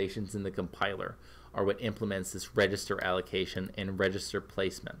optimizations in the compiler are what implements this register allocation and register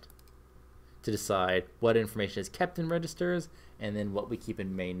placement to decide what information is kept in registers and then what we keep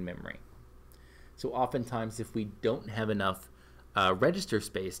in main memory. So oftentimes if we don't have enough register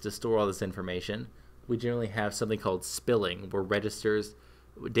space to store all this information, we generally have something called spilling, where registers,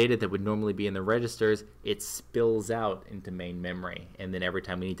 data that would normally be in the registers, it spills out into main memory, and then every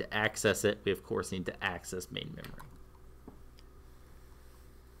time we need to access it, we of course need to access main memory.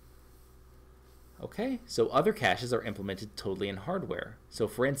 Okay, so other caches are implemented totally in hardware. So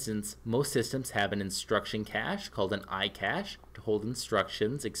for instance, most systems have an instruction cache called an iCache to hold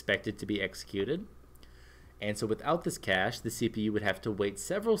instructions expected to be executed. And so without this cache, the CPU would have to wait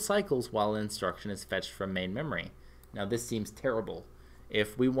several cycles while an instruction is fetched from main memory. Now this seems terrible.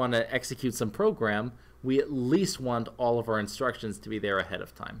 If we want to execute some program, we at least want all of our instructions to be there ahead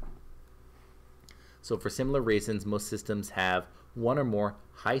of time. So for similar reasons, most systems have one or more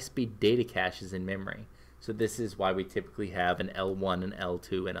high-speed data caches in memory. So this is why we typically have an L1, an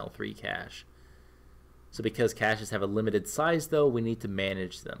L2, and L3 cache. So because caches have a limited size though, we need to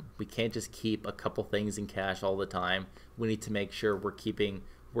manage them. We can't just keep a couple things in cache all the time. We need to make sure we're keeping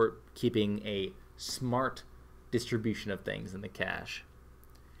a smart distribution of things in the cache.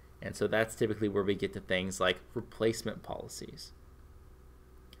 And so that's typically where we get to things like replacement policies.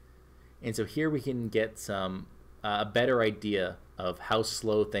 And so here we can get some a better idea of how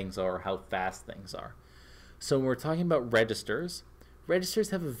slow things are, how fast things are. So when we're talking about registers,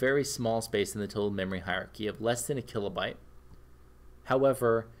 registers have a very small space in the total memory hierarchy of less than a kilobyte.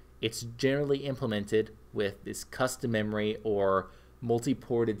 However, it's generally implemented with this custom memory or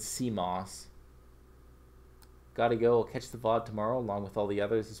multi-ported CMOS. Gotta go. I'll catch the VOD tomorrow along with all the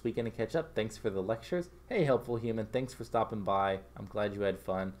others this weekend to catch up. Thanks for the lectures. Hey, Helpful Human, thanks for stopping by. I'm glad you had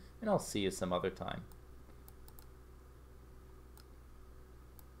fun, and I'll see you some other time.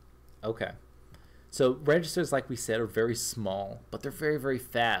 Okay. So registers, like we said, are very small, but they're very, very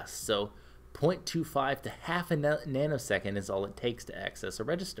fast. So 0.25 to half a nanosecond is all it takes to access a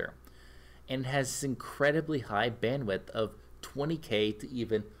register. And it has this incredibly high bandwidth of 20K to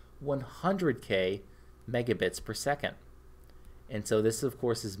even 100K megabits per second. And so this, of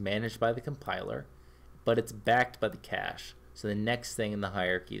course, is managed by the compiler, but it's backed by the cache. So the next thing in the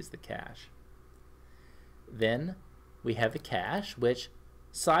hierarchy is the cache. Then we have the cache, which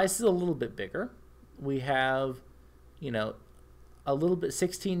size is a little bit bigger. We have, a little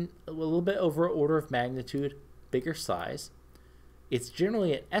bit over an order of magnitude bigger size. It's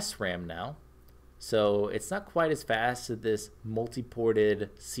generally an SRAM now, so it's not quite as fast as this multi-ported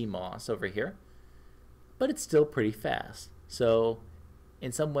CMOS over here, but it's still pretty fast. So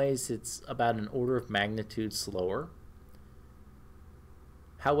in some ways it's about an order of magnitude slower.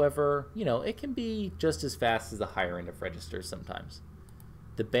 However, it can be just as fast as the higher end of registers sometimes.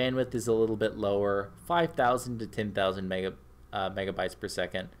 The bandwidth is a little bit lower, 5,000 to 10,000 megabytes per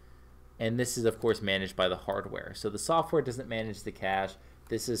second. And this is, of course, managed by the hardware. So the software doesn't manage the cache.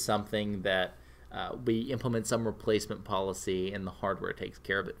 This is something that we implement some replacement policy, and the hardware takes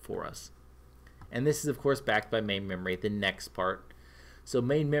care of it for us. And this is, of course, backed by main memory, the next part. So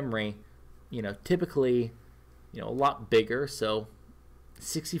main memory, typically, a lot bigger. So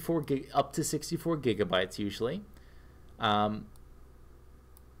up to 64 gigabytes usually.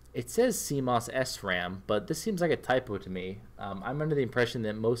 It says CMOS SRAM, but this seems like a typo to me. I'm under the impression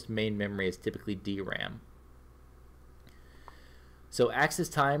that most main memory is typically DRAM. So access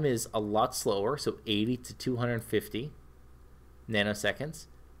time is a lot slower, so 80 to 250 nanoseconds.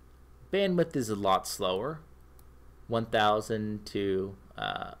 Bandwidth is a lot slower, 1,000 to,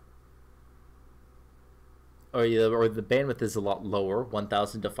 or the bandwidth is a lot lower,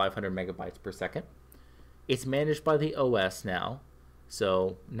 1,000 to 500 megabytes per second. It's managed by the OS now.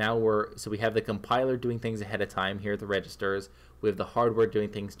 So now we have the compiler doing things ahead of time here at the registers. We have the hardware doing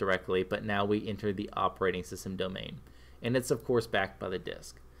things directly, but now we enter the operating system domain. And it's, of course, backed by the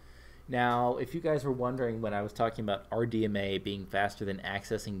disk. Now, if you guys were wondering when I was talking about RDMA being faster than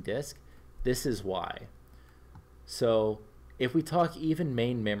accessing disk, this is why. So if we talk even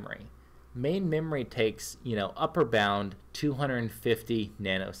main memory takes, upper bound 250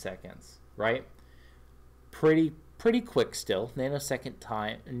 nanoseconds, right? Pretty quick still.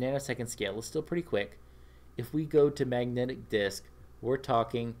 Nanosecond scale is still pretty quick. If we go to magnetic disk, we're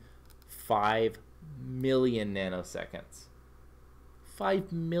talking 5 million nanoseconds.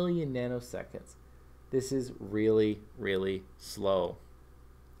 5 million nanoseconds. This is really, really slow.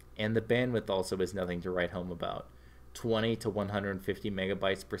 And the bandwidth also is nothing to write home about. 20 to 150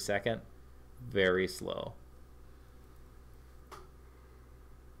 megabytes per second. Very slow.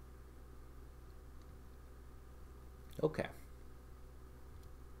 Okay.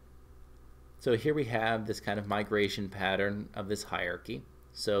 So here we have this kind of migration pattern of this hierarchy.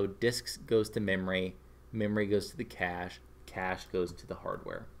 So disks goes to memory, memory goes to the cache, cache goes to the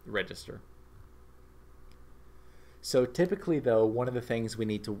hardware, the register. So typically though, one of the things we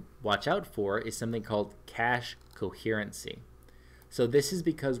need to watch out for is something called cache coherency. So this is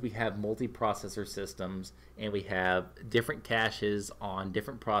because we have multiprocessor systems and we have different caches on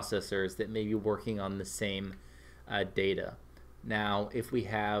different processors that may be working on the same data. Now, if we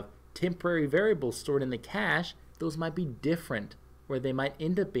have temporary variables stored in the cache, those might be different, or they might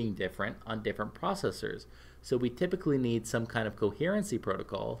end up being different on different processors. So we typically need some kind of coherency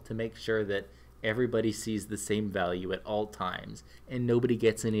protocol to make sure that everybody sees the same value at all times and nobody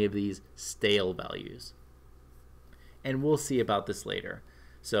gets any of these stale values. And we'll see about this later.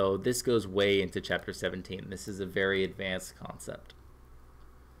 So this goes way into chapter 17. This is a very advanced concept.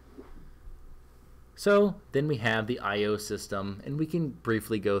 So then we have the I/O system, and we can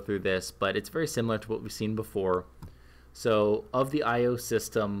briefly go through this, but it's very similar to what we've seen before. So of the I/O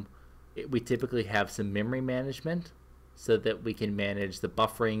system, we typically have some memory management so that we can manage the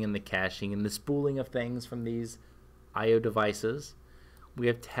buffering and the caching and the spooling of things from these I/O devices. We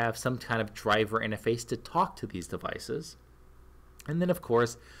have to have some kind of driver interface to talk to these devices. And then, of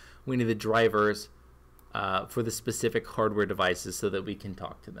course, we need the drivers for the specific hardware devices so that we can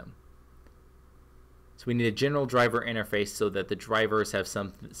talk to them. So we need a general driver interface so that the drivers have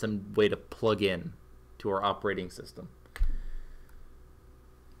some way to plug in to our operating system.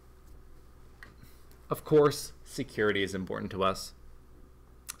 Of course, security is important to us.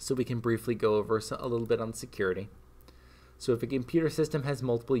 So we can briefly go over a little bit on security. So if a computer system has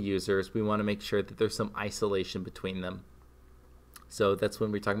multiple users, we want to make sure that there's some isolation between them. So that's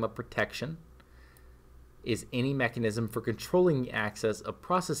when we're talking about protection. Is any mechanism for controlling the access of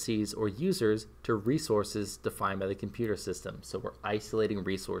processes or users to resources defined by the computer system. So we're isolating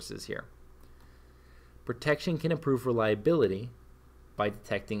resources here. Protection can improve reliability by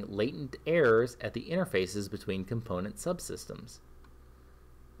detecting latent errors at the interfaces between component subsystems.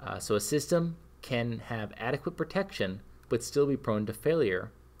 So a system can have adequate protection but still be prone to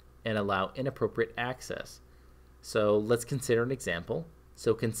failure and allow inappropriate access. So let's consider an example.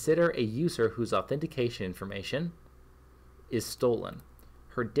 So consider a user whose authentication information is stolen.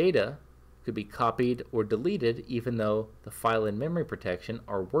 Her data could be copied or deleted even though the file and memory protection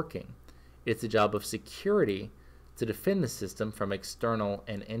are working. It's the job of security to defend the system from external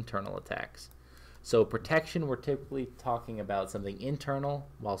and internal attacks. So protection, we're typically talking about something internal,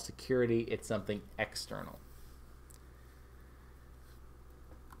 while security, it's something external.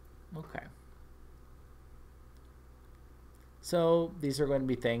 Okay. So these are going to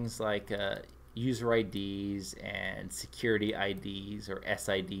be things like user IDs and security IDs or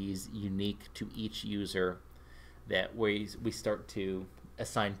SIDs unique to each user, that we start to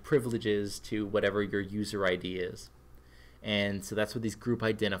assign privileges to whatever your user ID is. And so that's what these group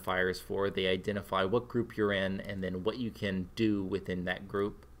identifiers for. They identify what group you're in and then what you can do within that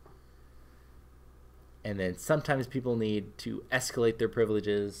group. And then sometimes people need to escalate their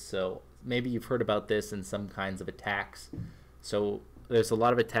privileges. So maybe you've heard about this in some kinds of attacks. So there's a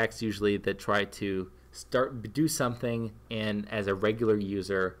lot of attacks usually that try to do something and as a regular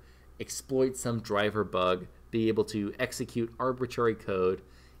user exploit some driver bug, be able to execute arbitrary code,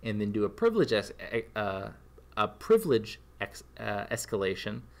 and then do a privilege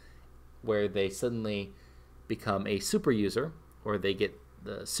escalation where they suddenly become a super user, or they get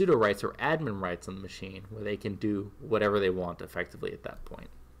the pseudo rights or admin rights on the machine where they can do whatever they want effectively at that point.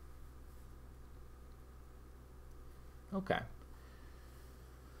 Okay.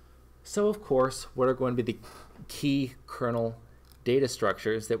 So of course, what are going to be the key kernel data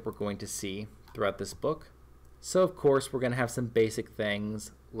structures that we're going to see throughout this book? So of course, we're going to have some basic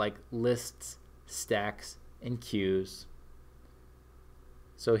things like lists, stacks, and queues.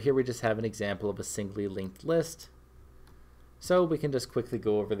 So here we just have an example of a singly linked list. So we can just quickly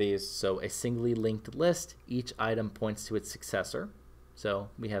go over these. So a singly linked list, each item points to its successor. So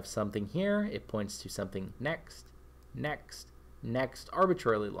we have something here, it points to something next, next, next,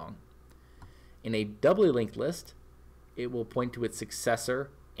 arbitrarily long. In a doubly linked list, it will point to its successor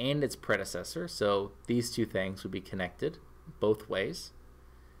and its predecessor. So these two things would be connected both ways.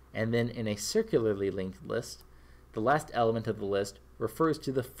 And then in a circularly linked list, the last element of the list refers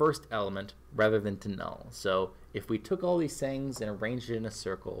to the first element rather than to null. So if we took all these things and arranged it in a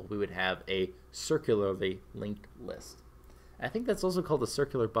circle, we would have a circularly linked list. I think that's also called a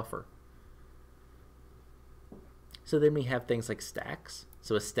circular buffer. So then we have things like stacks.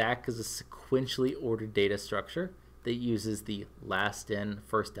 So a stack is a sequentially ordered data structure that uses the last in,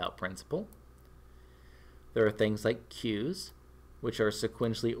 first out principle. There are things like queues, which are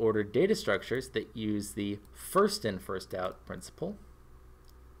sequentially ordered data structures that use the first in, first out principle.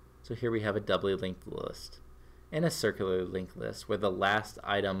 So here we have a doubly linked list and a circular linked list where the last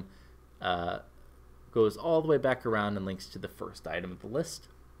item goes all the way back around and links to the first item of the list.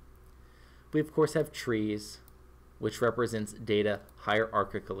 We of course have trees, which represents data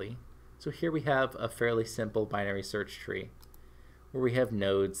hierarchically. So here we have a fairly simple binary search tree where we have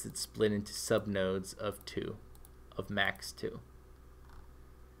nodes that split into subnodes of 2, of max 2.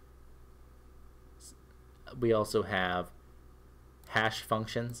 We also have hash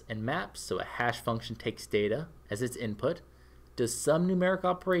functions and maps. So a hash function takes data as its input, does some numeric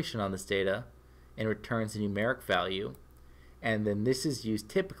operation on this data, and returns a numeric value. And then this is used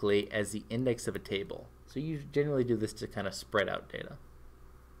typically as the index of a table. So you generally do this to kind of spread out data.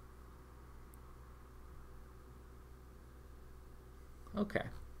 Okay.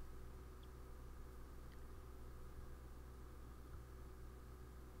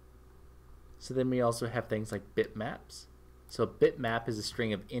 So then we also have things like bitmaps. So a bitmap is a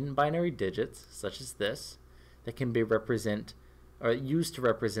string of in-binary digits, such as this, that can be used to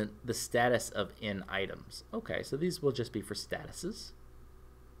represent the status of in items. Okay, so these will just be for statuses.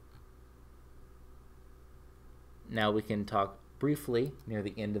 Now we can talk briefly near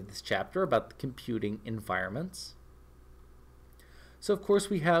the end of this chapter about the computing environments. So of course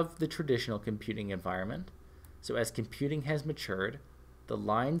we have the traditional computing environment. So as computing has matured, the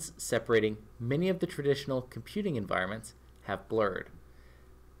lines separating many of the traditional computing environments have blurred.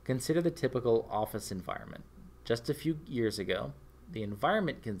 Consider the typical office environment. Just a few years ago, the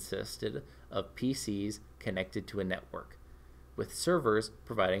environment consisted of PCs connected to a network, with servers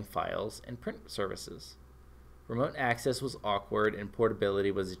providing files and print services. Remote access was awkward and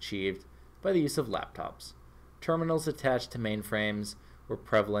portability was achieved by the use of laptops. Terminals attached to mainframes were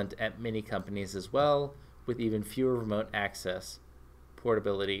prevalent at many companies as well, with even fewer remote access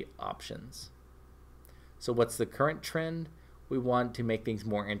portability options. So what's the current trend? we want to make things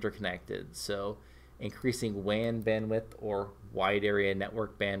more interconnected. So increasing WAN bandwidth or wide area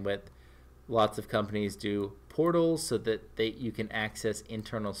network bandwidth. Lots of companies do portals so that you can access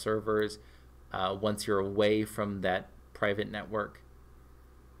internal servers once you're away from that private network.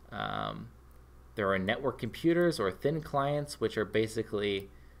 There are network computers or thin clients, which are basically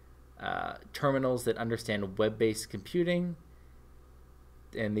terminals that understand web-based computing,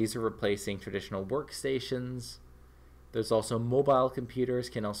 and these are replacing traditional workstations. There's also mobile computers,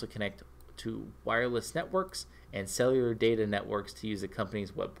 can also connect to wireless networks and cellular data networks to use a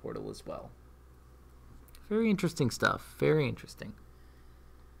company's web portal as well. Very interesting stuff. Very interesting.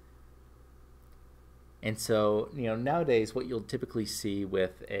 And so, nowadays, what you'll typically see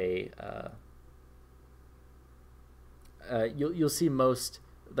with you'll see most,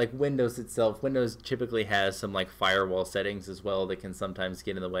 like Windows itself. Windows typically has some like firewall settings as well that can sometimes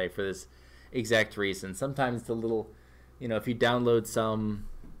get in the way for this exact reason. Sometimes it's a little, if you download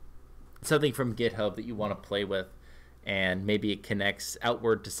something from GitHub that you want to play with, and maybe it connects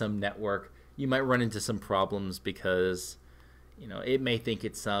outward to some network, you might run into some problems because it may think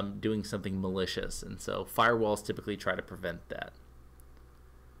it's doing something malicious, and so firewalls typically try to prevent that.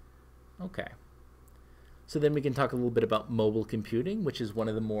 Okay. So then we can talk a little bit about mobile computing, which is one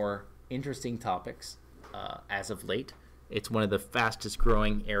of the more interesting topics as of late. It's one of the fastest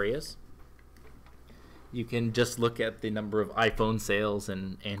growing areas. You can just look at the number of iPhone sales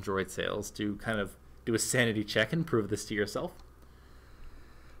and Android sales to kind of do a sanity check and prove this to yourself.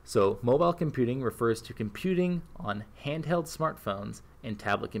 So mobile computing refers to computing on handheld smartphones and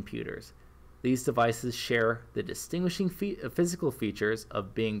tablet computers. These devices share the distinguishing physical features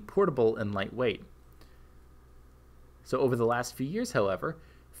of being portable and lightweight. So over the last few years, however,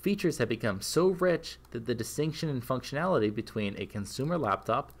 features have become so rich that the distinction in functionality between a consumer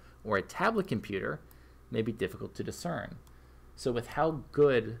laptop or a tablet computer may be difficult to discern. So with how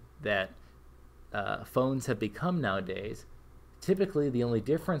good that phones have become nowadays, typically the only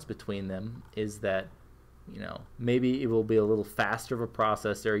difference between them is that, maybe it will be a little faster of a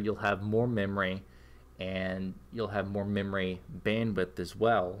processor, you'll have more memory, and you'll have more memory bandwidth as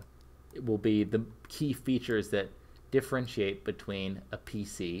well. It will be the key features that differentiate between a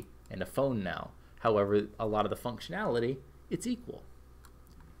PC and a phone now. However, a lot of the functionality, it's equal.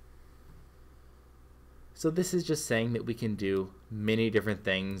 So this is just saying that we can do many different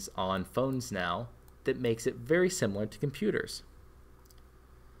things on phones now that makes it very similar to computers.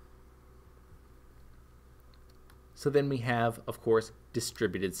 So then we have, of course,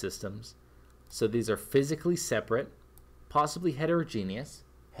 distributed systems. So these are physically separate, possibly heterogeneous.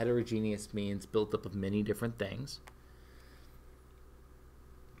 Heterogeneous means built up of many different things.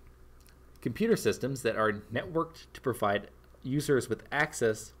 Computer systems that are networked to provide users with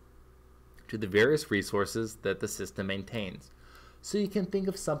access to the various resources that the system maintains. So you can think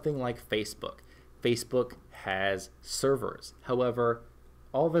of something like Facebook. Facebook has servers. However,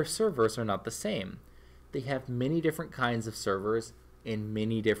 all their servers are not the same. They have many different kinds of servers in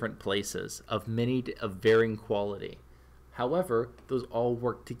many different places of varying quality. However, those all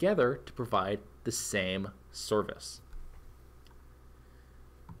work together to provide the same service.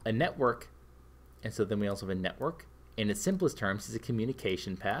 A network, and so then we also have a network, in its simplest terms, is a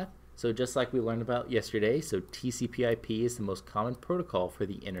communication path. So just like we learned about yesterday, so TCP/IP is the most common protocol for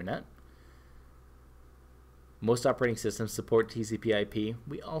the internet. Most operating systems support TCP/IP.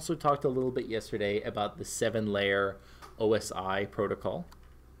 We also talked a little bit yesterday about the 7-layer OSI protocol.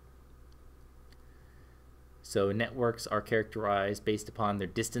 So networks are characterized based upon their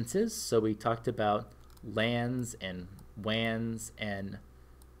distances. So we talked about LANs and WANs and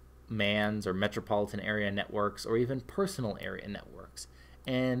MANs or metropolitan area networks or even personal area networks.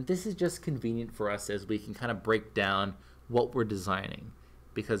 And this is just convenient for us as we can kind of break down what we're designing.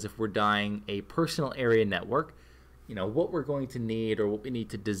 Because if we're dying a personal area network, what we're going to need or what we need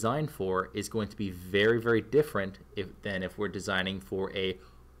to design for is going to be very, very different than if we're designing for a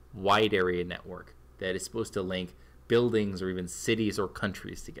wide area network that is supposed to link buildings or even cities or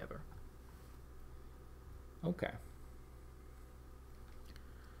countries together. Okay.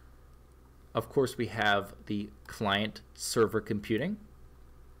 Of course, we have the client-server computing,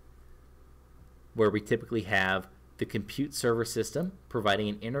 where we typically have the compute server system providing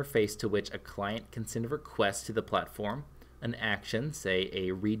an interface to which a client can send a request to the platform, an action, say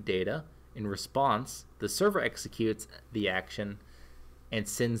a read data. In response, the server executes the action and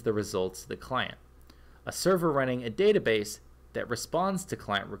sends the results to the client. A server running a database that responds to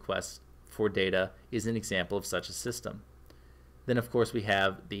client requests for data is an example of such a system. Then, of course, we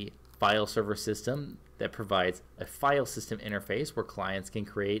have the file server system that provides a file system interface where clients can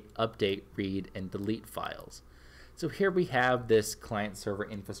create, update, read, and delete files. So here we have this client-server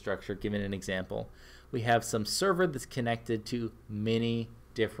infrastructure. Given an example, we have some server that's connected to many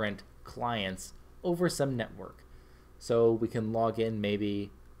different clients over some network. So we can log in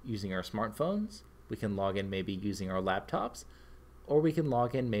maybe using our smartphones, we can log in maybe using our laptops, or we can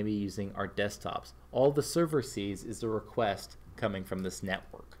log in maybe using our desktops. All the server sees is a request coming from this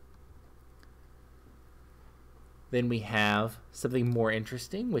network. Then we have something more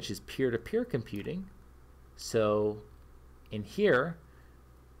interesting, which is peer-to-peer computing. So in here,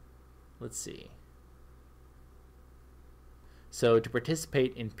 let's see. So to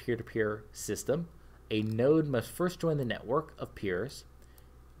participate in peer-to-peer system, a node must first join the network of peers.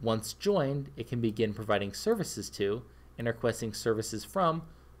 Once joined, it can begin providing services to and requesting services from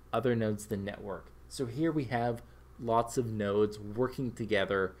other nodes of the network. So here we have lots of nodes working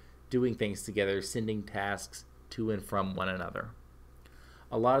together, doing things together, sending tasks to and from one another.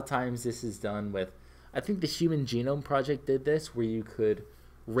 A lot of times this is done with, I think the Human Genome Project did this, where you could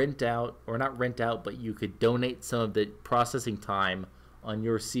rent out, or not rent out, but you could donate some of the processing time on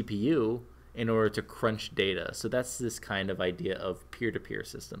your CPU in order to crunch data. So that's this kind of idea of peer-to-peer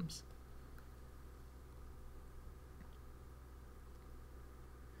systems.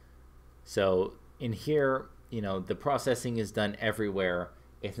 So in here, the processing is done everywhere.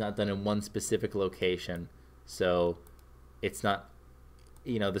 It's not done in one specific location. So it's not,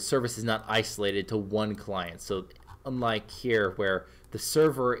 the service is not isolated to one client. So unlike here where the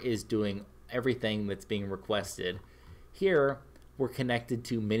server is doing everything that's being requested, here we're connected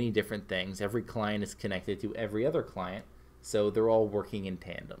to many different things. Every client is connected to every other client, so they're all working in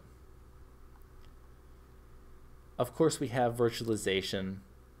tandem. Of course, we have virtualization,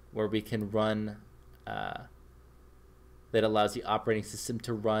 where we can run, that allows the operating system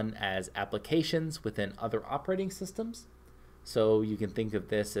to run as applications within other operating systems. So you can think of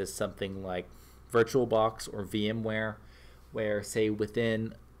this as something like VirtualBox or VMware, where say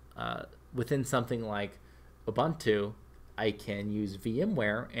within something like Ubuntu, I can use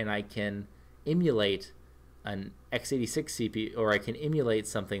VMware and I can emulate an x86 CPU, or I can emulate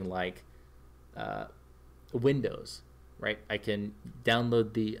something like Windows, right? I can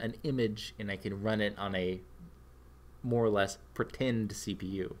download an image and I can run it on a more or less pretend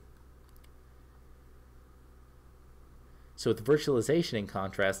CPU. So with virtualization, in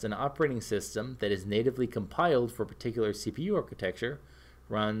contrast, an operating system that is natively compiled for a particular CPU architecture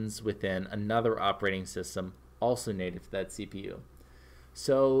runs within another operating system also native to that CPU.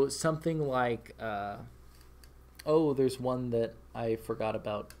 So something like, there's one that I forgot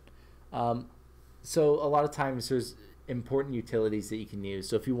about. So a lot of times there's important utilities that you can use.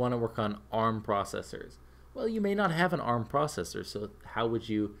 So if you want to work on ARM processors, well, you may not have an ARM processor, so how would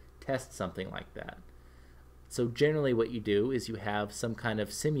you test something like that? So generally what you do is you have some kind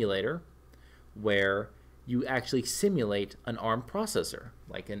of simulator where you actually simulate an ARM processor,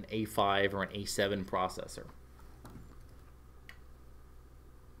 like an A5 or an A7 processor.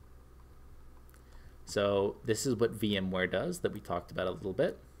 So this is what VMware does that we talked about a little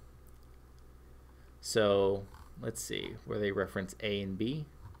bit. So let's see where they reference A and B.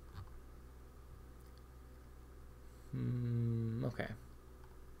 Okay.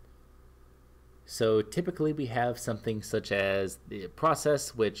 So typically we have something such as the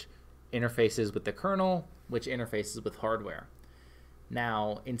process, which interfaces with the kernel, which interfaces with hardware.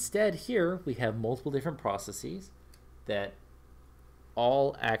 Now, instead here we have multiple different processes that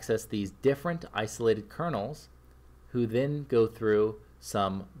all access these different isolated kernels, who then go through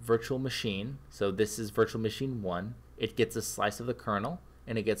some virtual machine. So this is virtual machine 1. It gets a slice of the kernel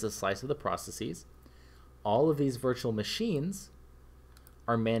and it gets a slice of the processes. All of these virtual machines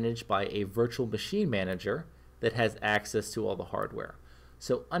are managed by a virtual machine manager that has access to all the hardware.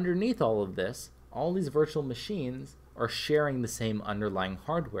 So underneath all of this, all these virtual machines are sharing the same underlying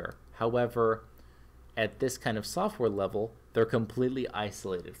hardware. However, at this kind of software level, they're completely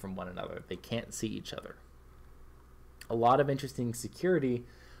isolated from one another. They can't see each other. A lot of interesting security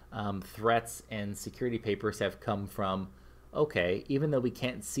threats and security papers have come from, okay, even though we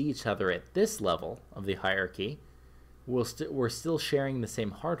can't see each other at this level of the hierarchy, we're still sharing the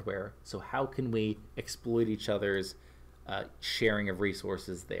same hardware, so how can we exploit each other's sharing of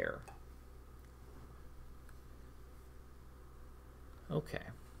resources there? Okay.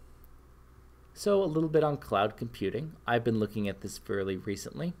 So a little bit on cloud computing. I've been looking at this fairly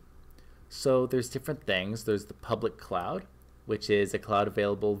recently. So there's different things. There's the public cloud, which is a cloud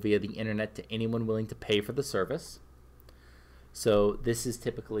available via the internet to anyone willing to pay for the service. So this is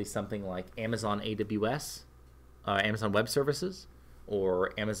typically something like Amazon AWS, Amazon Web Services,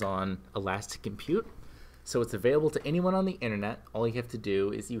 or Amazon Elastic Compute. So it's available to anyone on the internet. All you have to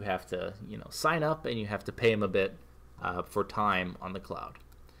do is you have to, sign up and you have to pay them a bit for time on the cloud.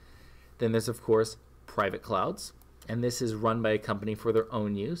 Then there's, of course, private clouds, and this is run by a company for their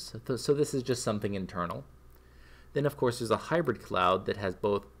own use, so this is just something internal. Then, of course, there's a hybrid cloud that has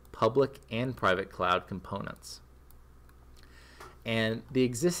both public and private cloud components. And the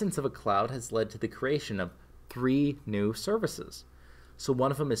existence of a cloud has led to the creation of 3 new services. So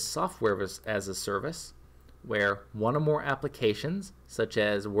one of them is software as a service, where one or more applications, such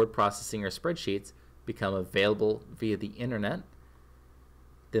as word processing or spreadsheets, become available via the internet.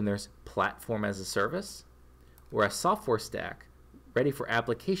 Then there's platform as a service, where a software stack ready for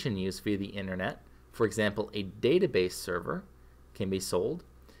application use via the internet, for example, a database server, can be sold.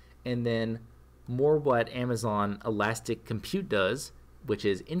 And then more what Amazon Elastic Compute does, which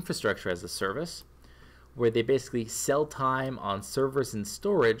is infrastructure as a service, where they basically sell time on servers and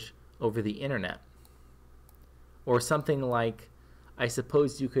storage over the internet. Or something like, I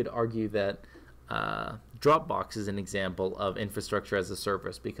suppose you could argue that Dropbox is an example of infrastructure as a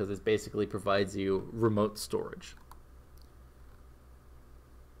service because it basically provides you remote storage.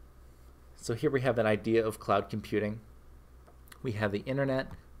 So here we have an idea of cloud computing. We have the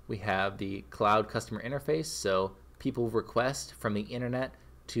internet, we have the cloud customer interface, so people request from the internet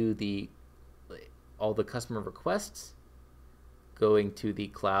to all the customer requests going to the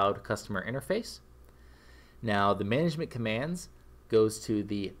cloud customer interface. Now the management commands goes to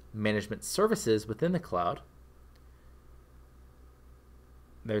the management services within the cloud.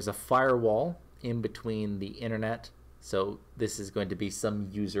 There's a firewall in between the internet, so this is going to be some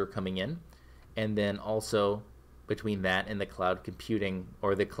user coming in, and then also between that and the cloud computing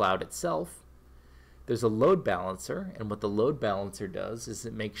or the cloud itself. There's a load balancer, and what the load balancer does is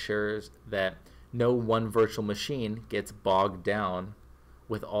it makes sure that no one virtual machine gets bogged down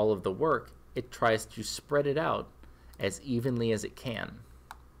with all of the work. It tries to spread it out as evenly as it can.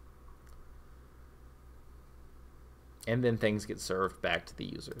 And then things get served back to the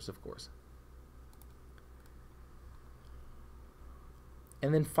users, of course.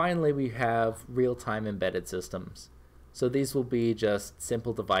 And then finally we have real-time embedded systems. So these will be just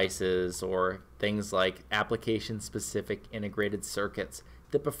simple devices or things like application-specific integrated circuits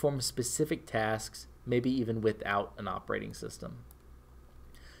that perform specific tasks, maybe even without an operating system.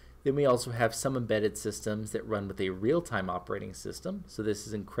 Then we also have some embedded systems that run with a real-time operating system. So this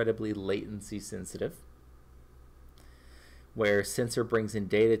is incredibly latency sensitive, where sensor brings in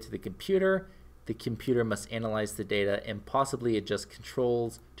data to the computer must analyze the data and possibly adjust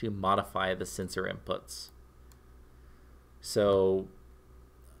controls to modify the sensor inputs. So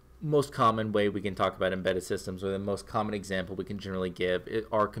most common way we can talk about embedded systems, or the most common example we can generally give,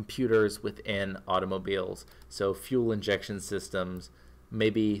 are computers within automobiles. So fuel injection systems,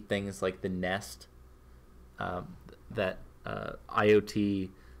 maybe things like the Nest, that IoT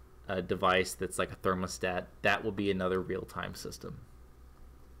device that's like a thermostat. That will be another real-time system.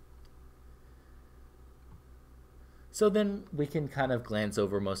 So then we can kind of glance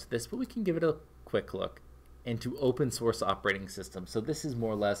over most of this, but we can give it a quick look into open source operating systems. So this is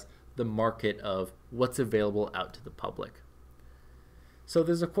more or less the market of what's available out to the public. So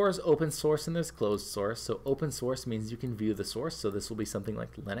there's of course open source and there's closed source. So open source means you can view the source, so this will be something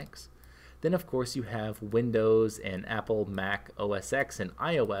like Linux. Then of course you have Windows and Apple, Mac, OS X, and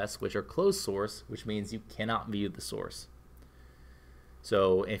iOS, which are closed source, which means you cannot view the source.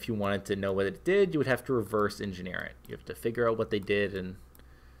 So if you wanted to know what it did, you would have to reverse engineer it. You have to figure out what they did, and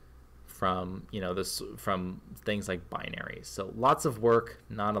from from things like binaries. So lots of work,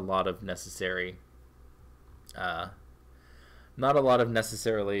 not a lot of necessarily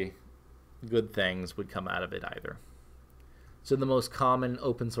good things would come out of it either. So the most common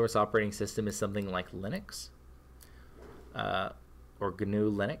open source operating system is something like Linux or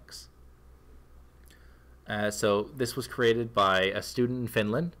GNU Linux. So this was created by a student in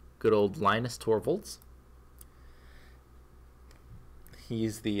Finland, good old Linus Torvalds.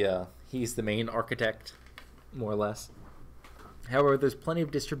 He's the main architect, more or less. However, there's plenty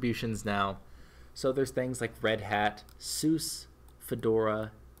of distributions now. So there's things like Red Hat, SUSE,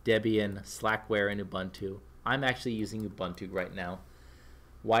 Fedora, Debian, Slackware, and Ubuntu. I'm actually using Ubuntu right now.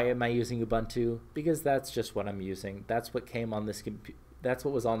 Why am I using Ubuntu? Because that's just what I'm using. That's what came on this that's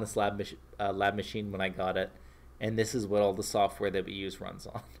what was on this lab machine when I got it, and this is what all the software that we use runs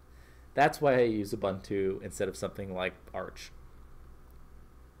on. That's why I use Ubuntu instead of something like Arch.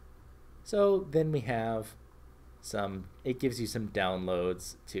 So then we have it gives you some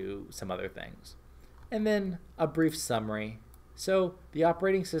downloads to some other things. And then a brief summary. So the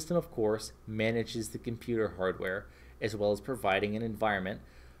operating system, of course, manages the computer hardware as well as providing an environment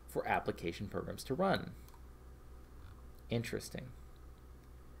for application programs to run. Interesting.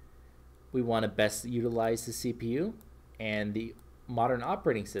 We want to best utilize the CPU. And the modern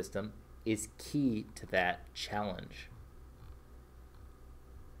operating system is key to that challenge.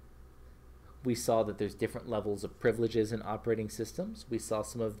 We saw that there's different levels of privileges in operating systems. We saw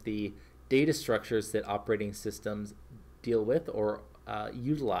some of the data structures that operating systems deal with or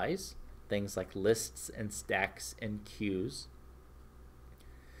utilize, things like lists and stacks and queues.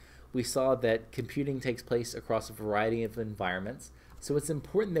 We saw that computing takes place across a variety of environments, so it's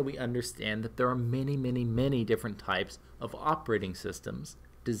important that we understand that there are many, many, many different types of operating systems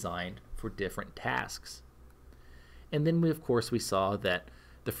designed for different tasks. And then of course we saw that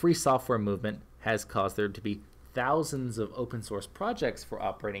the free software movement has caused there to be thousands of open source projects for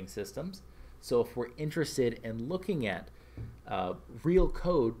operating systems. So if we're interested in looking at real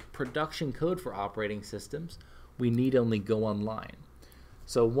code, production code for operating systems, we need only go online.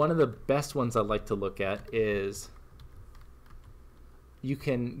 So one of the best ones I like to look at is, you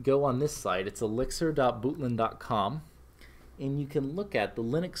can go on this site, it's elixir.bootland.com, and you can look at the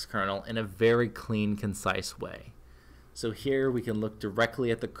Linux kernel in a very clean, concise way. So here we can look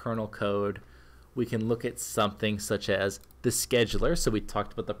directly at the kernel code. We can look at something such as the scheduler. So we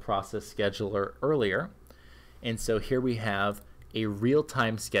talked about the process scheduler earlier. And so here we have a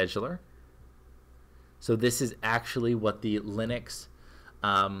real-time scheduler. So this is actually what the Linux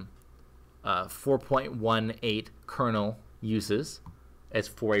 4.18 kernel uses as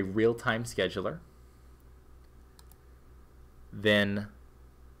for a real-time scheduler. Then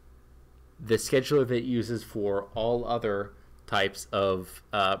the scheduler that it uses for all other types of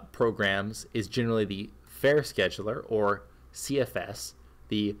programs is generally the fair scheduler, or CFS.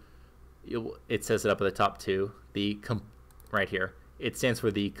 It says it up at the top too. Right here, it stands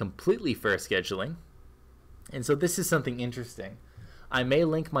for the completely fair scheduling. And so this is something interesting. I may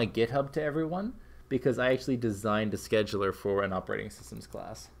link my GitHub to everyone because I actually designed a scheduler for an operating systems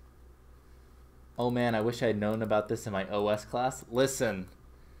class. Oh man, I wish I had known about this in my OS class. Listen,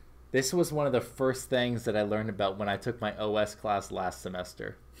 this was one of the first things that I learned about when I took my OS class last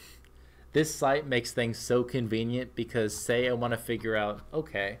semester. This site makes things so convenient because, say I want to figure out,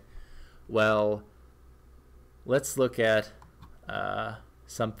 okay, well, let's look at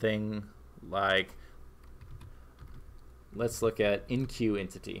something like, let's look at enqueue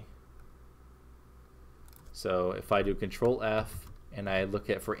entity. So if I do Control F and I look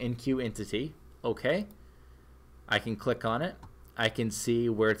at for enqueue entity, okay, I can click on it. I can see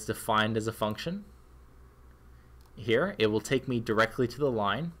where it's defined as a function. Here, it will take me directly to the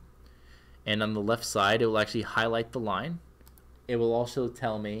line, and on the left side, it will actually highlight the line. It will also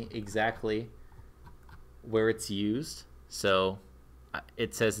tell me exactly where it's used. So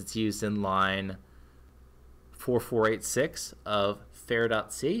it says it's used in line 4486 of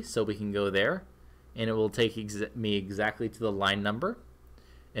fair.c, so we can go there, and it will take me exactly to the line number,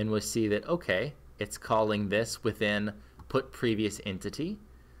 and we'll see that, okay, it's calling this within put previous entity.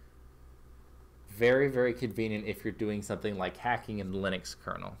 Very, very convenient if you're doing something like hacking in the Linux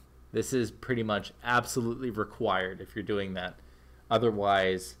kernel. This is pretty much absolutely required if you're doing that.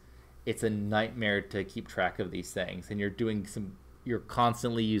 Otherwise, it's a nightmare to keep track of these things, and you're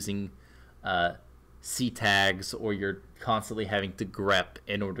constantly using C tags, or you're constantly having to grep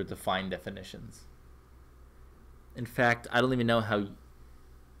in order to find definitions. In fact, I don't even know how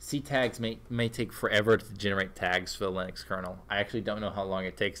C tags may take forever to generate tags for the Linux kernel. I actually don't know how long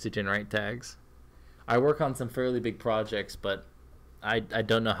it takes to generate tags. I work on some fairly big projects, but I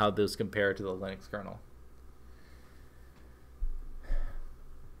don't know how those compare to the Linux kernel.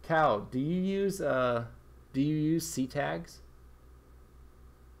 Cal, do you use C tags?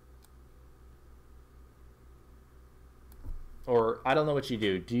 Or I don't know what you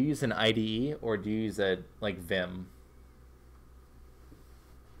do. Do you use an IDE or do you use a like Vim?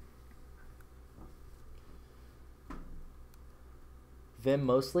 Vim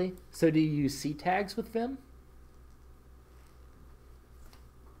mostly. So do you use C tags with Vim?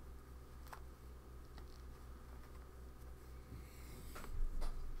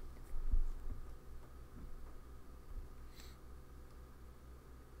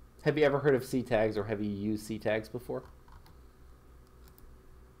 Have you ever heard of C tags, or have you used C tags before?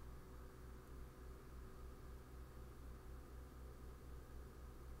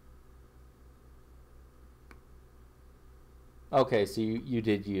 Okay, so you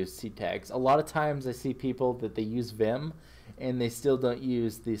did use C tags. A lot of times I see people that they use Vim and they still don't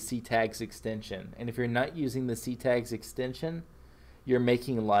use the C tags extension. And if you're not using the C tags extension, you're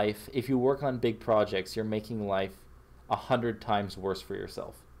making life, if you work on big projects, you're making life 100 times worse for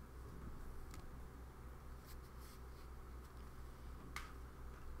yourself.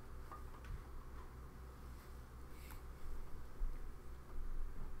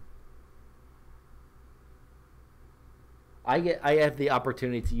 I have the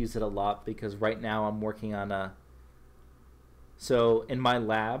opportunity to use it a lot because right now I'm working on so in my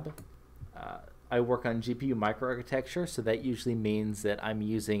lab, I work on GPU microarchitecture, so that usually means that I'm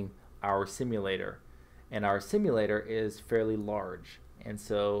using our simulator, and our simulator is fairly large, and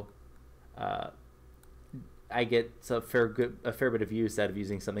so I get a fair bit of use out of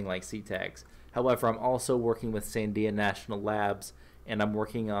using something like CTAGs. However, I'm also working with Sandia National Labs, and I'm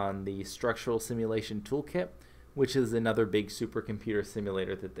working on the Structural Simulation Toolkit, which is another big supercomputer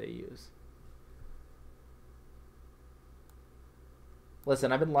simulator that they use.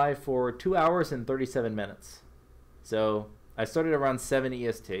 Listen, I've been live for 2 hours and 37 minutes. So I started around 7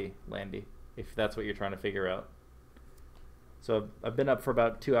 EST, Landy, if that's what you're trying to figure out. So I've been up for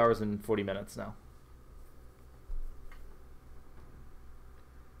about 2 hours and 40 minutes now.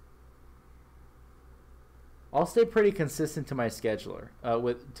 I'll stay pretty consistent to my scheduler,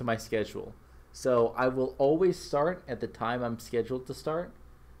 to my schedule. So I will always start at the time I'm scheduled to start.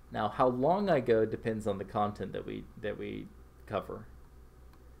 Now, how long I go depends on the content that we cover.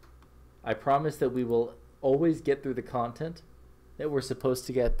 I promise that we will always get through the content that we're supposed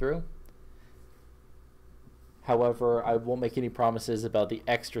to get through. However, I won't make any promises about the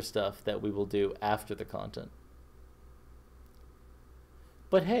extra stuff that we will do after the content.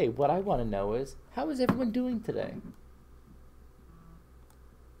 But hey, what I want to know is, how is everyone doing today?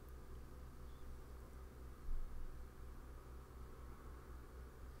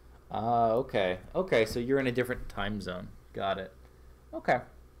 Okay. Okay, so you're in a different time zone. Got it. Okay,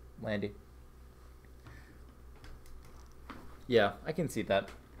 Landy. Yeah, I can see that.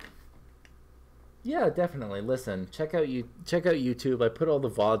 Yeah, definitely. Listen, check out YouTube. I put all the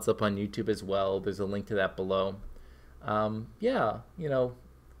VODs up on YouTube as well. There's a link to that below. Yeah,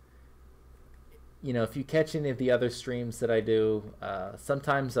 if you catch any of the other streams that I do,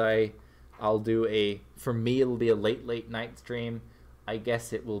 sometimes I'll do for me it'll be a late night stream. I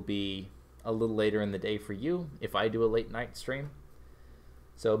guess it will be a little later in the day for you if I do a late night stream.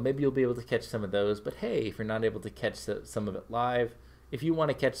 So maybe you'll be able to catch some of those. But hey, if you're not able to catch some of it live, if you want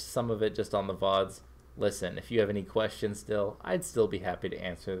to catch some of it just on the VODs, listen, if you have any questions still, I'd still be happy to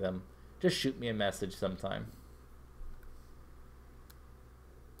answer them. Just shoot me a message sometime.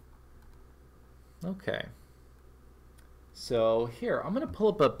 Okay. So here, I'm going to pull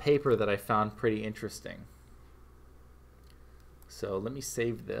up a paper that I found pretty interesting. So let me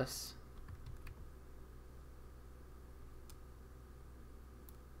save this.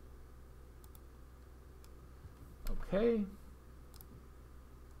 Okay.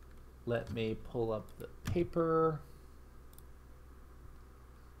 Let me pull up the paper.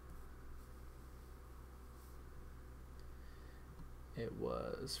 It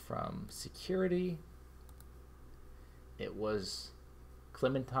was from Security. It was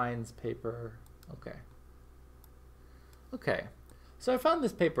Clementine's paper. Okay. Okay. So I found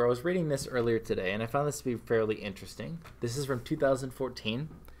this paper. I was reading this earlier today, and I found this to be fairly interesting. This is from 2014.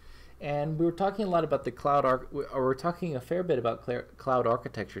 And we were talking a lot about the we're talking a fair bit about cloud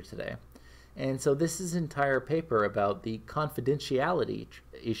architecture today. And so this is an entire paper about the confidentiality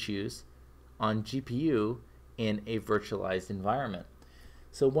issues on GPU in a virtualized environment.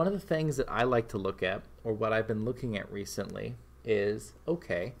 So one of the things that I like to look at, or what I've been looking at recently, is,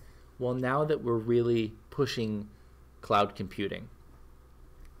 okay, well, now that we're really pushing cloud computing,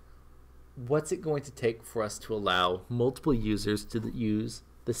 what's it going to take for us to allow multiple users to use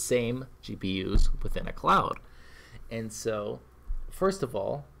the same GPUs within a cloud? And so, first of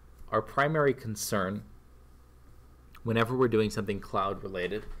all, our primary concern whenever we're doing something cloud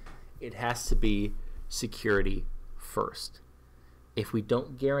related, it has to be security first. If we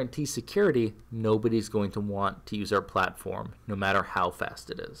don't guarantee security, nobody's going to want to use our platform, no matter how fast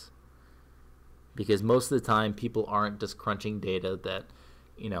it is. Because most of the time, people aren't just crunching data that,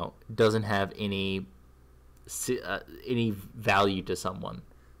 doesn't have any value to someone.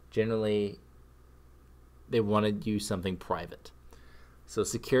 Generally, they want to use something private. So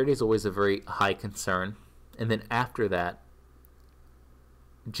security is always a very high concern. And then after that,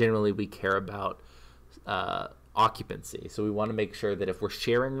 generally we care about occupancy. So we want to make sure that if we're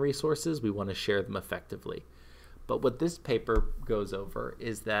sharing resources, we want to share them effectively. But what this paper goes over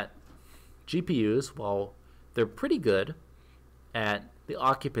is that GPUs, while they're pretty good at the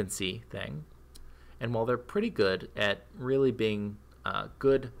occupancy thing, and while they're pretty good at really being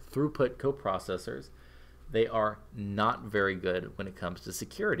good throughput coprocessors, they are not very good when it comes to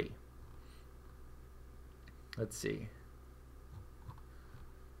security. Let's see.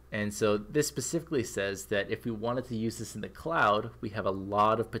 And so this specifically says that if we wanted to use this in the cloud, we have a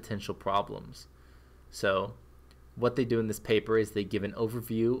lot of potential problems. So what they do in this paper is they give an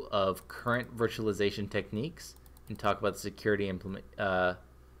overview of current virtualization techniques and talk about the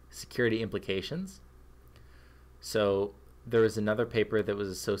security implications. So there was another paper that was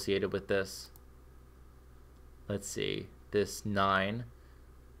associated with this. Let's see, this 9,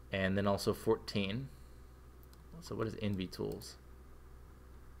 and then also 14. So what is NVTools?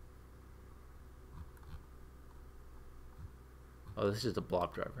 Oh, this is just a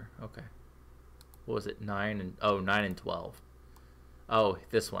blob driver. Okay. What was it? 9 and 12. Oh,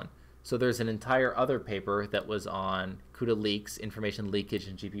 this one. So there's an entire other paper that was on CUDA leaks, information leakage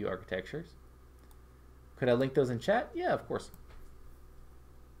in GPU architectures. Could I link those in chat? Yeah, of course.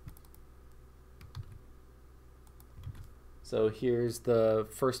 So here's the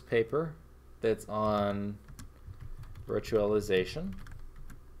first paper that's on virtualization.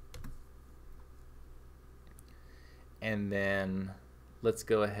 And then let's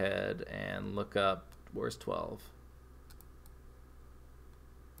go ahead and look up, where's 12?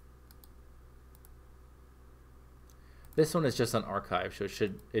 This one is just on archive, so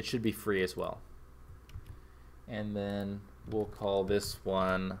it should be free as well. And then we'll call this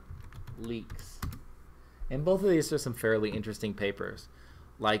one leaks. And both of these are some fairly interesting papers.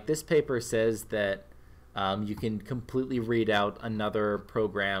 Like this paper says that you can completely read out another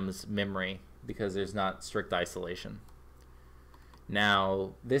program's memory because there's not strict isolation.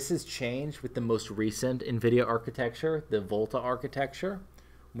 Now, this has changed with the most recent NVIDIA architecture, the Volta architecture,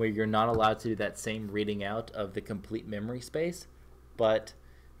 where you're not allowed to do that same reading out of the complete memory space. But,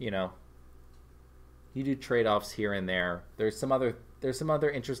 you know, you do trade-offs here and there. There's some other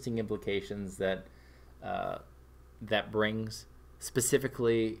interesting implications that that brings.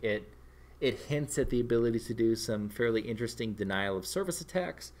 Specifically, it hints at the ability to do some fairly interesting denial of service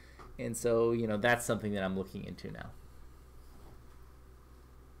attacks, and so, you know, that's something that I'm looking into now.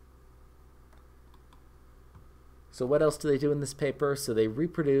 So what else do they do in this paper? So they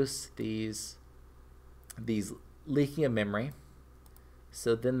reproduce these leaking of memory.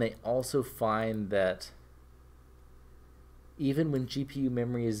 So then they also find that even when GPU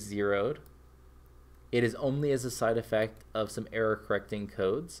memory is zeroed, it is only as a side effect of some error correcting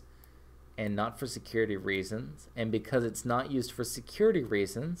codes and not for security reasons. And because it's not used for security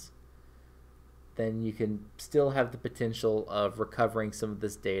reasons, then you can still have the potential of recovering some of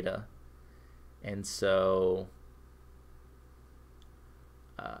this data. And so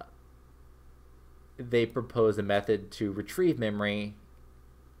they propose a method to retrieve memory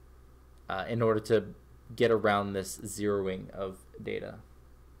in order to get around this zeroing of data.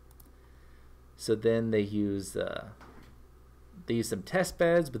 So then they use some test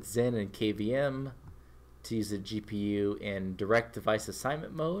beds with Zen and KVM to use the GPU in direct device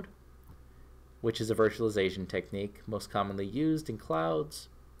assignment mode, which is a virtualization technique most commonly used in clouds.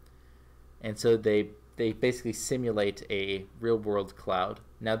 And so they basically simulate a real-world cloud.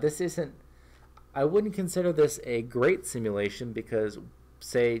 Now this isn't, I wouldn't consider this a great simulation because,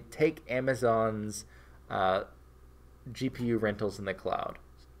 say, take Amazon's GPU rentals in the cloud.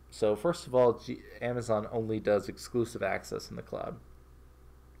 So first of all, Amazon only does exclusive access in the cloud.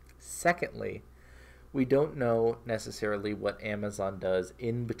 Secondly, we don't know necessarily what Amazon does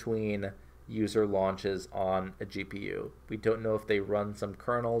in between user launches on a GPU. We don't know if they run some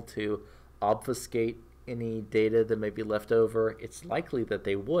kernel to obfuscate any data that may be left over. It's likely that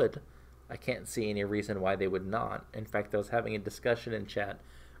they would. I can't see any reason why they would not. In fact, I was having a discussion in chat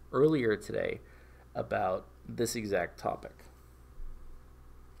earlier today about this exact topic.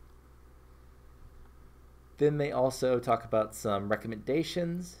 Then they also talk about some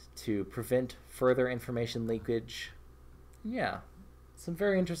recommendations to prevent further information leakage. Yeah, some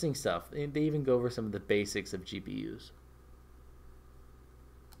very interesting stuff. They even go over some of the basics of GPUs.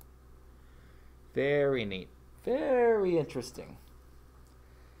 Very neat. Very interesting.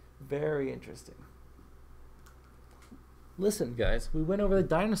 Very interesting. Listen, guys, we went over the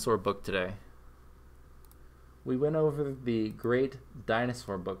dinosaur book today. We went over the great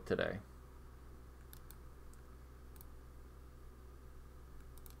dinosaur book today.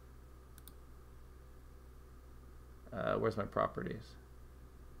 Where's my properties?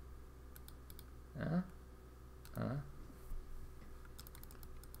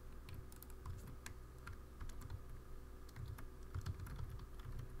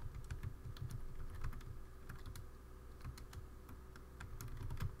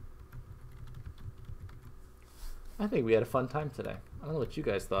 I think we had a fun time today. I don't know what you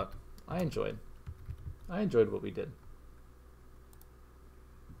guys thought. I enjoyed what we did.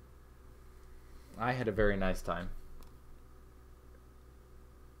 I had a very nice time.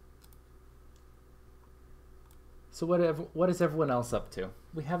 So what is everyone else up to?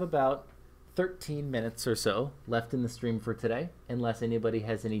 We have about 13 minutes or so left in the stream for today, unless anybody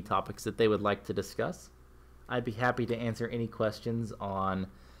has any topics that they would like to discuss. I'd be happy to answer any questions on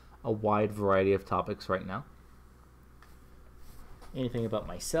a wide variety of topics right now. Anything about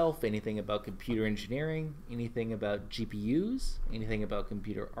myself, anything about computer engineering, anything about GPUs, anything about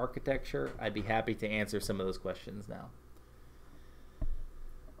computer architecture, I'd be happy to answer some of those questions now.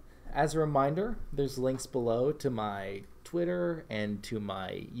 As a reminder, there's links below to my Twitter and to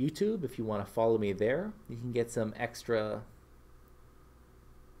my YouTube if you want to follow me there. You can get some extra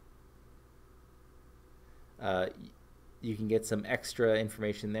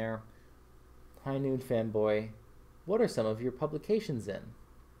information there. High Noon Fanboy, what are some of your publications in?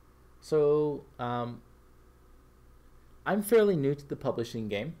 So I'm fairly new to the publishing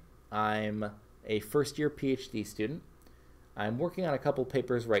game. I'm a first-year PhD student. I'm working on a couple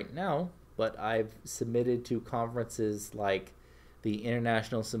papers right now, but I've submitted to conferences like the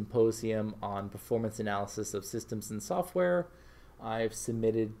International Symposium on Performance Analysis of Systems and Software. I've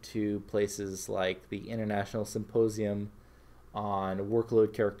submitted to places like the International Symposium on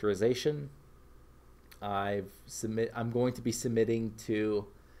Workload Characterization. I'm going to be submitting to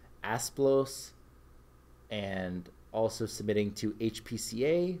ASPLOS and also submitting to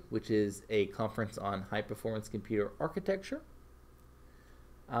HPCA, which is a conference on high-performance computer architecture.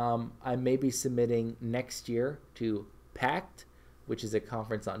 I may be submitting next year to PACT, which is a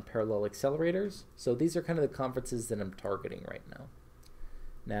conference on parallel accelerators. So these are kind of the conferences that I'm targeting right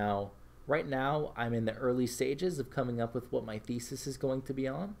now. Right now, I'm in the early stages of coming up with what my thesis is going to be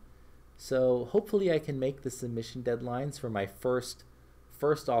on. So hopefully I can make the submission deadlines for my first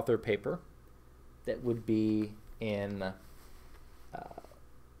author paper that would be in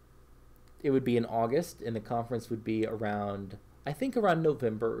August, and the conference would be around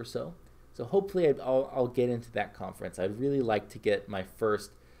November or so. So hopefully I'll get into that conference. I'd really like to get my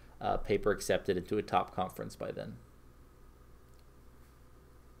first paper accepted into a top conference by then.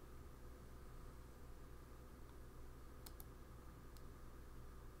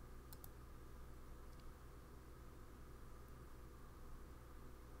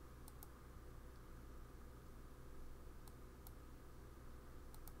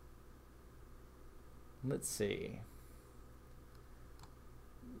 Let's see.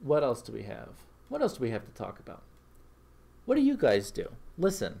 What else do we have? What else do we have to talk about? What do you guys do?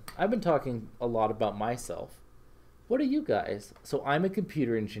 Listen, I've been talking a lot about myself. What are you guys? So I'm a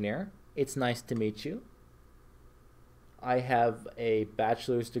computer engineer. It's nice to meet you. I have a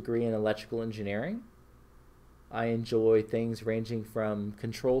bachelor's degree in electrical engineering. I enjoy things ranging from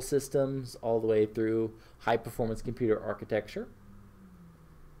control systems all the way through high-performance computer architecture.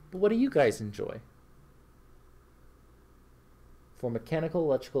 But what do you guys enjoy? For a mechanical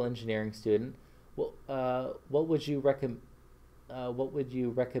electrical engineering student, what would you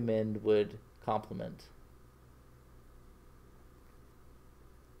recommend would complement?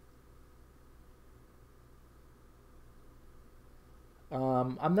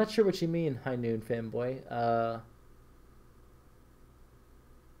 I'm not sure what you mean, High Noon Fanboy.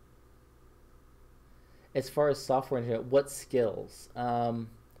 As far as software engineering, what skills?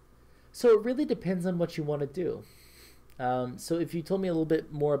 So it really depends on what you want to do. So if you told me a little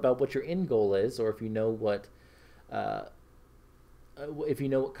bit more about what your end goal is, or if you know what kind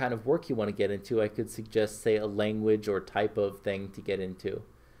of work you want to get into, I could suggest, say, a language or type of thing to get into.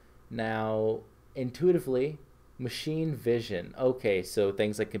 Now, intuitively, machine vision. Okay, so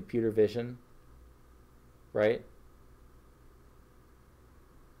things like computer vision, right?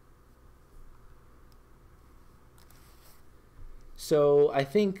 So I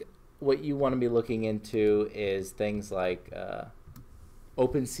think what you want to be looking into is things like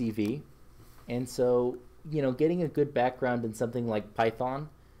OpenCV. And so, getting a good background in something like Python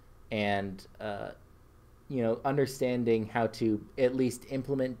and, understanding how to at least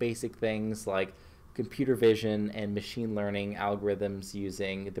implement basic things like computer vision and machine learning algorithms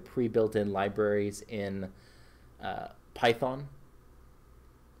using the pre-built-in libraries in Python,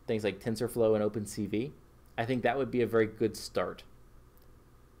 things like TensorFlow and OpenCV. I think that would be a very good start.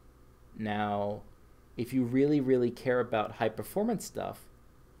 Now, if you really, really care about high performance stuff,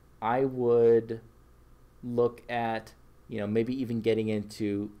 I would look at, maybe even getting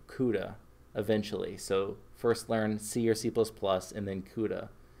into CUDA eventually. So first learn C or C++ and then CUDA,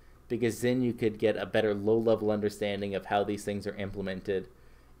 because then you could get a better low-level understanding of how these things are implemented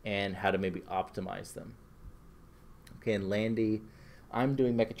and how to maybe optimize them. Okay, and Landy, I'm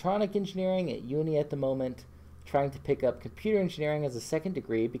doing mechatronic engineering at uni at the moment, trying to pick up computer engineering as a second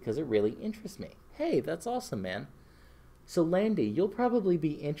degree because it really interests me. Hey, that's awesome, man. So Landy, you'll probably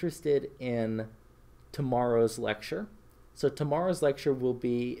be interested in tomorrow's lecture. So tomorrow's lecture will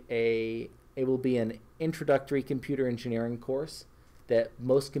be an introductory computer engineering course that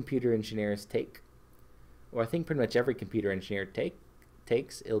most computer engineers take. or I think pretty much every computer engineer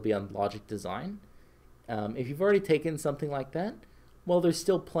takes. It'll be on logic design. If you've already taken something like that, well, there's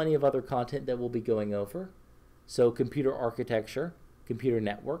still plenty of other content that we'll be going over. So computer architecture, computer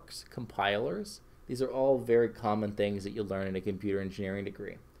networks, compilers, these are all very common things that you'll learn in a computer engineering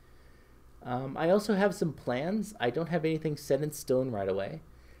degree. I also have some plans. I don't have anything set in stone right away,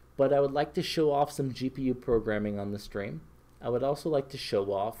 but I would like to show off some GPU programming on the stream. I would also like to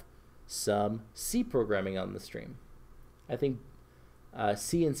show off some C programming on the stream. I think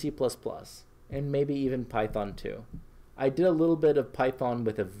C and C++, and maybe even Python too. I did a little bit of Python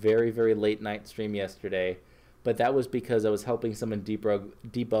with a very, very late night stream yesterday, but that was because I was helping someone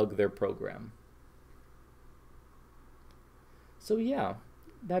debug their program. So yeah,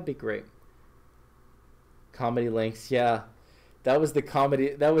 that'd be great. Comedy Links, yeah. That was the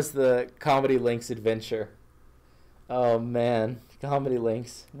Comedy Links adventure. Oh man, Comedy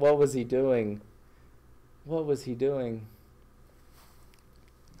Links. What was he doing? What was he doing?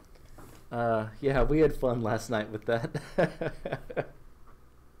 Yeah, we had fun last night with that.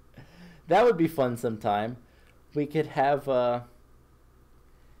 That would be fun sometime. We could have a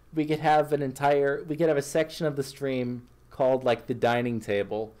section of the stream called like the dining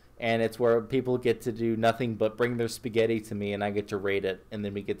table, and it's where people get to do nothing but bring their spaghetti to me, and I get to rate it, and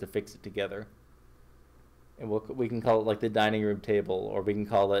then we get to fix it together. And we can call it like the dining room table, or we can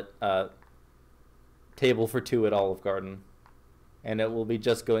call it table for two at Olive Garden, and it will be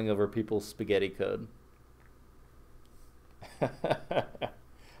just going over people's spaghetti code.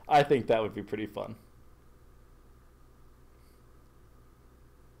 I think that would be pretty fun.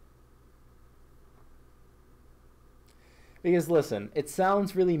 Because listen, it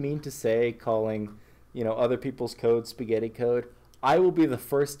sounds really mean to say calling, other people's code spaghetti code. I will be the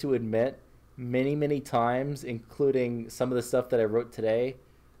first to admit many, many times, including some of the stuff that I wrote today,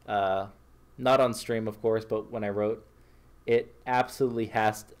 not on stream, of course, but when I wrote, it absolutely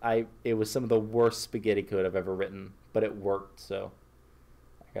it was some of the worst spaghetti code I've ever written, but it worked, so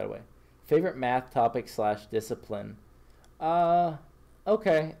I got away. Favorite math topic / discipline?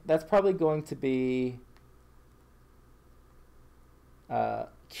 Okay, that's probably going to be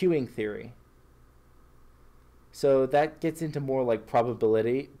queuing theory. So that gets into more like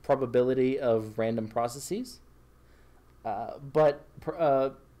probability of random processes. But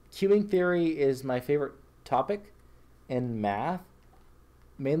queuing theory is my favorite topic in math,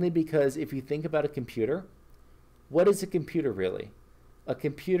 mainly because if you think about a computer, what is a computer really? A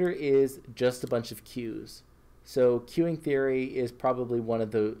computer is just a bunch of queues. So queuing theory is probably one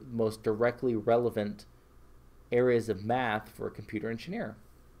of the most directly relevant areas of math for a computer engineer.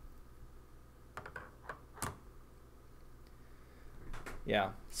 Yeah,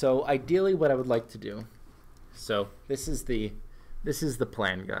 so ideally what I would like to do, so this is the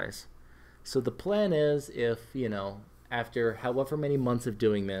plan, guys. So the plan is, if, after however many months of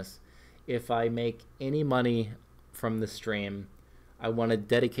doing this, if I make any money from the stream, I want to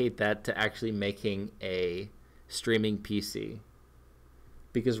dedicate that to actually making a streaming PC.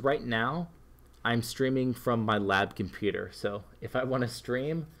 Because right now, I'm streaming from my lab computer. So if I want to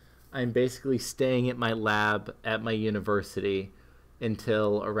stream, I'm basically staying at my lab at my university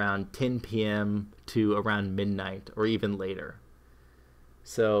until around 10 p.m. to around midnight or even later.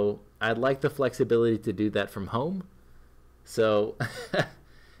 So I'd like the flexibility to do that from home. So,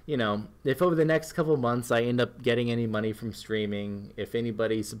 if over the next couple of months I end up getting any money from streaming, if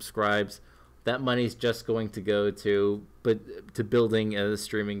anybody subscribes, that money's just going to go to building a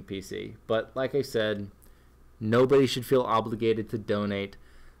streaming PC. But like I said, nobody should feel obligated to donate.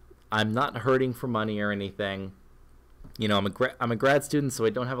 I'm not hurting for money or anything. I'm a grad student, so I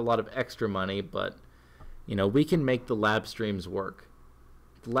don't have a lot of extra money, but we can make the lab streams work.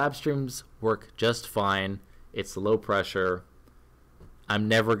 The lab streams work just fine. It's low pressure. I'm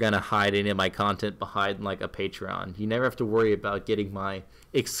never going to hide any of my content behind like a Patreon. You never have to worry about getting my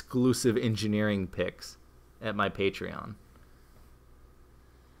exclusive engineering picks at my Patreon.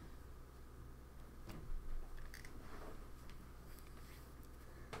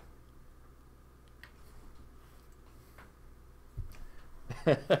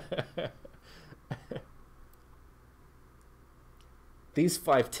 These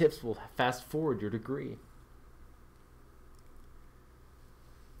 5 tips will fast forward your degree.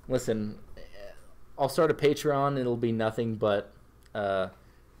 Listen, I'll start a Patreon. It'll be nothing but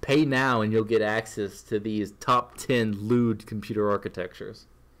pay now and you'll get access to these top 10 lewd computer architectures.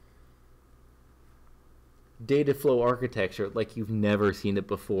 Data flow architecture like you've never seen it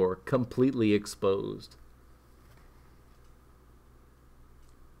before, completely exposed.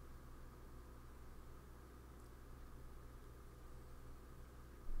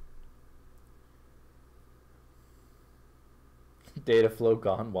 Data flow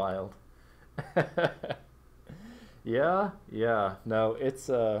gone wild. Yeah, yeah. No, it's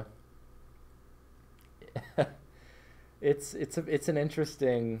an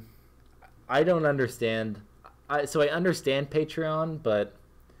interesting. I don't understand. I understand Patreon, but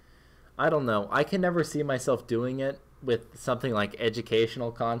I don't know. I can never see myself doing it with something like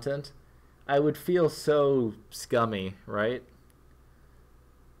educational content. I would feel so scummy, right?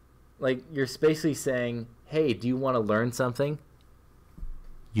 Like you're basically saying, "Hey, do you want to learn something?"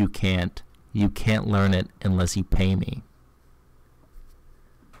 You can't. You can't learn it unless you pay me.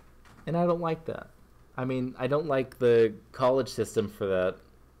 And I don't like that. I mean, I don't like the college system for that.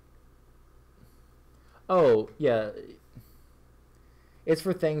 Oh, yeah. It's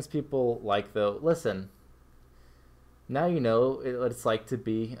for things people like, though. Listen, now you know what it's like to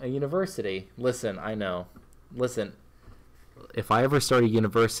be a university. Listen, I know. Listen, if I ever start a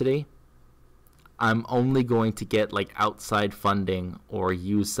university, I'm only going to get like outside funding or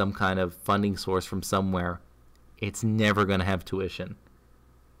use some kind of funding source from somewhere. It's never going to have tuition.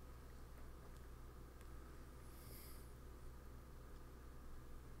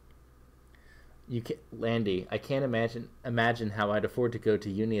 Landy, I can't imagine how I'd afford to go to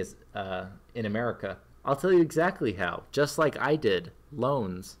uni in America. I'll tell you exactly how. Just like I did,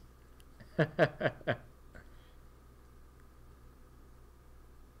 loans.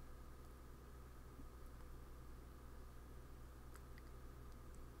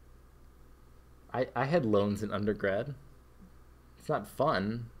 I had loans in undergrad. It's not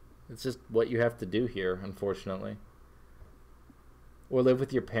fun. It's just what you have to do here, unfortunately. Or live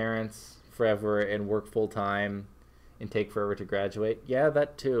with your parents forever and work full time and take forever to graduate. Yeah,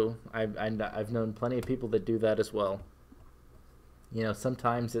 that too. I've known plenty of people that do that as well.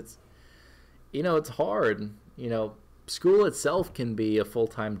 Sometimes it's hard. School itself can be a full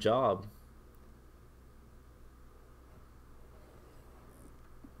time job.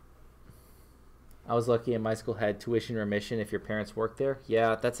 I was lucky and my school had tuition remission if your parents worked there.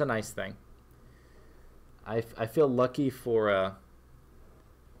 Yeah, that's a nice thing. I feel lucky for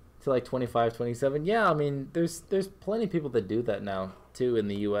to like 25, 27. Yeah, I mean, there's plenty of people that do that now too in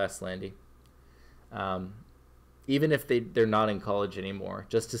the U.S., Landy. Um, Even if they're not in college anymore,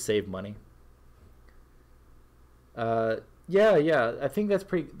 just to save money. Uh, yeah, yeah. I think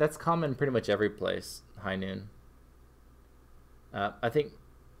that's common pretty much every place. High noon. I think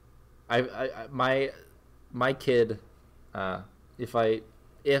my kid, uh,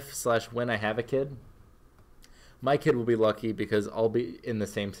 if slash when I have a kid, my kid will be lucky because I'll be in the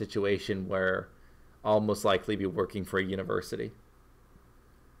same situation where I'll most likely be working for a university.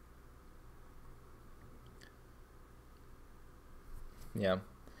 Yeah.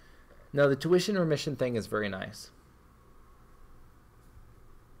 No, the tuition remission thing is very nice.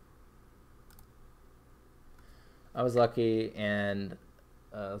 I was lucky, and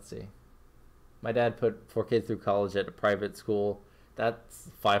let's see. My dad put 4 kids through college at a private school. That's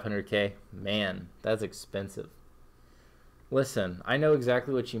 500K. Man, that's expensive. Listen, I know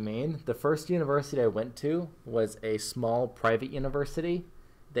exactly what you mean. The first university I went to was a small private university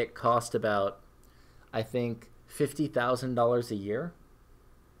that cost about, I think, $50,000 a year.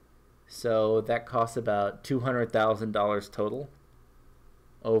 So that costs about $200,000 total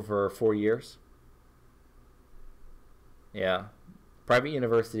over 4 years. Yeah. Private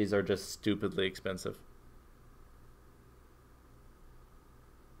universities are just stupidly expensive.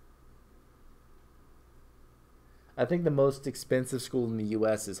 I think the most expensive school in the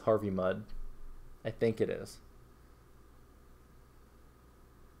U.S. is Harvey Mudd. I think it is.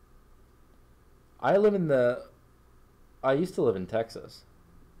 I live in the. I used to live in Texas.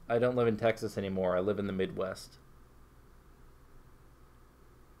 I don't live in Texas anymore. I live in the Midwest.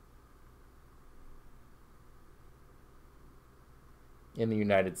 In the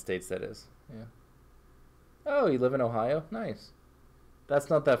United States, that is. Yeah. Oh, you live in Ohio? Nice. That's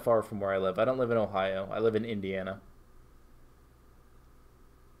not that far from where I live. I don't live in Ohio. I live in Indiana.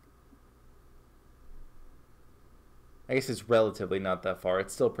 I guess it's relatively not that far.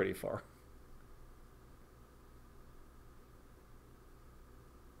 It's still pretty far.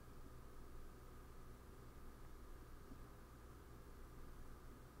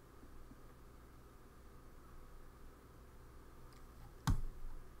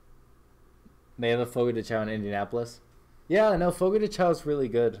 They have a Fogo de Chao in Indianapolis. Yeah, no, Fogo de Chao is really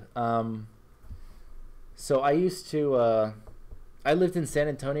good. So I used to, I lived in San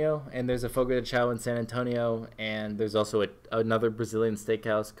Antonio, and there's a Fogo de Chao in San Antonio, and there's also another Brazilian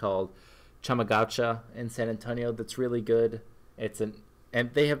steakhouse called Chamagacha in San Antonio that's really good.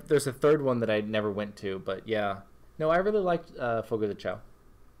 And there's a third one that I never went to, but yeah. No, I really liked Fogo de Chao.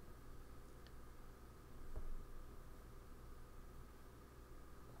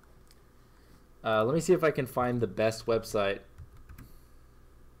 Let me see if I can find the best website.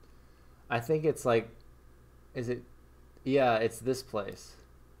 I think it's like, is it? Yeah, it's this place.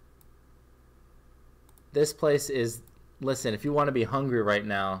 This place is, listen, if you want to be hungry right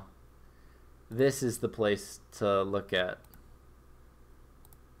now, this is the place to look at.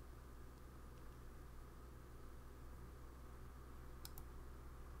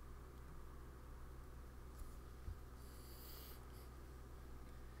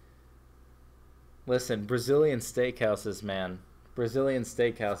 Listen, Brazilian steakhouses, man. Brazilian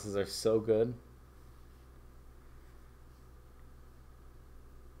steakhouses are so good.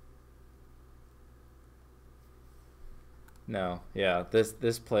 No, yeah,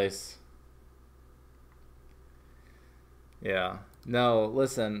 this place. Yeah. No,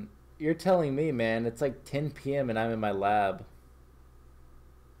 listen, you're telling me, man, it's like 10 p.m. and I'm in my lab.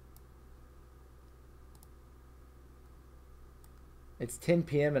 It's 10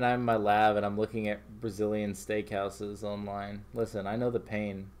 p.m. and I'm in my lab and I'm looking at Brazilian steakhouses online. Listen, I know the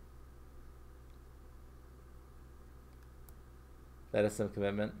pain. That is some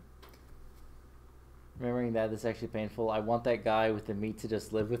commitment. Remembering that is actually painful. I want that guy with the meat to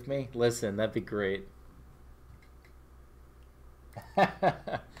just live with me. Listen, that'd be great.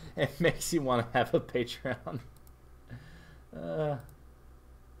 It makes you want to have a Patreon. Uh,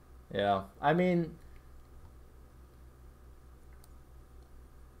 yeah. I mean,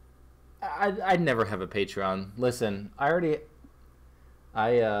 I'd never have a Patreon. Listen, I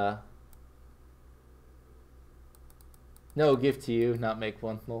no, give to you, not make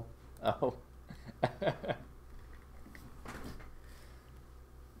one. Well, oh.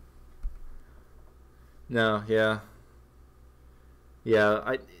 No, yeah.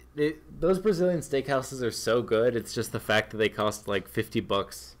 Yeah, those Brazilian steakhouses are so good. It's just the fact that they cost like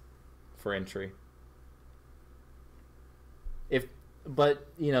 $50 for entry. If But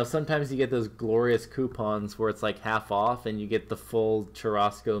you know, sometimes you get those glorious coupons where it's like half off and you get the full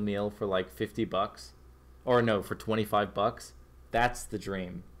churrasco meal for like $50. Or no, for $25. That's the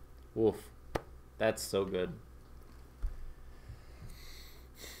dream. Oof. That's so good.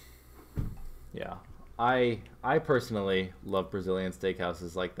 Yeah. I personally love Brazilian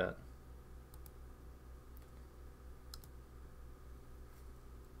steakhouses like that.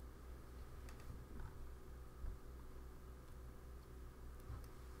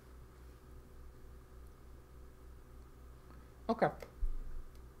 Okay.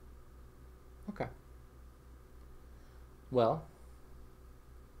 Okay. Well,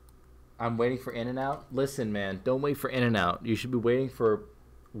 I'm waiting for In-N-Out. Listen, man, don't wait for In-N-Out. You should be waiting for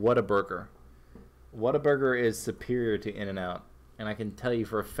Whataburger. Whataburger is superior to In-N-Out, and I can tell you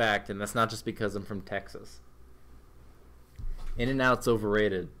for a fact, and that's not just because I'm from Texas. In-N-Out's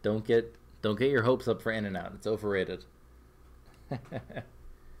overrated. Don't get your hopes up for In-N-Out. It's overrated.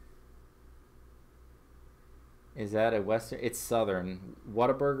 Is that a Western? It's Southern.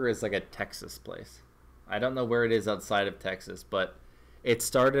 Whataburger is like a Texas place. I don't know where it is outside of Texas, but it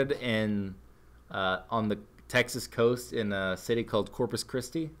started in on the Texas coast in a city called Corpus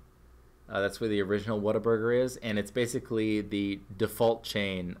Christi. That's where the original Whataburger is, and it's basically the default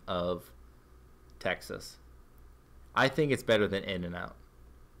chain of Texas. I think it's better than In-N-Out.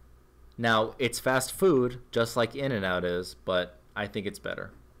 Now, it's fast food, just like In-N-Out is, but I think it's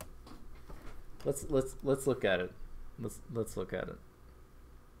better. Let's look at it. Let's look at it.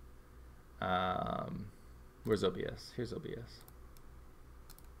 Where's OBS? Here's OBS.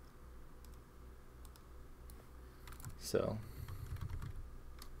 So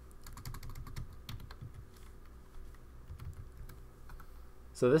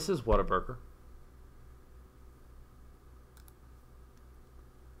this is Whataburger.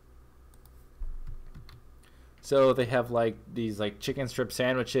 So they have like these like chicken strip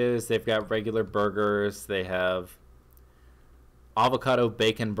sandwiches. They've got regular burgers. They have avocado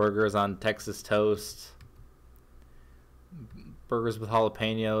bacon burgers on Texas toast. Burgers with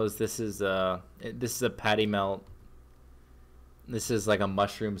jalapenos. This is a patty melt. This is like a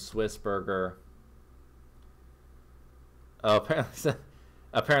mushroom Swiss burger. Oh,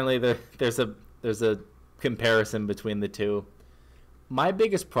 apparently there's a comparison between the two. My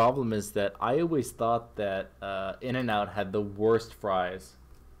biggest problem is that I always thought that In-N-Out had the worst fries.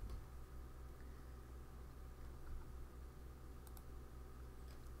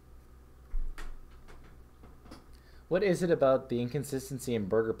 What is it about the inconsistency in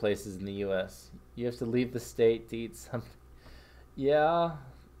burger places in the U.S.? You have to leave the state to eat something. Yeah,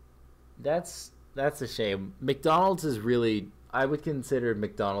 that's a shame. McDonald's is really... I would consider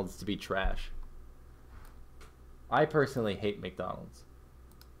McDonald's to be trash. I personally hate McDonald's.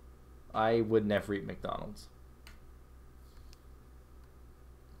 I would never eat McDonald's.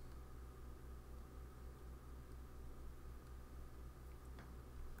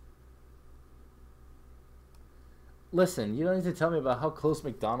 Listen, you don't need to tell me about how close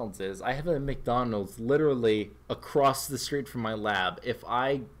McDonald's is. I have a McDonald's literally across the street from my lab. If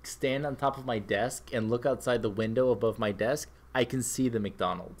I stand on top of my desk and look outside the window above my desk, I can see the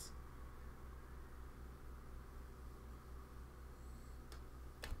McDonald's.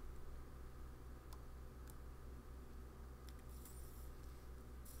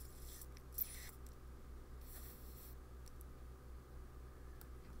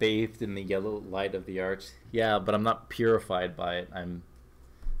 Bathed in the yellow light of the arch. Yeah, but I'm not purified by it.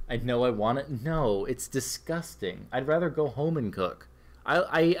 I know I want it. No, it's disgusting. I'd rather go home and cook.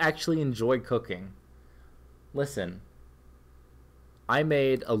 I actually enjoy cooking. Listen, I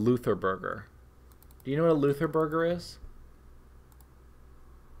made a Luther burger. Do you know what a Luther burger is?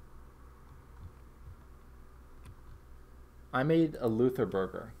 I made a Luther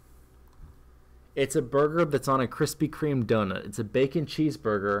burger. It's a burger that's on a Krispy Kreme donut. It's a bacon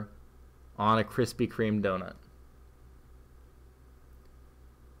cheeseburger on a Krispy Kreme donut.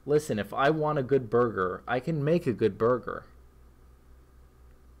 Listen, if I want a good burger, I can make a good burger.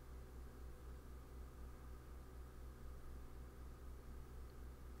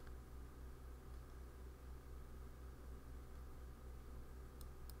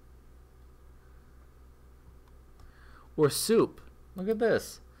 Or soup. Look at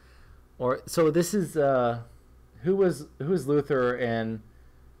this. Or so this is who was Luther and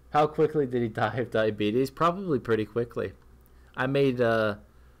how quickly did he die of diabetes? Probably pretty quickly. I made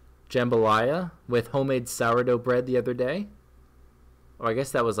jambalaya with homemade sourdough bread the other day. Or I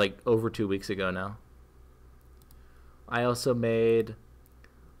guess that was like over 2 weeks ago now. I also made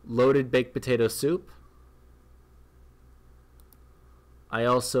loaded baked potato soup. I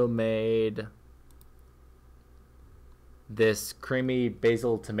also made this creamy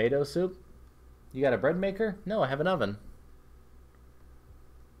basil tomato soup. You got a bread maker? No, I have an oven.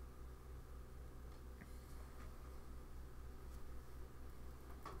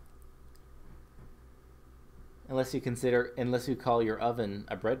 Unless you call your oven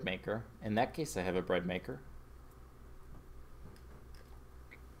a bread maker. In that case, I have a bread maker.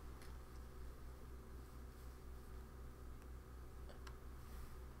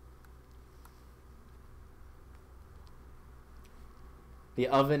 The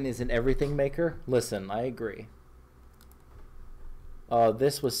oven is an everything maker? Listen, I agree. Oh,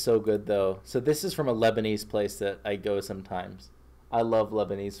 this was so good, though. So this is from a Lebanese place that I go sometimes. I love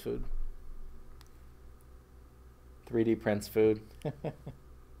Lebanese food. 3D prints food.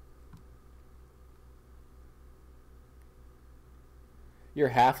 You're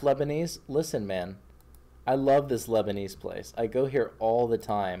half Lebanese? Listen, man. I love this Lebanese place. I go here all the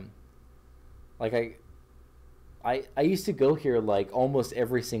time. Like, I used to go here like almost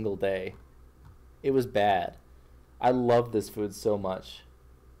every single day. It was bad. I love this food so much.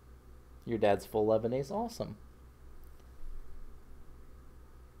 Your dad's full Lebanese? Awesome.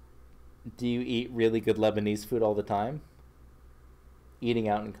 Do you eat really good Lebanese food all the time? Eating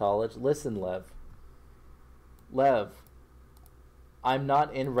out in college? Listen, Lev, I'm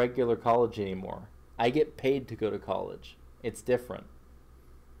not in regular college anymore. I get paid to go to college. It's different.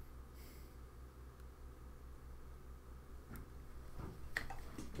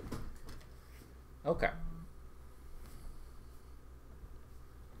 Okay.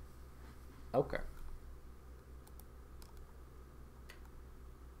 Okay.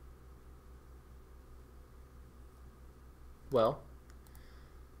 Well,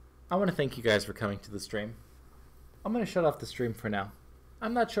 I want to thank you guys for coming to the stream. I'm going to shut off the stream for now.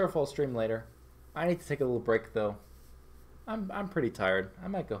 I'm not sure if I'll stream later. I need to take a little break though. I'm pretty tired. I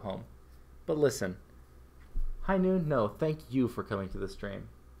might go home. But listen. High Noon, no, thank you for coming to the stream.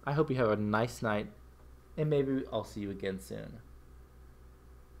 I hope you have a nice night, and maybe I'll see you again soon.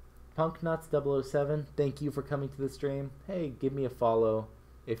 PunkNuts007, thank you for coming to the stream. Hey, give me a follow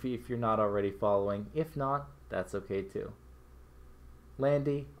if you're not already following. If not, that's okay too.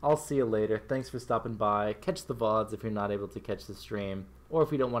 Landy, I'll see you later. Thanks for stopping by. Catch the VODs if you're not able to catch the stream. Or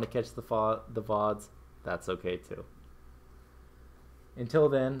if you don't want to catch the VODs, that's okay too. Until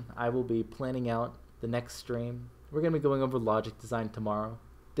then, I will be planning out the next stream. We're going to be going over logic design tomorrow.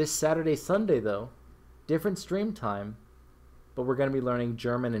 This Saturday, Sunday, though, different stream time, but we're going to be learning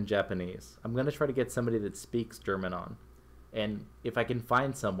German and Japanese. I'm going to try to get somebody that speaks German on, and if I can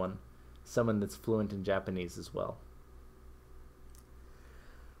find someone that's fluent in Japanese as well.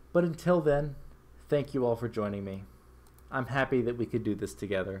 But until then, thank you all for joining me. I'm happy that we could do this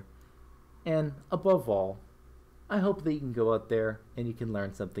together. And above all, I hope that you can go out there and you can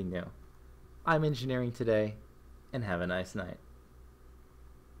learn something new. I'm Engineering Today, and have a nice night.